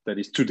 That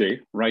is today,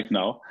 right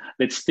now.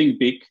 Let's think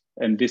big.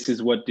 And this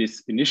is what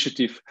this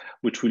initiative,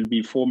 which will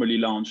be formally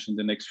launched in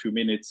the next few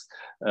minutes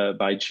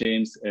by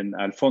James and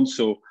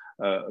Alfonso,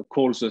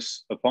 calls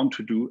us upon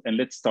to do. And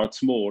let's start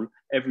small.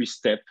 Every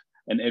step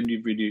and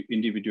every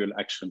individual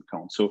action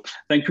counts. So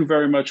thank you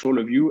very much, all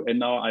of you. And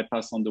now I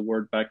pass on the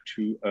word back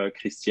to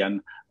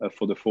Christiane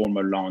for the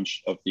formal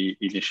launch of the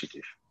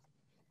initiative.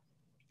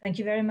 Thank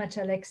you very much,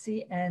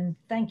 Alexi, and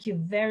thank you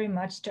very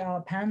much to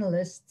our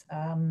panelists.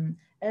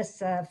 As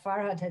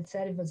Farhad had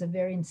said, it was a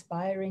very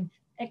inspiring,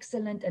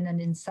 excellent, and an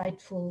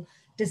insightful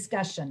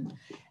discussion.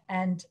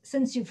 And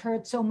since you've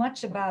heard so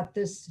much about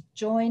this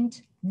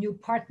joint new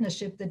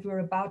partnership that we're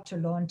about to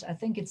launch, I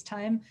think it's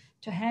time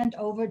to hand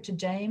over to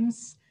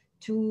James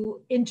to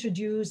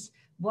introduce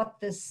what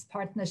this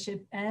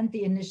partnership and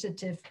the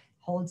initiative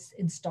holds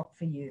in stock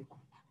for you.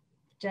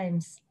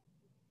 James,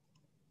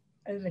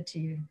 over to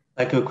you.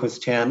 Thank you,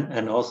 Christiane,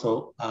 and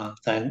also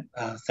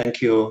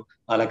thank you,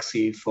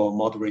 Alexi, for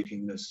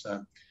moderating this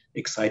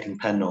exciting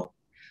panel.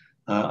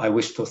 I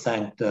wish to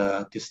thank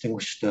the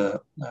distinguished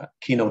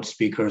keynote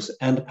speakers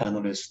and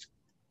panelists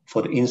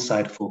for the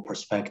insightful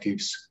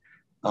perspectives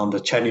on the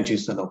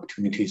challenges and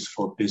opportunities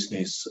for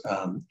business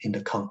in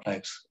the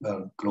complex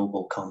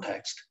global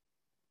context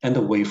and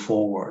the way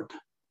forward.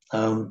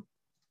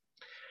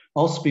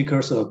 All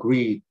speakers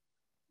agree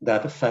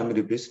that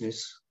family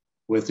business,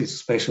 with its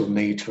special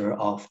nature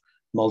of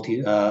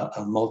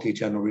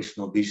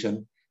multi-generational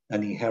vision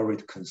and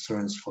inherent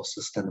concerns for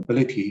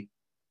sustainability,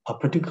 are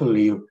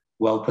particularly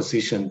well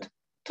positioned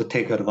to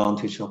take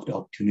advantage of the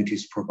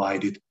opportunities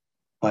provided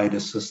by the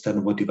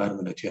Sustainable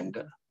Development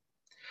Agenda.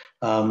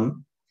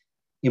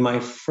 In my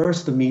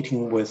first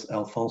meeting with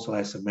Alfonso,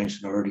 as I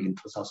mentioned earlier in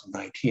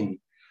 2019,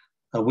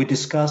 we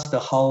discussed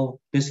how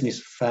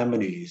business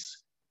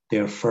families,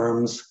 their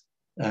firms,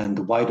 and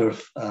the wider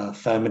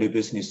family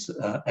business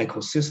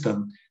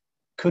ecosystem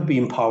could be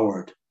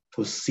empowered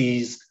to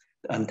seize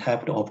the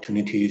untapped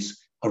opportunities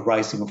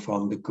arising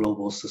from the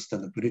global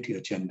sustainability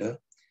agenda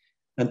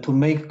and to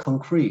make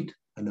concrete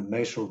and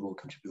measurable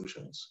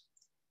contributions.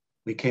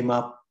 We came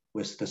up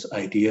with this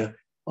idea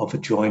of a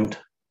joint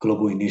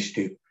global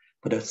initiative,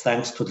 but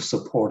thanks to the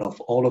support of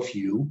all of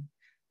you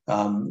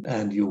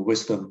and your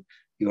wisdom,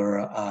 your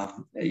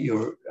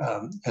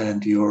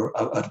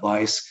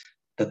advice,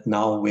 that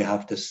now we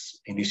have this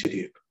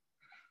initiative.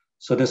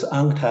 So this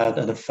UNCTAD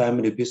and the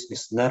Family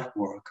Business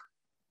Network,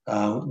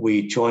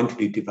 we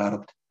jointly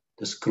developed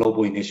this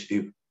global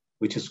initiative,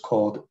 which is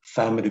called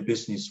Family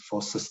Business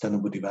for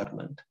Sustainable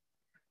Development.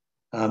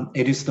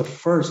 It is the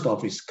first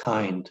of its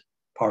kind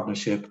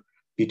partnership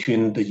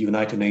between the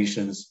United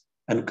Nations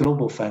and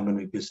global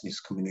family business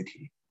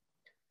community.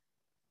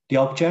 The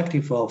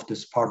objective of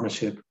this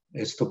partnership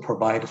is to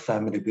provide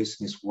family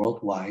business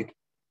worldwide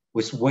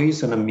with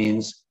ways and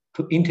means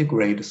to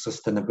integrate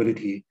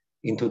sustainability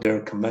into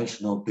their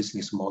conventional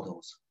business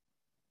models,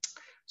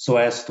 so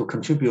as to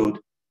contribute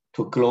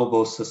to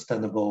global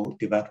sustainable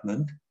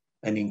development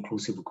and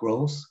inclusive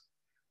growth,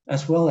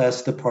 as well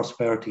as the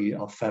prosperity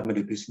of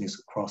family business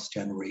across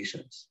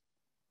generations.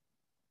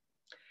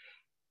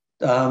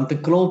 The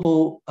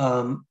global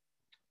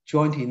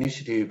joint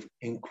initiative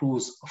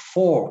includes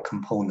 4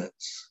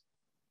 components.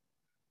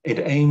 It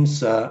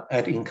aims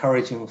at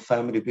encouraging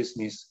family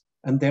business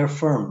and their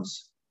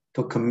firms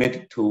to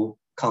commit to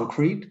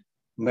concrete,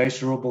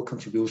 measurable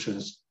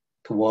contributions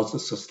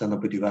towards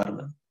sustainable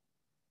development.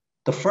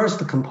 The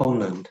first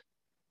component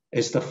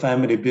is the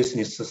Family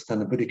Business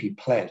Sustainability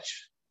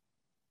Pledge.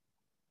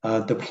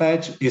 The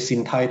pledge is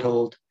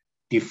entitled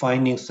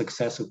Defining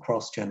Success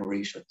Across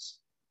Generations.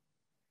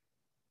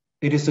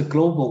 It is a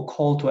global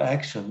call to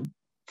action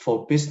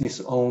for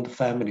business-owned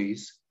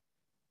families,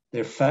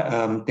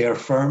 their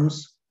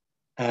firms,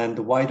 and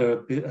the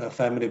wider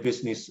family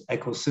business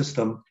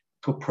ecosystem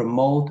to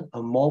promote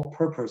a more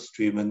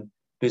purpose-driven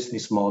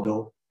business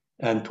model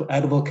and to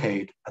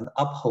advocate and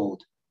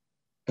uphold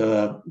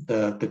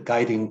the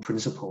guiding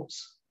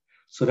principles.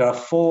 So there are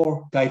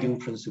 4 guiding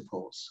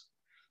principles: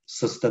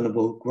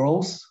 sustainable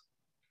growth,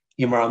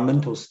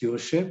 environmental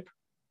stewardship,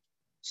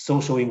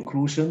 social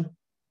inclusion,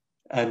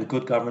 and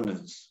good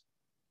governance.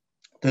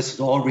 This is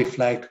all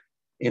reflected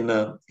in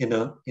a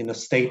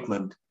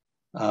statement,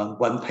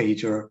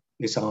 one-pager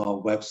is on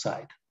our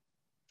website.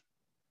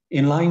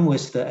 In line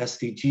with the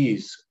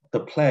SDGs, the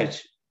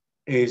pledge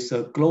is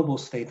a global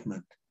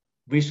statement,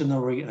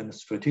 visionary and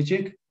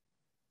strategic,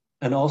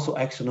 and also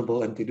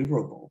actionable and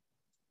deliverable.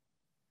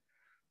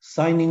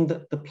 Signing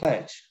the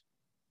pledge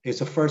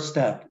is a first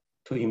step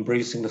to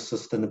embracing the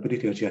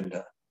sustainability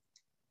agenda.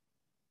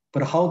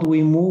 But how do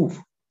we move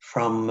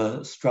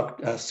from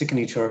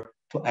signature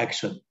to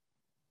action?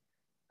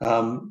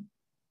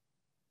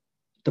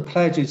 The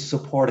pledge is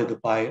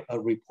supported by a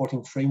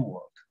reporting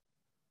framework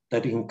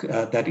that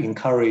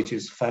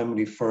encourages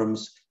family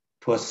firms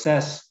to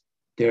assess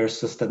their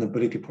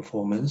sustainability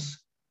performance,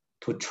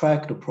 to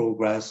track the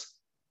progress,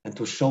 and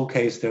to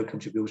showcase their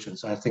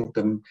contributions. I think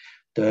the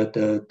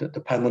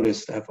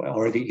panelists have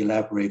already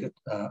elaborated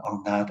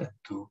on that,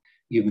 and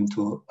even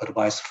to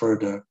advise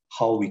further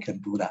how we can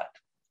do that.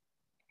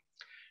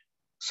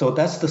 So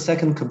that's the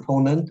second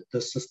component, the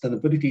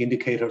sustainability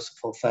indicators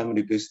for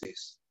family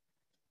business.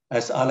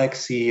 As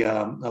Alexi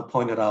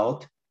pointed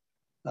out,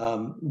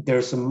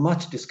 there's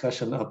much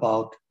discussion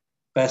about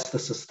best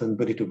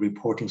sustainability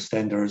reporting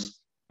standards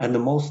and the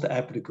most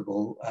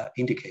applicable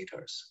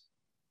indicators.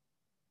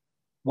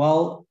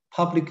 While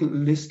publicly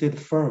listed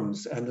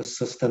firms and the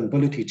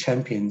sustainability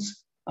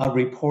champions are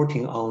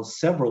reporting on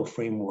several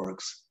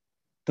frameworks,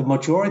 the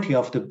majority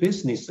of the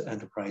business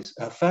enterprise,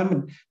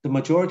 the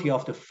majority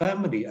of the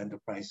family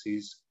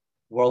enterprises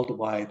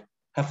worldwide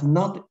have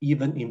not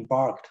even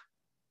embarked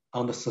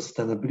on the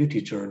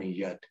sustainability journey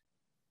yet,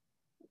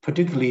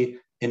 particularly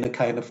in a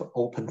kind of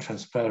open,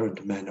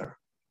 transparent manner.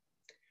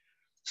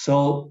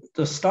 So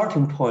the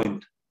starting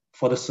point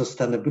for the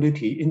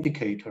sustainability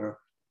indicator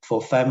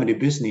for family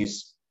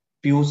business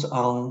builds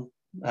on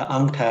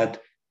UNCTAD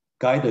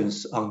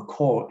guidance on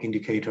core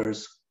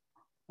indicators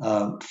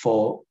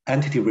for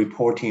entity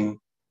reporting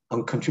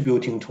on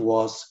contributing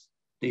towards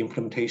the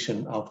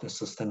implementation of the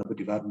Sustainable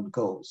Development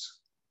Goals.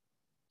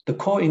 The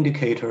core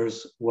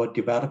indicators were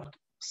developed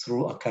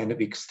through a kind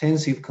of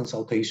extensive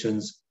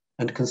consultations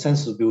and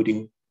consensus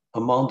building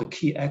among the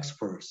key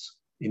experts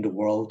in the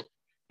world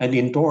and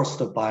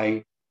endorsed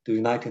by the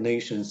United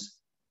Nations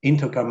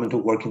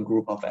Intergovernmental Working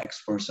Group of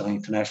Experts on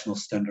International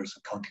Standards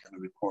Accounting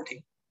and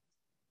Reporting.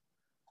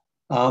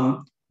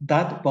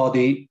 That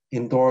body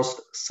endorsed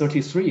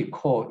 33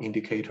 core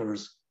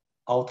indicators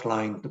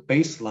outlining the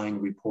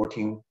baseline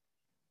reporting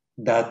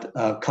that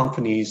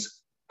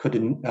companies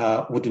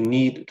would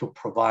need to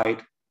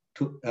provide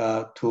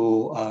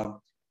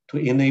to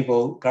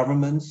enable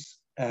governments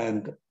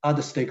and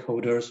other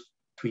stakeholders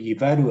to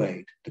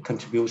evaluate the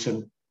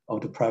contribution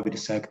of the private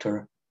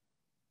sector,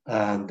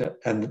 and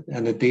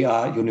they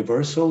are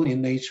universal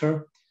in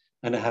nature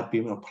and have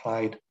been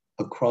applied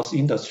across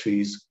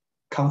industries,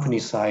 company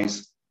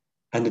size,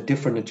 and the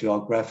different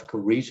geographical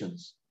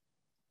regions.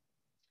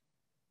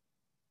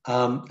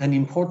 And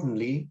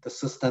importantly, the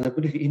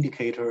sustainability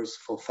indicators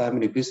for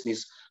family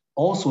business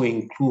also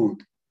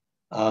include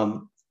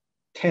 9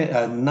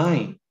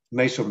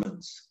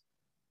 measurements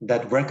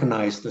that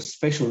recognize the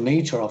special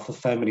nature of the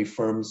family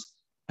firms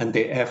and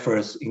their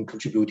efforts in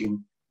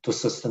contributing to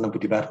sustainable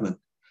development.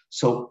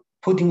 So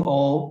putting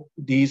all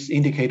these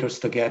indicators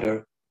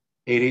together,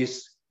 it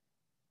is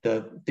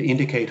the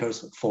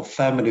indicators for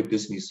family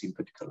business in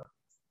particular.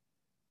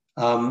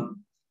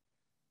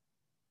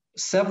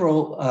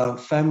 Several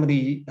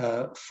family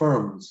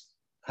firms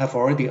have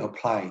already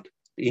applied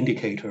the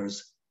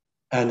indicators,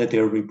 and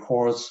their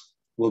reports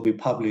will be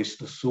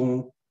published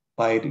soon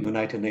by the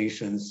United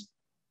Nations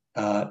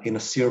in a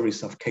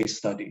series of case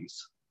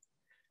studies.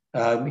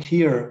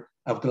 Here,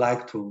 I would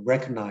like to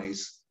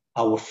recognize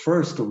our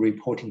first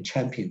reporting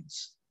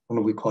champions,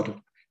 and we call it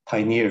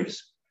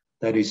pioneers.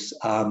 That is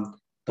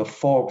the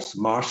Forbes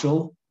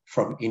Marshall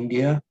from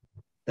India.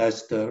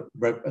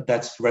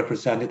 That's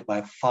represented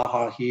by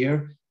Fahar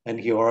here, and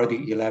he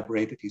already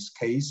elaborated his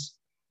case.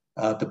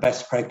 The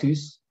best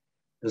practice.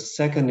 The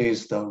second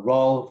is the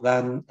Royal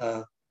Van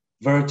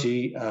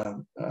Vergie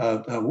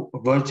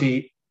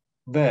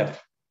WIF,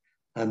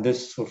 and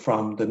this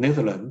from the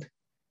Netherlands.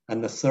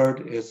 And the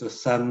third is the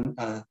Sun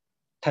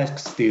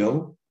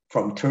Textile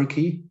from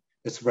Turkey.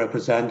 It's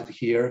represented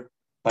here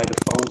by the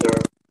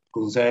founder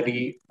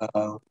Guzeli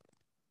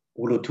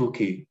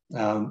Ulutuki,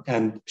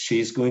 and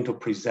she's going to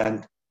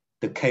present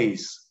the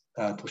case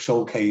to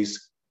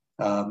showcase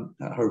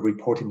her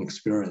reporting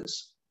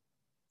experience.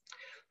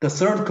 The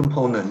third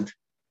component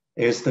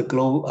is the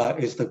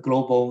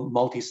global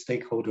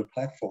multi-stakeholder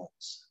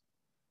platforms.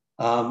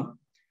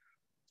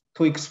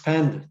 To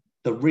expand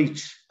the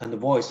reach and the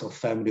voice of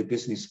family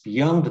business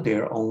beyond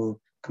their own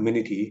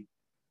community,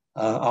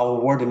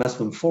 our World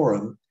Investment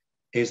Forum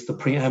is the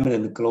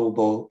preeminent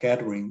global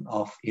gathering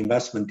of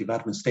investment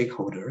development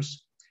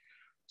stakeholders.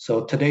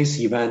 So today's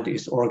event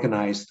is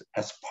organized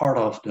as part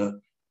of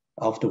the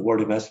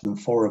World Investment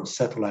Forum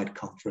Satellite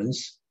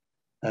Conference.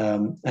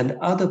 And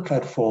other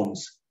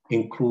platforms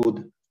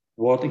include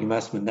World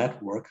Investment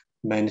Network,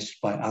 managed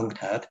by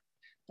UNCTAD.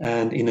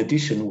 And in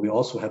addition, we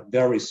also have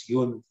various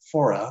UN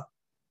fora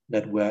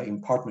that we're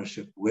in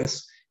partnership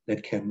with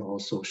that can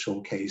also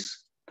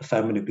showcase the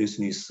family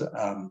business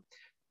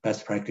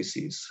best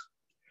practices.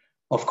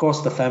 Of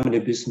course, the Family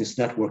Business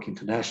Network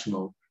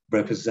International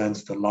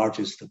represents the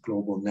largest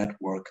global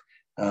network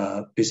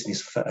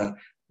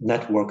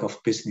network of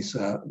business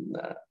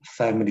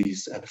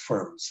families and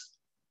firms.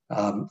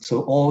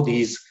 So all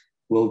these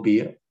will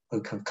be a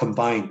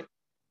combined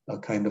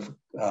kind of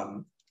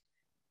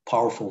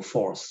powerful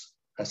force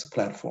as a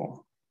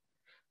platform.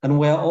 And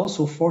we are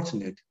also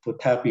fortunate to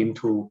tap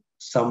into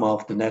some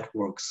of the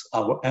networks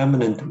our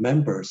eminent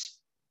members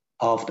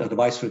of the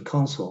advisory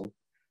council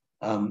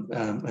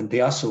and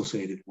they are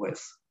associated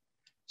with.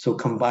 So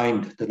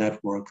combined, the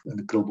network and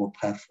the global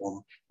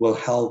platform will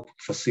help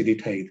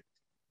facilitate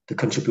the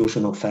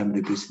contribution of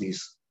family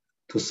business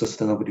to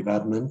sustainable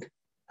development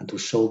and to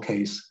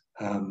showcase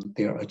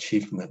their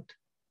achievement.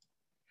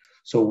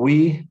 So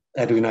we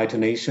at the United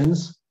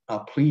Nations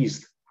are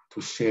pleased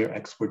to share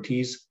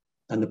expertise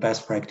and the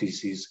best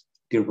practices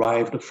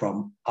derived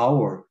from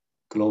our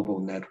global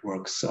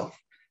networks of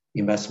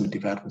investment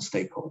development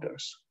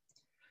stakeholders.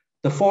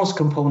 The fourth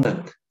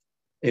component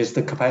is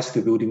the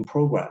capacity building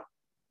program.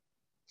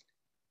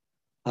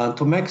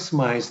 To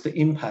maximize the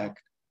impact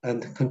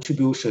and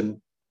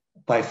contribution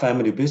by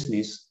family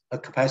business, a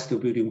capacity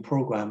building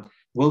program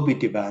will be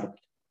developed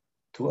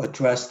to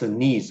address the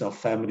needs of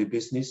family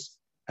business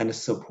and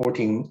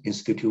supporting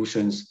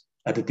institutions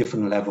at the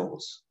different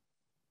levels.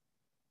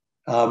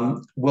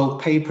 We'll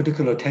pay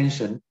particular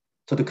attention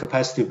to the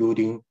capacity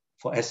building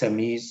for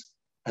SMEs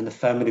and the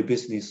family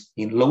business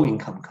in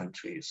low-income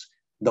countries,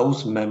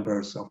 those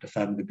members of the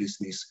family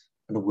business,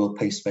 and we'll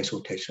pay special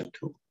attention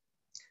to.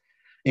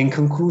 In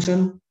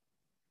conclusion,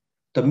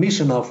 the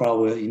mission of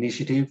our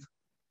initiative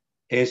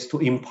is to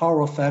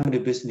empower family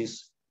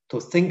business to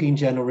think in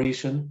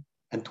generation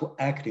and to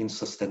act in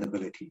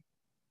sustainability.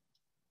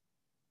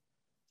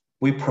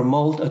 We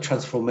promote a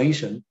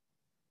transformation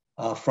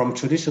from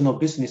traditional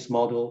business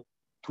model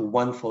to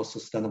one for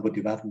sustainable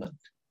development.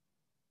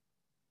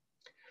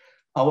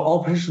 Our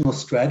operational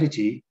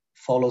strategy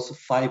follows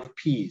 5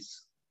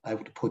 Ps. I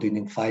would put it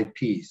in 5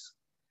 Ps,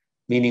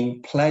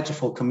 meaning pledge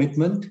for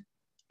commitment,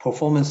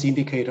 performance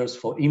indicators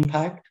for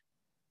impact,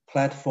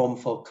 platform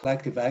for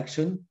collective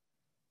action,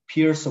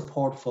 peer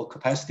support for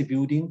capacity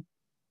building,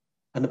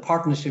 and a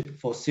partnership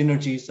for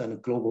synergies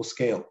and global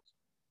scale.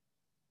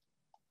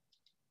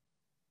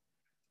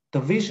 The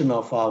vision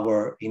of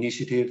our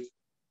initiative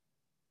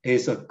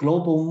is a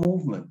global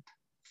movement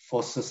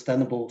for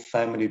sustainable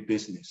family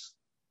business.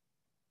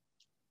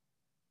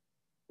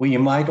 We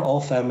invite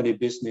all family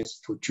business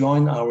to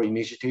join our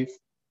initiative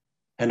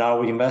and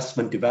our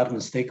investment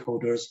development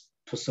stakeholders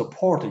to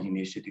support the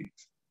initiative.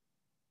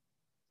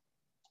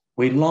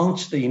 We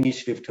launched the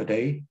initiative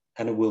today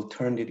and will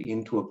turn it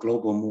into a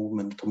global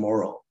movement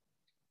tomorrow.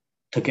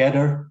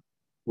 Together,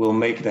 we'll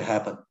make it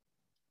happen.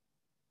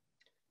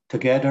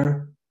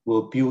 Together,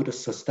 we'll build a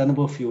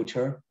sustainable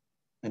future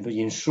and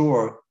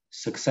ensure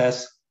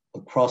success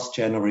across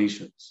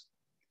generations.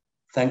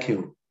 Thank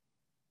you.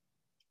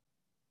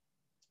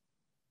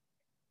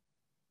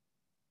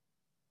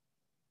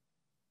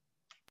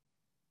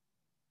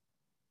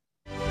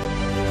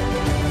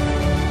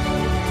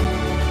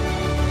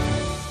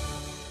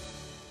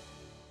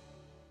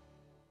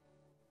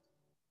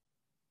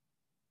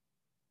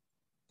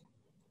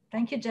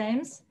 Thank you,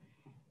 James.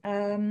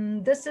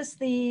 This is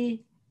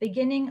the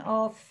beginning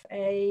of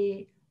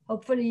a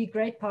hopefully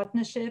great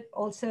partnership,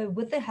 also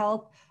with the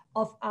help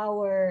of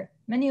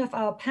many of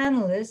our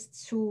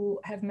panelists who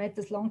have made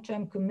this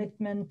long-term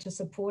commitment to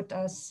support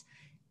us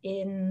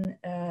in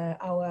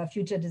our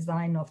future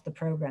design of the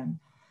program.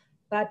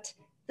 But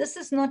this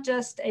is not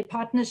just a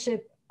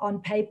partnership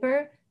on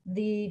paper.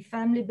 The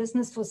Family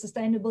Business for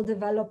Sustainable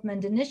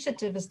Development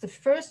Initiative is the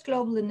first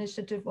global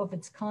initiative of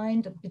its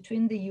kind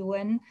between the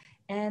UN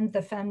and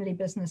the Family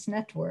Business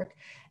Network.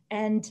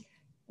 And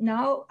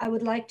now I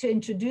would like to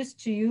introduce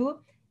to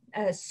you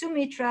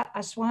Sumitra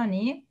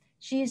Aswani.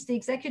 She is the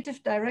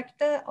Executive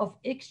Director of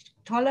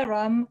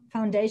Tolaram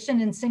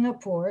Foundation in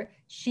Singapore.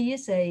 She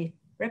is a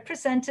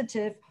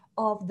representative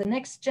of the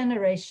next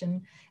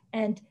generation,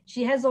 and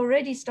she has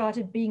already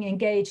started being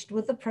engaged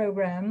with the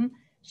program.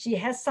 She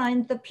has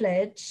signed the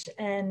pledge,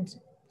 and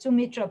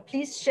Sumitra,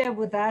 please share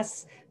with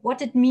us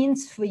what it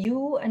means for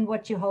you and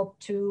what you hope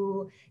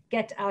to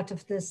get out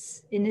of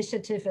this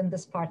initiative and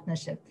this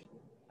partnership.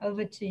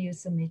 Over to you,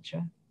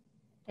 Sumitra.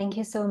 Thank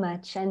you so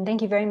much. And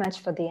thank you very much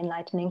for the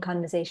enlightening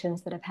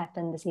conversations that have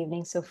happened this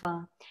evening so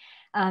far.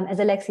 As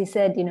Alexi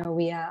said,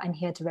 I'm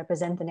here to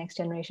represent the next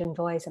generation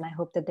voice, and I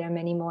hope that there are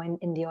many more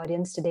in the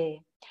audience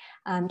today.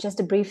 Just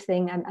a brief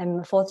thing, I'm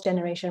a fourth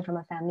generation from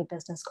a family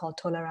business called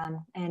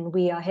Tolaram, and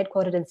we are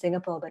headquartered in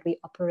Singapore, but we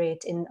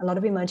operate in a lot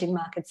of emerging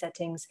market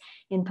settings,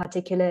 in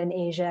particular in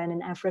Asia and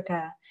in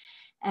Africa.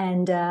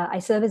 And I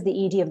serve as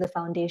the ED of the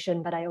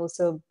foundation, but I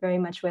also very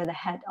much wear the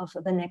hat of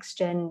the next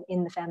gen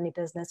in the family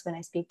business when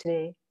I speak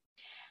today.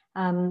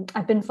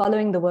 I've been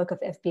following the work of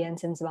FBN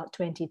since about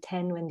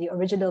 2010, when the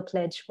original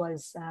pledge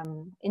was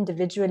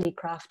individually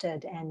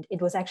crafted, and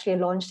it was actually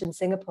launched in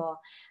Singapore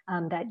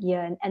that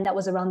year. And that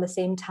was around the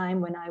same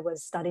time when I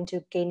was starting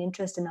to gain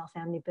interest in our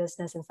family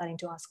business and starting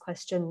to ask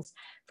questions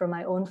from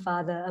my own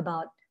father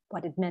about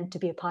what it meant to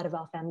be a part of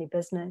our family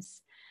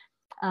business.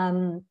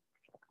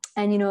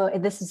 And,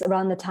 this is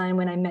around the time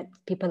when I met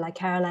people like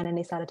Caroline, and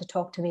they started to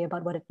talk to me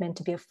about what it meant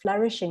to be a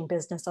flourishing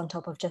business on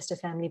top of just a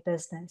family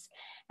business,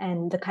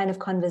 and the kind of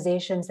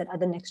conversations that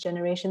other next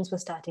generations were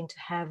starting to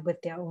have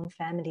with their own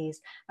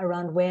families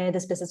around where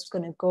this business was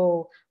going to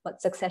go,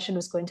 what succession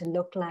was going to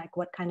look like,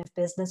 what kind of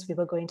business we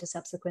were going to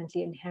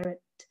subsequently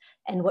inherit,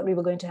 and what we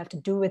were going to have to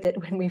do with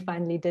it when we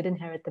finally did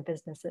inherit the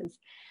businesses.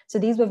 So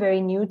these were very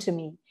new to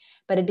me.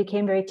 But it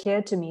became very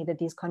clear to me that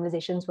these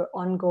conversations were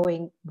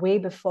ongoing way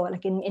before,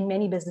 like in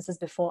many businesses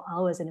before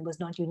ours, and it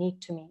was not unique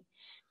to me.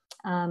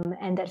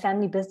 And that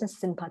family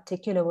businesses in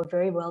particular were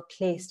very well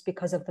placed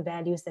because of the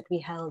values that we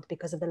held,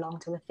 because of the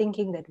long-term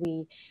thinking that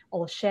we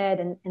all shared,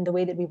 and the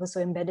way that we were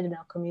so embedded in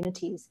our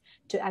communities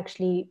to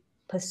actually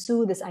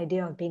pursue this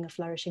idea of being a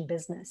flourishing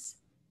business.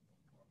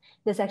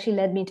 This actually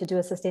led me to do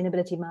a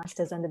sustainability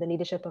master's under the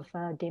leadership of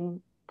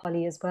Dame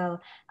Polly as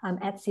well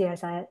at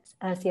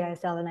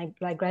CISL, and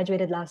I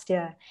graduated last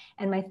year.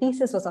 And my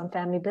thesis was on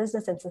family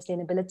business and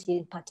sustainability,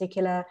 in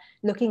particular,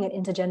 looking at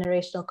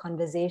intergenerational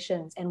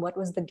conversations and what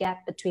was the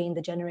gap between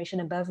the generation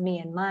above me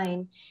and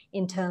mine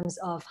in terms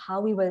of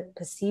how we were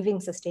perceiving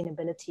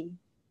sustainability.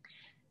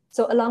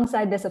 So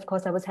alongside this, of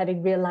course, I was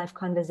having real life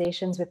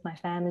conversations with my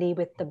family,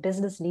 with the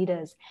business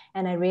leaders,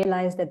 and I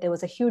realized that there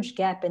was a huge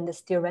gap in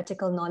this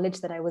theoretical knowledge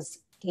that I was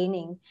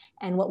gaining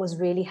and what was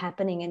really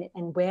happening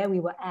and where we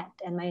were at.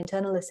 And my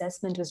internal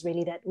assessment was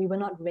really that we were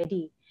not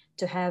ready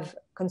to have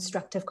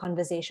constructive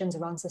conversations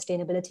around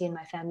sustainability in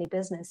my family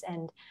business.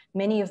 And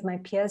many of my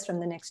peers from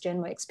the next gen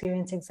were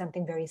experiencing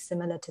something very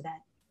similar to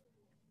that.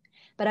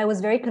 But I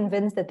was very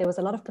convinced that there was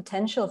a lot of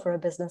potential for a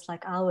business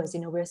like ours.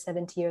 We're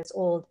 70 years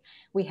old.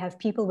 We have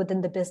people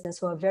within the business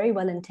who are very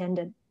well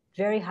intended,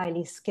 very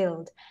highly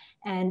skilled.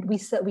 And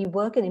we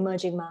work in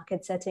emerging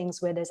market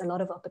settings where there's a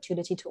lot of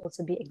opportunity to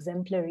also be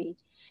exemplary.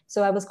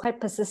 So I was quite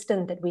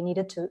persistent that we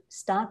needed to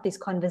start these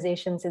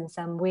conversations in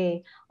some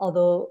way,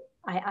 although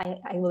I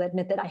will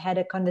admit that I had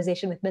a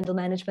conversation with middle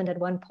management at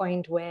one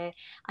point where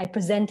I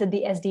presented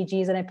the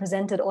SDGs and I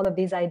presented all of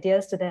these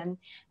ideas to them.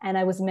 And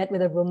I was met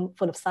with a room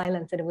full of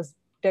silence, and it was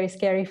very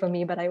scary for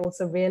me. But I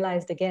also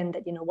realized again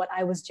that, what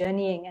I was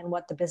journeying and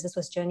what the business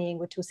was journeying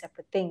were two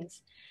separate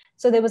things.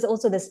 So there was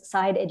also this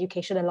side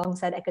education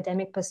alongside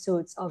academic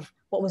pursuits of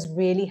what was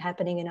really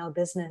happening in our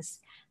business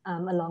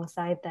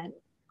alongside that.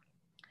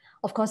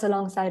 Of course,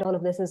 alongside all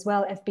of this as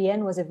well,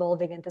 FBN was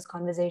evolving in this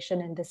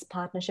conversation and this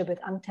partnership with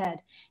UNCTAD.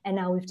 And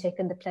now we've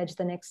taken the pledge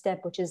the next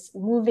step, which is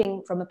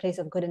moving from a place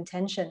of good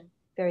intention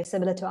very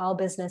similar to our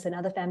business and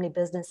other family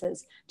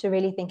businesses, to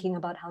really thinking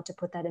about how to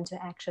put that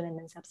into action and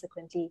then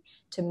subsequently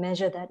to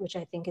measure that, which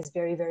I think is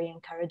very, very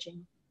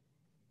encouraging.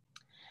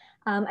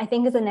 I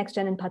think as a next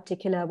gen in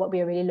particular, what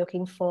we are really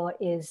looking for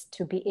is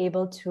to be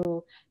able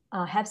to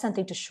have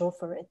something to show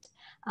for it.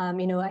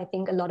 I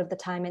think a lot of the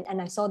time,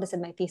 and I saw this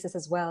in my thesis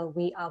as well,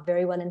 we are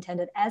very well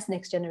intended as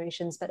next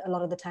generations, but a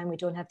lot of the time we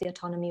don't have the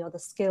autonomy or the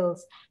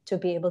skills to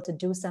be able to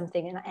do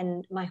something.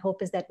 And my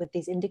hope is that with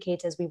these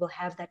indicators, we will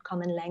have that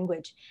common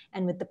language,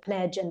 and with the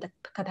pledge and the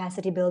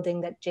capacity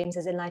building that James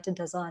has enlightened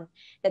us on,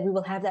 that we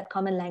will have that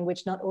common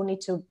language, not only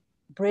to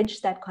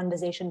bridge that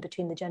conversation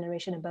between the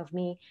generation above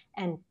me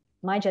and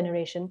my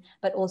generation,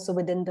 but also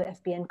within the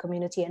FBN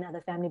community and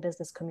other family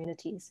business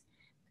communities.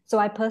 So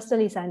I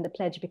personally signed the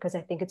pledge because I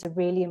think it's a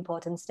really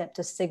important step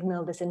to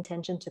signal this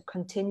intention to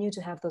continue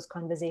to have those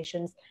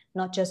conversations,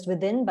 not just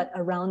within, but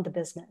around the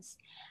business.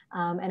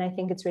 And I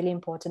think it's really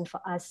important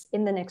for us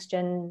in the next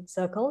gen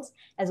circles,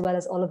 as well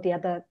as all of the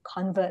other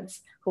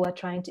converts who are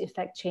trying to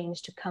effect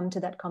change, to come to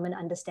that common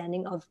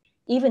understanding of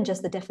even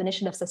just the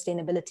definition of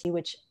sustainability,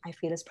 which I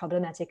feel is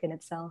problematic in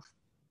itself.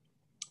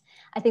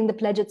 I think the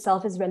pledge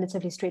itself is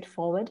relatively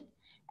straightforward.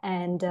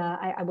 And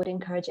I would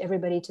encourage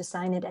everybody to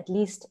sign it, at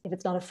least if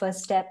it's not a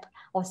first step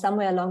or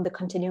somewhere along the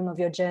continuum of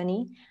your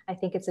journey. I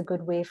think it's a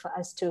good way for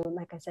us to,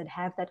 like I said,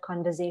 have that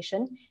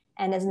conversation.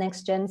 And as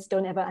next gens,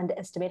 don't ever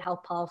underestimate how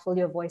powerful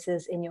your voice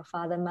is in your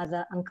father,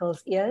 mother,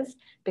 uncle's ears,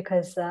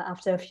 because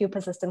after a few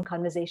persistent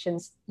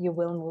conversations, you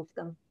will move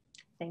them.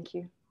 Thank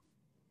you.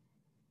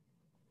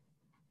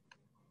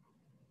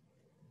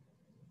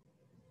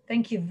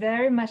 Thank you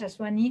very much,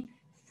 Aswani,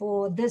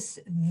 for this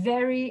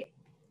very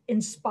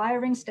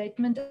inspiring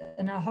statement,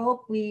 and I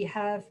hope we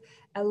have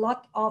a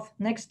lot of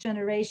next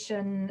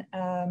generation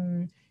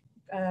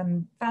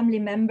family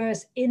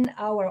members in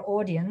our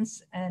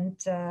audience, and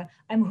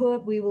I'm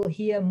hope we will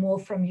hear more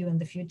from you in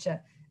the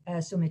future,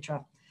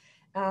 Sumitra.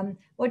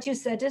 What you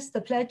said is the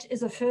pledge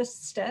is a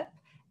first step,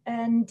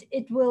 and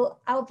it will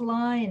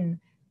outline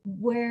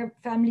where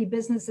family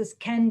businesses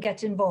can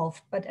get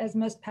involved. But as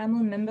most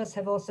panel members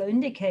have also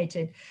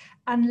indicated,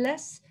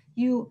 unless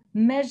you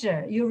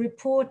measure, you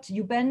report,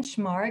 you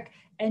benchmark,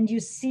 and you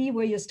see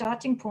where your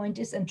starting point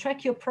is and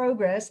track your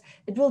progress,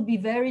 it will be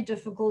very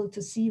difficult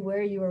to see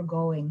where you are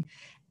going.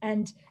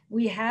 And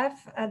we have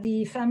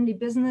the family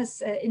business,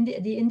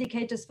 the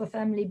indicators for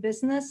family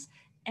business,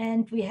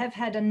 and we have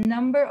had a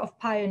number of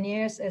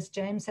pioneers, as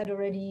James had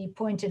already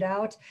pointed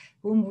out,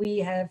 whom we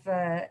have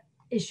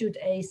issued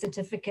a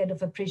certificate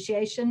of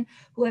appreciation,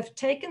 who have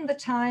taken the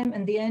time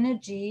and the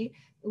energy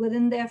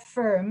within their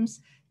firms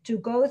to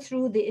go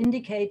through the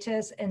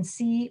indicators and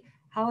see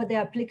how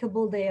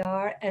applicable they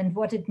are and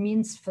what it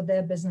means for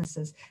their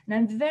businesses. And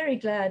I'm very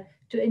glad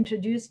to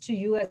introduce to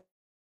you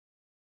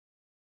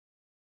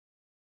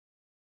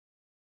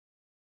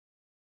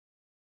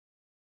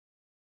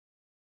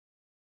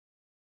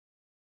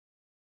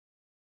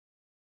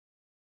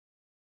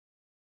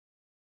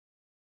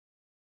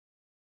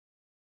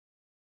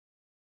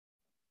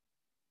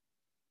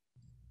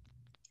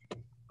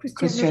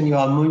Christian, you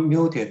are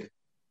muted.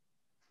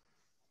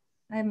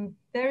 I'm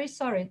very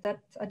sorry that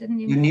I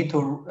didn't even... You need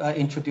to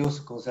introduce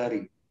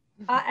Gonzali.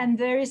 I'm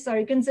very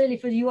sorry.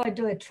 Gonzali, for you, I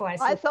do it twice.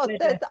 I thought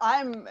that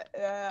I'm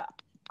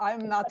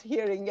not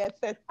hearing it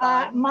that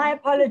time. My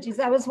apologies.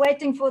 I was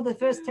waiting for the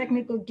first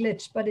technical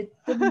glitch, but it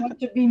didn't want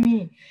to be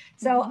me.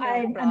 So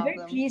I'm very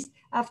pleased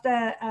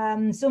after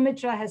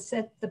Sumitra has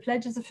said the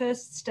pledge is the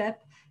first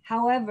step.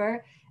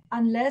 However,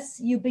 unless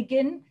you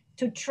begin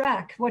to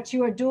track what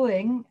you are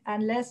doing,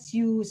 unless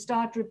you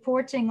start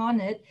reporting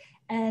on it,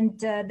 and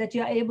that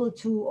you're able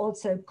to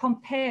also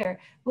compare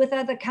with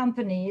other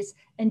companies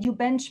and you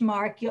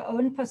benchmark your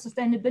own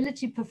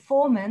sustainability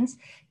performance,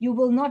 you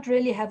will not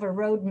really have a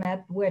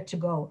roadmap where to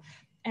go.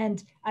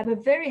 And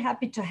I'm very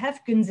happy to have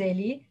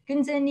Gonzali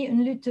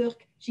Ünlütürk.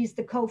 She's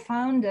the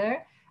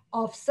co-founder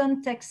of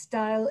Sun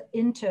Textile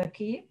in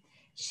Turkey.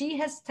 She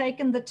has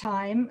taken the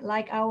time,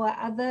 like our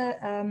other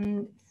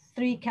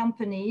 3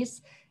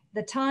 companies,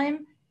 the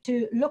time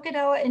to look at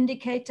our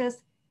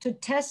indicators, to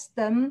test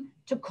them,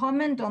 to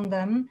comment on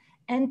them,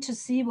 and to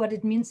see what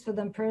it means for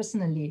them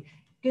personally.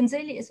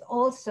 Gonzali is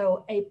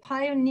also a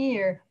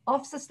pioneer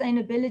of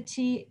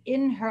sustainability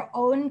in her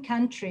own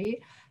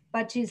country,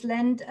 but she's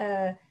lent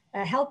a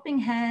helping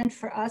hand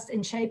for us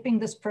in shaping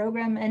this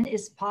program and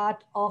is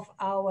part of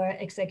our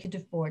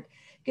executive board.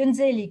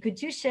 Gonzali,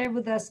 could you share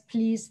with us,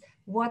 please,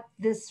 what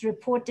this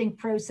reporting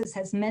process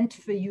has meant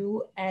for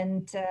you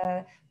and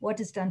what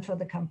is done for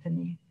the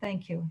company?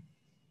 Thank you.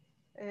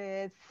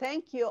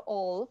 Thank you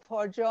all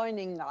for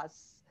joining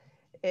us.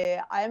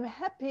 I'm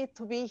happy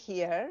to be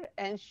here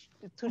and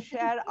to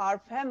share our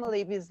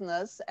family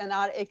business and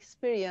our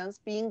experience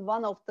being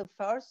one of the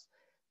first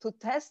to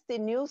test the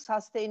new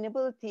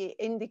sustainability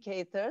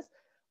indicators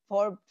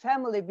for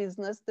family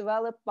business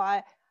developed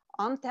by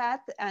UNCTAD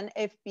and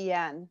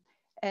FBN.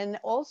 And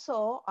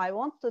also, I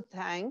want to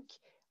thank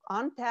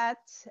UNCTAD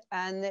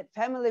and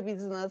Family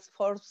Business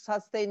for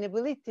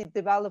Sustainability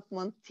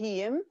Development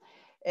Team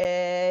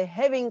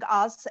having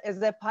us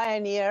as a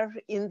pioneer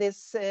in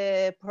this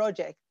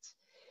project.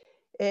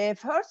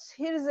 First,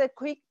 here is a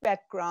quick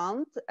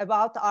background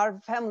about our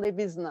family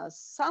business.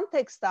 Sun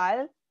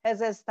Textile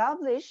has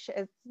established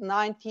in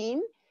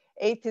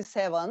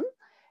 1987,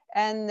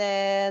 and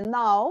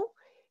now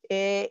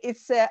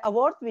it's an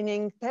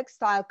award-winning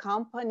textile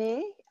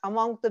company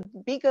among the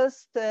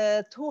biggest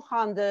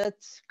 200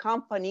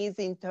 companies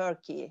in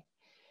Turkey.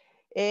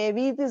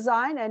 We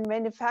design and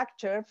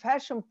manufacture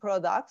fashion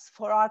products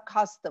for our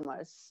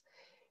customers.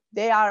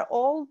 They are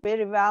all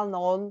very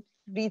well-known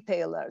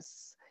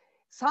retailers.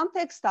 Sun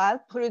Textile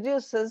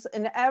produces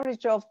an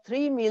average of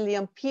 3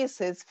 million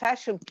pieces,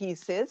 fashion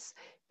pieces,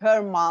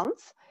 per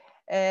month.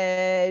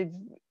 And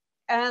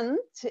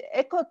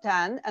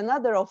EcoTan,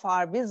 another of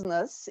our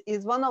business,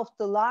 is one of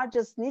the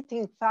largest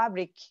knitting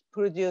fabric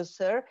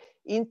producer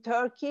in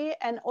Turkey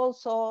and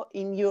also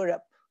in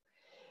Europe.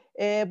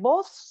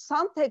 Both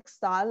Sun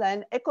Textile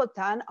and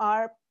EcoTan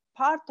are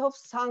part of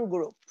Sun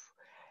Group.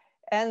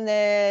 And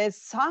in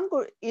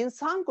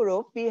Sun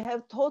Group, we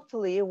have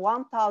totally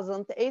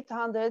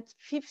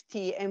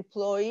 1,850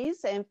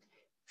 employees, and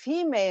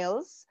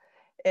females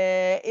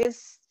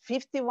is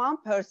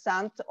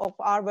 51% of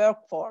our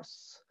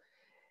workforce.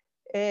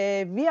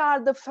 We are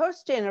the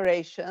first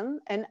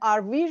generation, and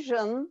our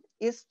vision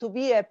is to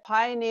be a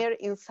pioneer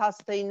in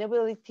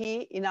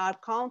sustainability in our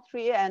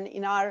country and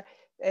in our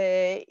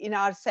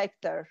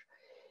sector.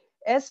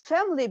 As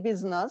family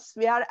business,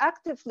 we are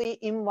actively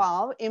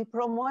involved in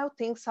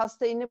promoting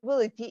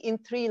sustainability in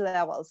 3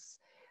 levels: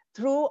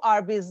 through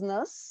our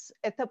business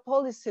at a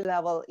policy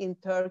level in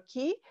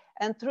Turkey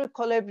and through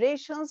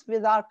collaborations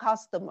with our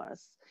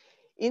customers.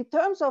 In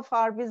terms of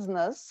our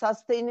business,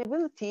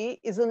 sustainability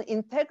is an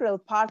integral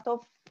part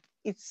of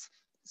its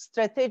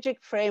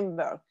strategic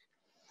framework.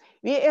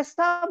 We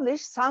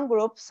established Sun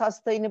Group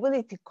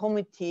Sustainability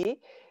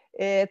Committee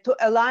to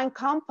align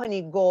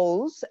company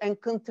goals and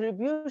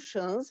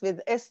contributions with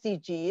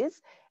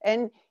SDGs,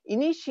 and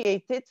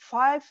initiated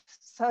 5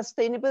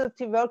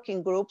 sustainability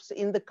working groups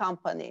in the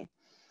company.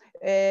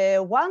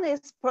 One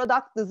is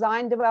product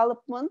design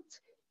development,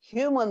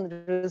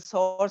 human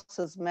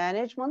resources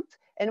management,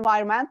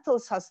 environmental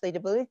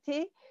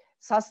sustainability,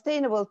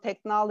 sustainable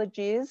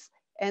technologies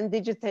and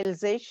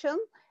digitalization,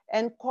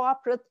 and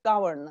corporate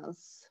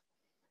governance.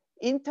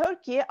 In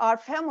Turkey, our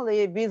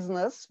family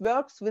business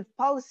works with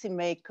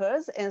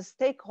policymakers and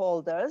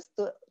stakeholders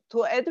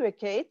to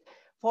advocate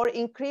for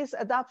increased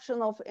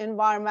adoption of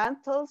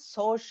environmental,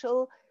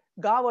 social,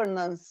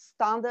 governance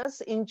standards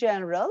in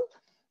general,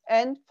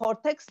 and for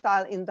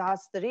textile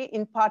industry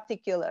in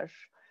particular.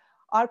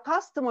 Our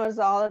customers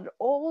are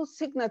all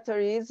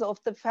signatories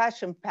of the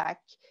Fashion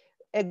Pact,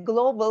 a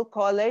global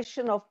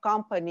coalition of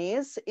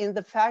companies in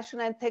the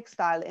fashion and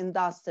textile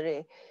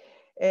industry,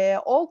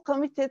 all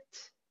committed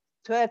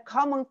to a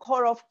common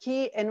core of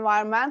key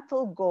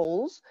environmental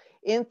goals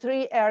in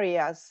 3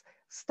 areas: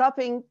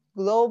 stopping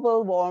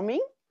global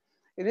warming,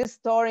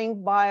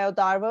 restoring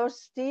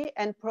biodiversity,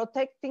 and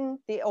protecting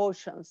the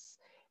oceans.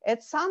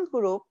 At Sun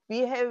Group,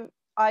 we have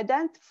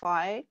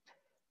identified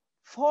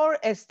 4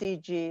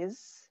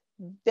 SDGs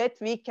that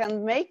we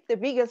can make the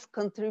biggest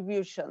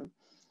contribution.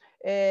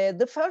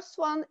 The first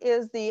one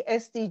is the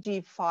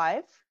SDG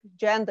 5,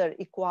 gender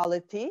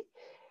equality,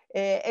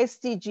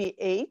 SDG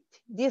 8,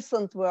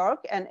 decent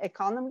work and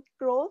economic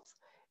growth,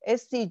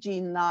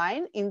 SDG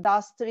 9,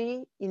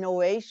 industry,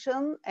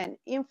 innovation and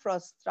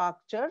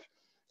infrastructure,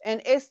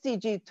 and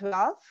SDG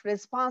 12,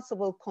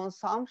 responsible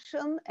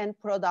consumption and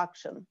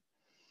production.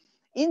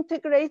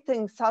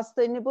 Integrating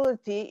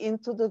sustainability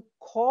into the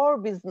core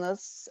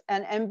business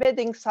and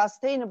embedding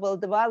sustainable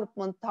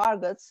development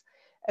targets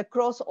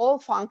across all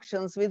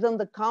functions within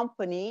the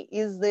company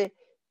is the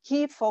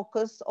key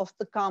focus of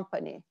the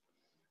company.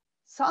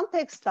 Sun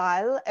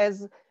Textile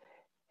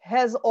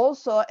has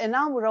also a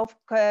number of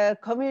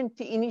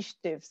community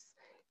initiatives.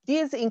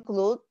 These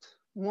include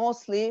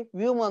mostly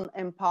women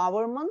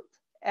empowerment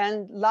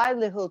and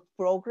livelihood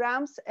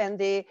programs, and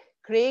the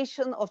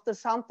creation of the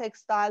Sun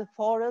Textile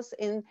Forest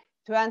in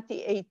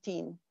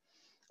 2018.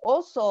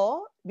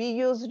 Also, we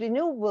use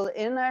renewable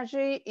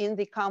energy in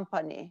the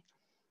company.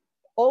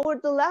 Over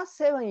the last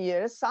 7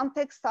 years, Sun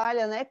Textile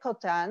and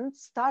EcoTan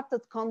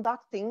started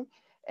conducting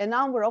a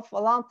number of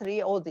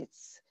voluntary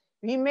audits.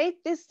 We made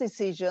this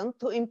decision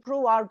to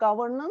improve our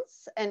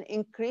governance and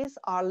increase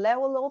our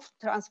level of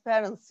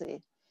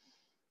transparency.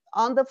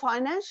 On the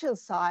financial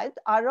side,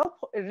 our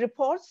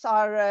reports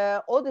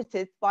are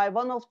audited by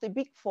one of the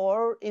big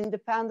 4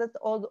 independent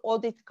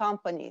audit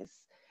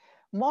companies.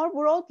 More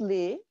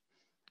broadly,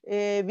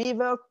 we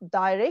work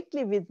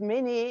directly with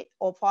many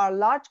of our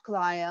large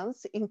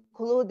clients,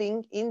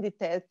 including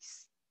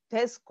Inditex,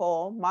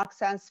 Tesco,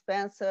 Marks &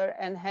 Spencer,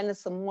 and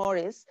Henderson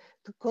Morris,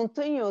 to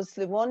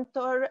continuously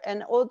monitor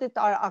and audit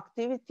our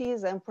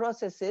activities and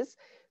processes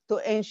to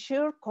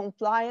ensure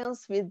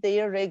compliance with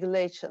their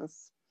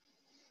regulations.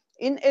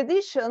 In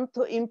addition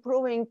to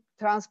improving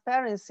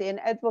transparency and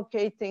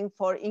advocating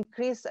for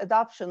increased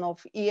adoption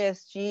of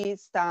ESG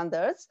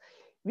standards,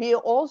 we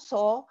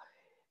also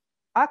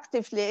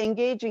actively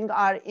engaging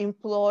our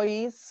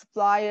employees,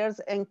 suppliers,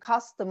 and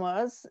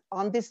customers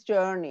on this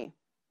journey.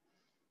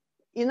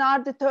 In our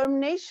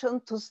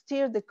determination to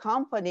steer the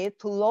company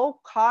to low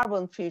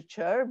carbon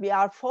future, we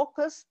are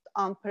focused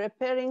on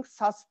preparing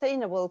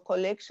sustainable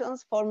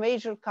collections for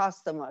major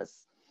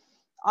customers.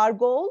 Our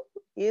goal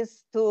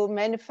is to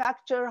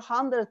manufacture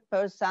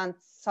 100%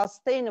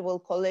 sustainable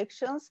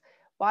collections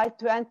by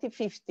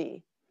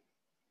 2050.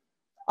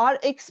 Our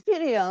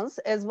experience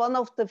as one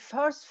of the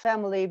first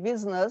family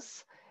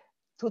business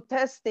to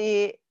test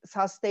the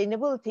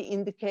sustainability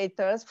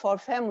indicators for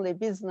family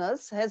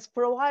business has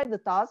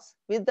provided us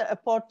with the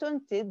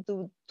opportunity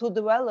to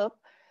develop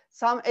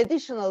some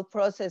additional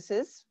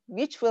processes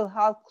which will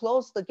help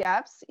close the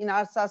gaps in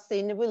our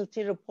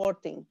sustainability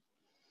reporting.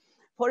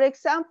 For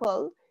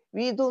example,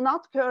 we do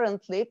not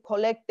currently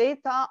collect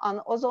data on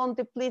ozone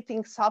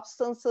depleting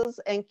substances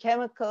and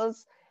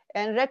chemicals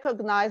and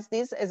recognize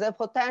this as a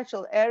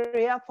potential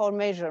area for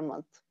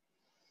measurement.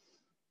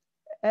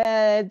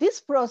 This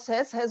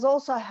process has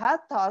also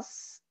helped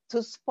us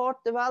to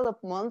support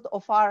development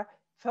of our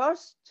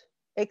first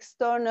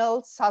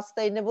external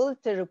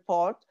sustainability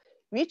report,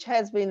 which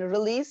has been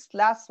released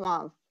last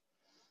month.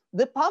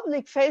 The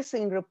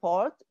public-facing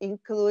report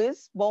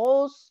includes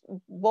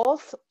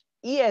both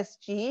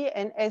ESG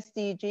and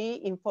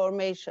SDG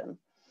information.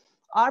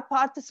 Our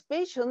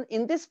participation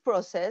in this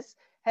process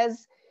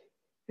has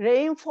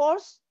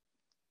reinforced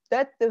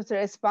that the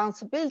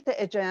responsibility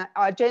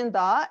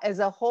agenda as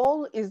a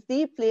whole is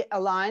deeply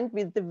aligned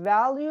with the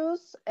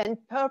values and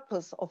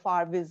purpose of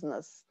our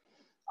business.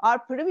 Our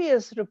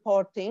previous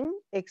reporting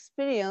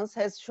experience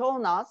has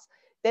shown us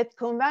that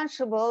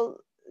conventional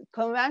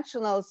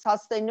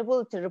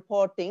sustainability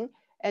reporting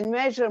and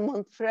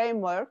measurement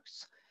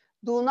frameworks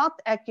do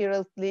not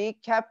accurately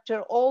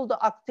capture all the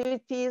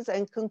activities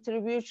and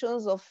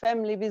contributions of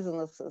family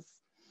businesses.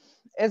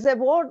 As a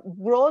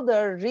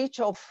broader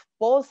reach of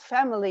both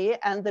family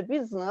and the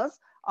business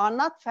are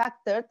not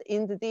factored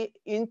into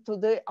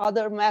the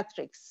other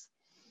metrics.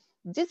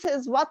 This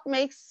is what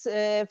makes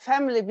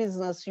family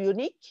business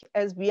unique,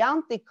 as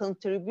beyond the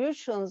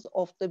contributions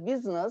of the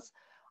business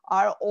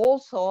are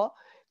also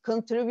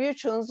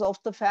contributions of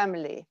the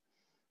family,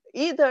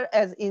 either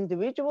as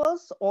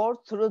individuals or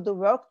through the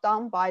work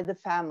done by the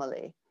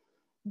family.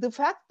 The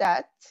fact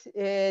that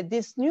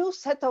this new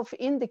set of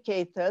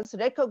indicators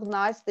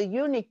recognize the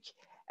unique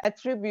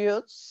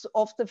attributes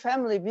of the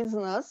family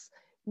business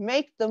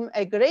make them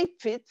a great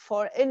fit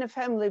for any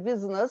family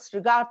business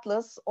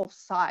regardless of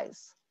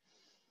size.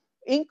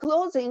 In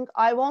closing,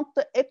 I want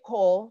to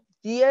echo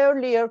the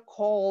earlier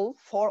call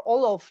for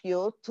all of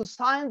you to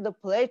sign the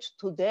pledge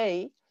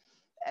today,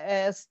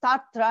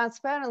 start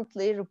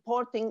transparently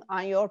reporting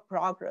on your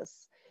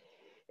progress.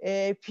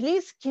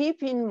 Please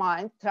keep in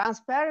mind,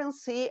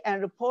 transparency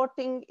and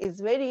reporting is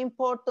very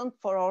important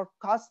for our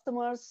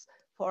customers,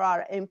 for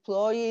our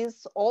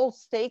employees, all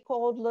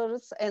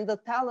stakeholders, and the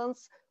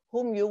talents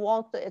whom you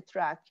want to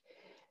attract.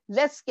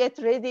 Let's get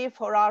ready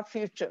for our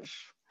future.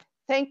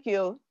 Thank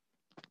you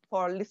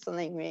for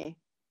listening to me.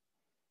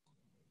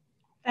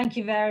 Thank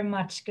you very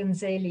much,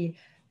 Gonzali,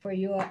 for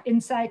your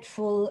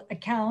insightful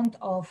account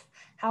of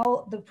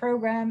how the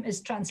program is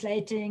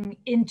translating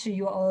into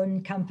your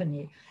own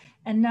company.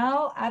 And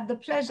now I have the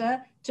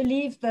pleasure to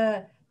leave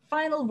the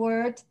final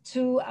word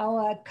to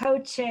our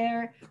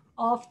co-chair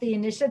of the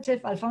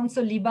initiative,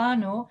 Alfonso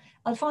Libano.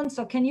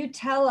 Alfonso, can you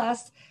tell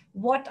us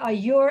what are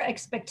your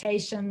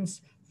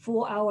expectations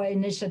for our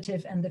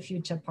initiative and the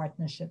future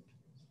partnership?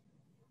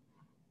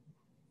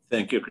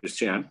 Thank you,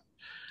 Christiane.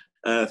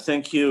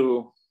 Thank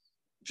you,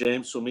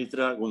 James,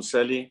 Sumitra,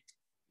 Gonzali,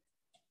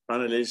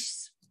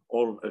 panelists,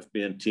 all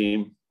FBN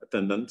team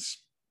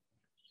attendants.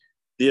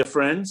 Dear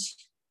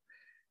friends,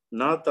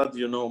 now that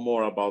you know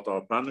more about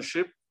our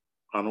partnership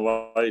and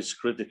why it's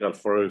critical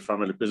for every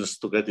family business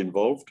to get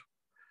involved,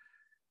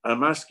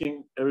 I'm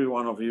asking every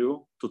one of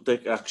you to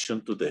take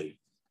action today.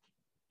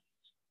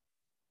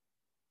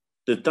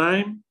 The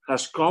time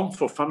has come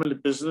for family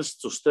business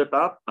to step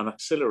up and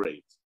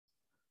accelerate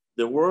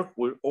the work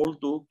we all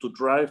do to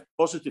drive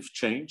positive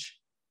change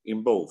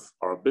in both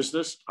our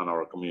business and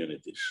our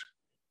communities.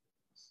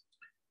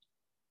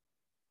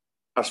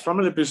 As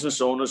family business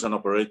owners and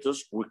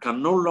operators, we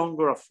can no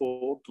longer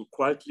afford to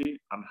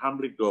quietly and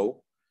humbly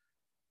go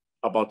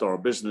about our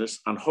business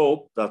and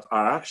hope that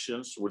our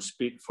actions will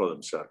speak for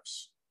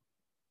themselves.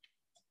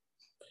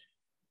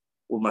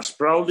 We must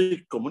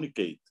proudly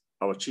communicate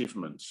our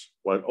achievements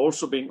while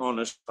also being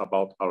honest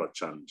about our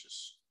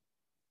challenges.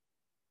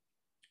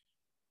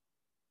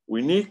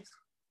 We need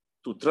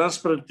to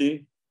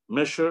transparently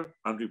measure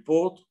and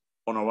report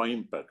on our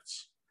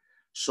impacts,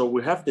 so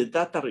we have the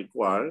data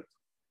required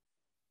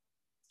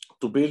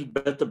to build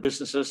better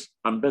businesses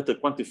and better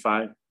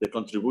quantify the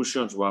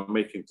contributions we are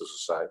making to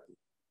society.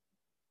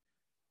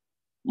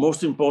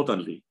 Most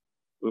importantly,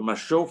 we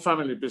must show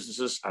family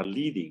businesses are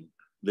leading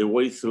the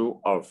way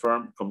through our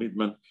firm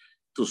commitment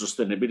to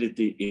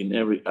sustainability in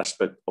every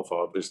aspect of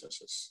our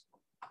businesses.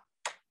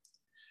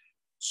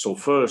 So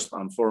first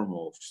and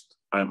foremost,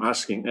 I'm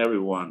asking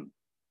everyone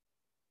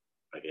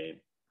again,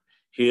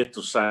 here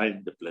to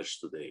sign the pledge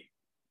today.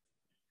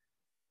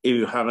 If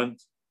you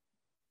haven't,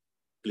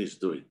 please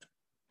do it.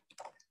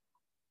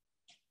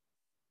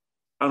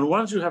 And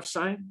once you have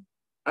signed,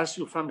 ask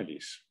your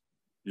families,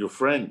 your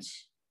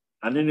friends,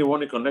 and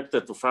anyone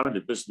connected to family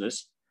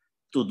business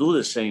to do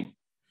the same,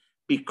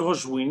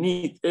 because we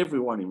need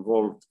everyone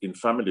involved in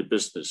family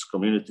business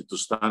community to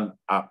stand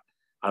up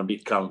and be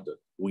counted.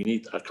 We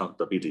need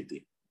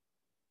accountability.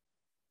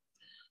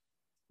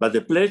 But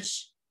the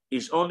pledge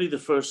is only the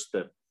first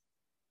step.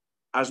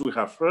 As we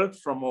have heard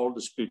from all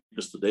the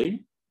speakers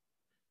today,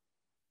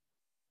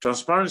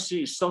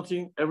 transparency is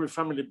something every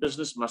family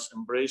business must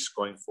embrace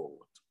going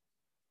forward.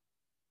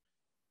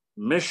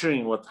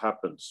 Measuring what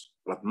happens,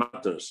 what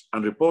matters,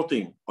 and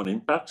reporting on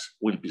impacts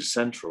will be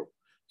central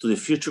to the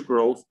future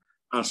growth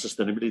and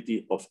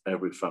sustainability of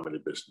every family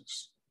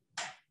business.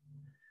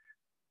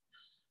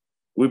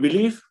 We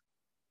believe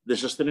the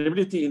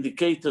sustainability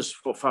indicators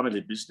for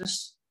family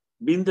business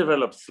being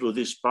developed through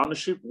this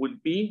partnership will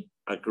be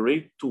a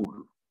great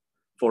tool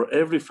for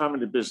every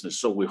family business.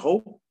 So we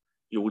hope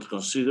you will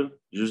consider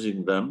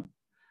using them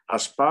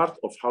as part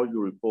of how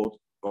you report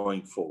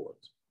going forward.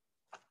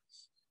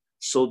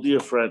 So dear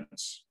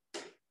friends,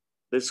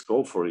 let's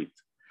go for it.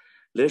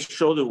 Let's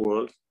show the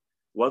world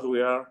what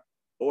we are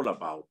all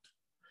about,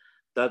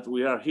 that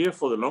we are here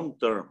for the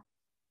long-term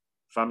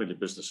family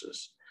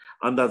businesses,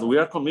 and that we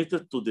are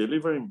committed to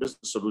delivering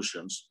business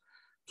solutions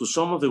to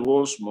some of the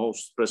world's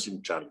most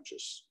pressing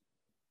challenges.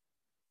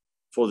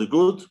 For the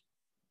good,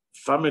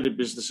 family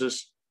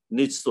businesses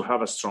needs to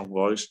have a strong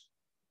voice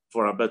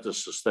for a better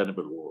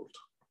sustainable world.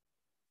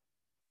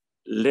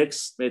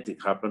 Let's make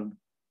it happen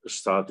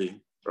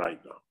starting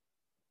right now.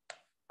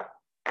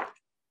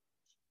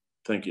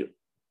 Thank you.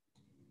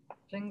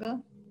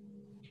 Jingle.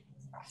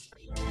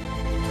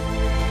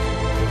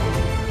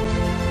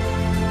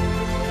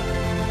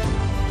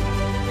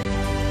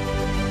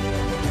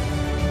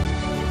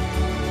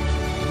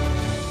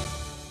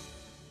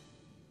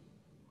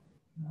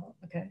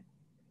 Okay.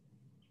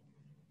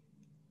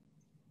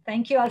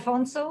 Thank you,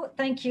 Alfonso.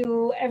 Thank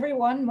you,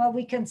 everyone. Well,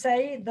 we can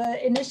say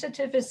the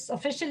initiative is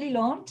officially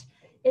launched.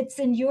 It's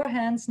in your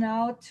hands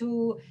now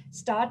to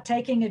start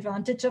taking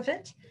advantage of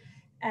it.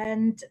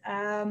 And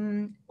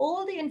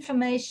all the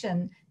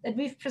information that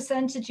we've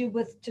presented you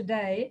with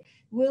today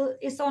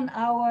is on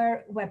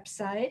our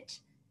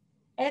website,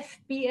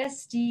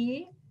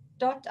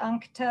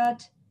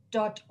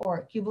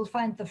 fbsd.unctad.org. You will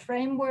find the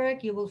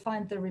framework, you will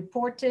find the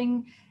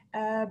reporting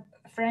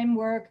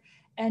framework,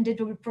 and it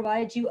will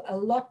provide you a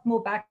lot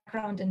more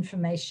background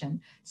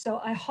information. So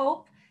I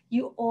hope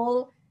you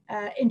all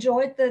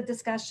enjoyed the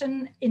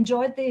discussion,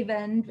 enjoyed the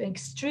event,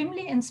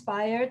 extremely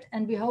inspired,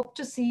 and we hope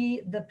to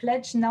see the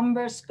pledge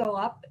numbers go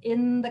up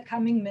in the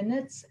coming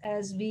minutes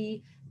as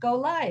we go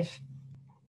live.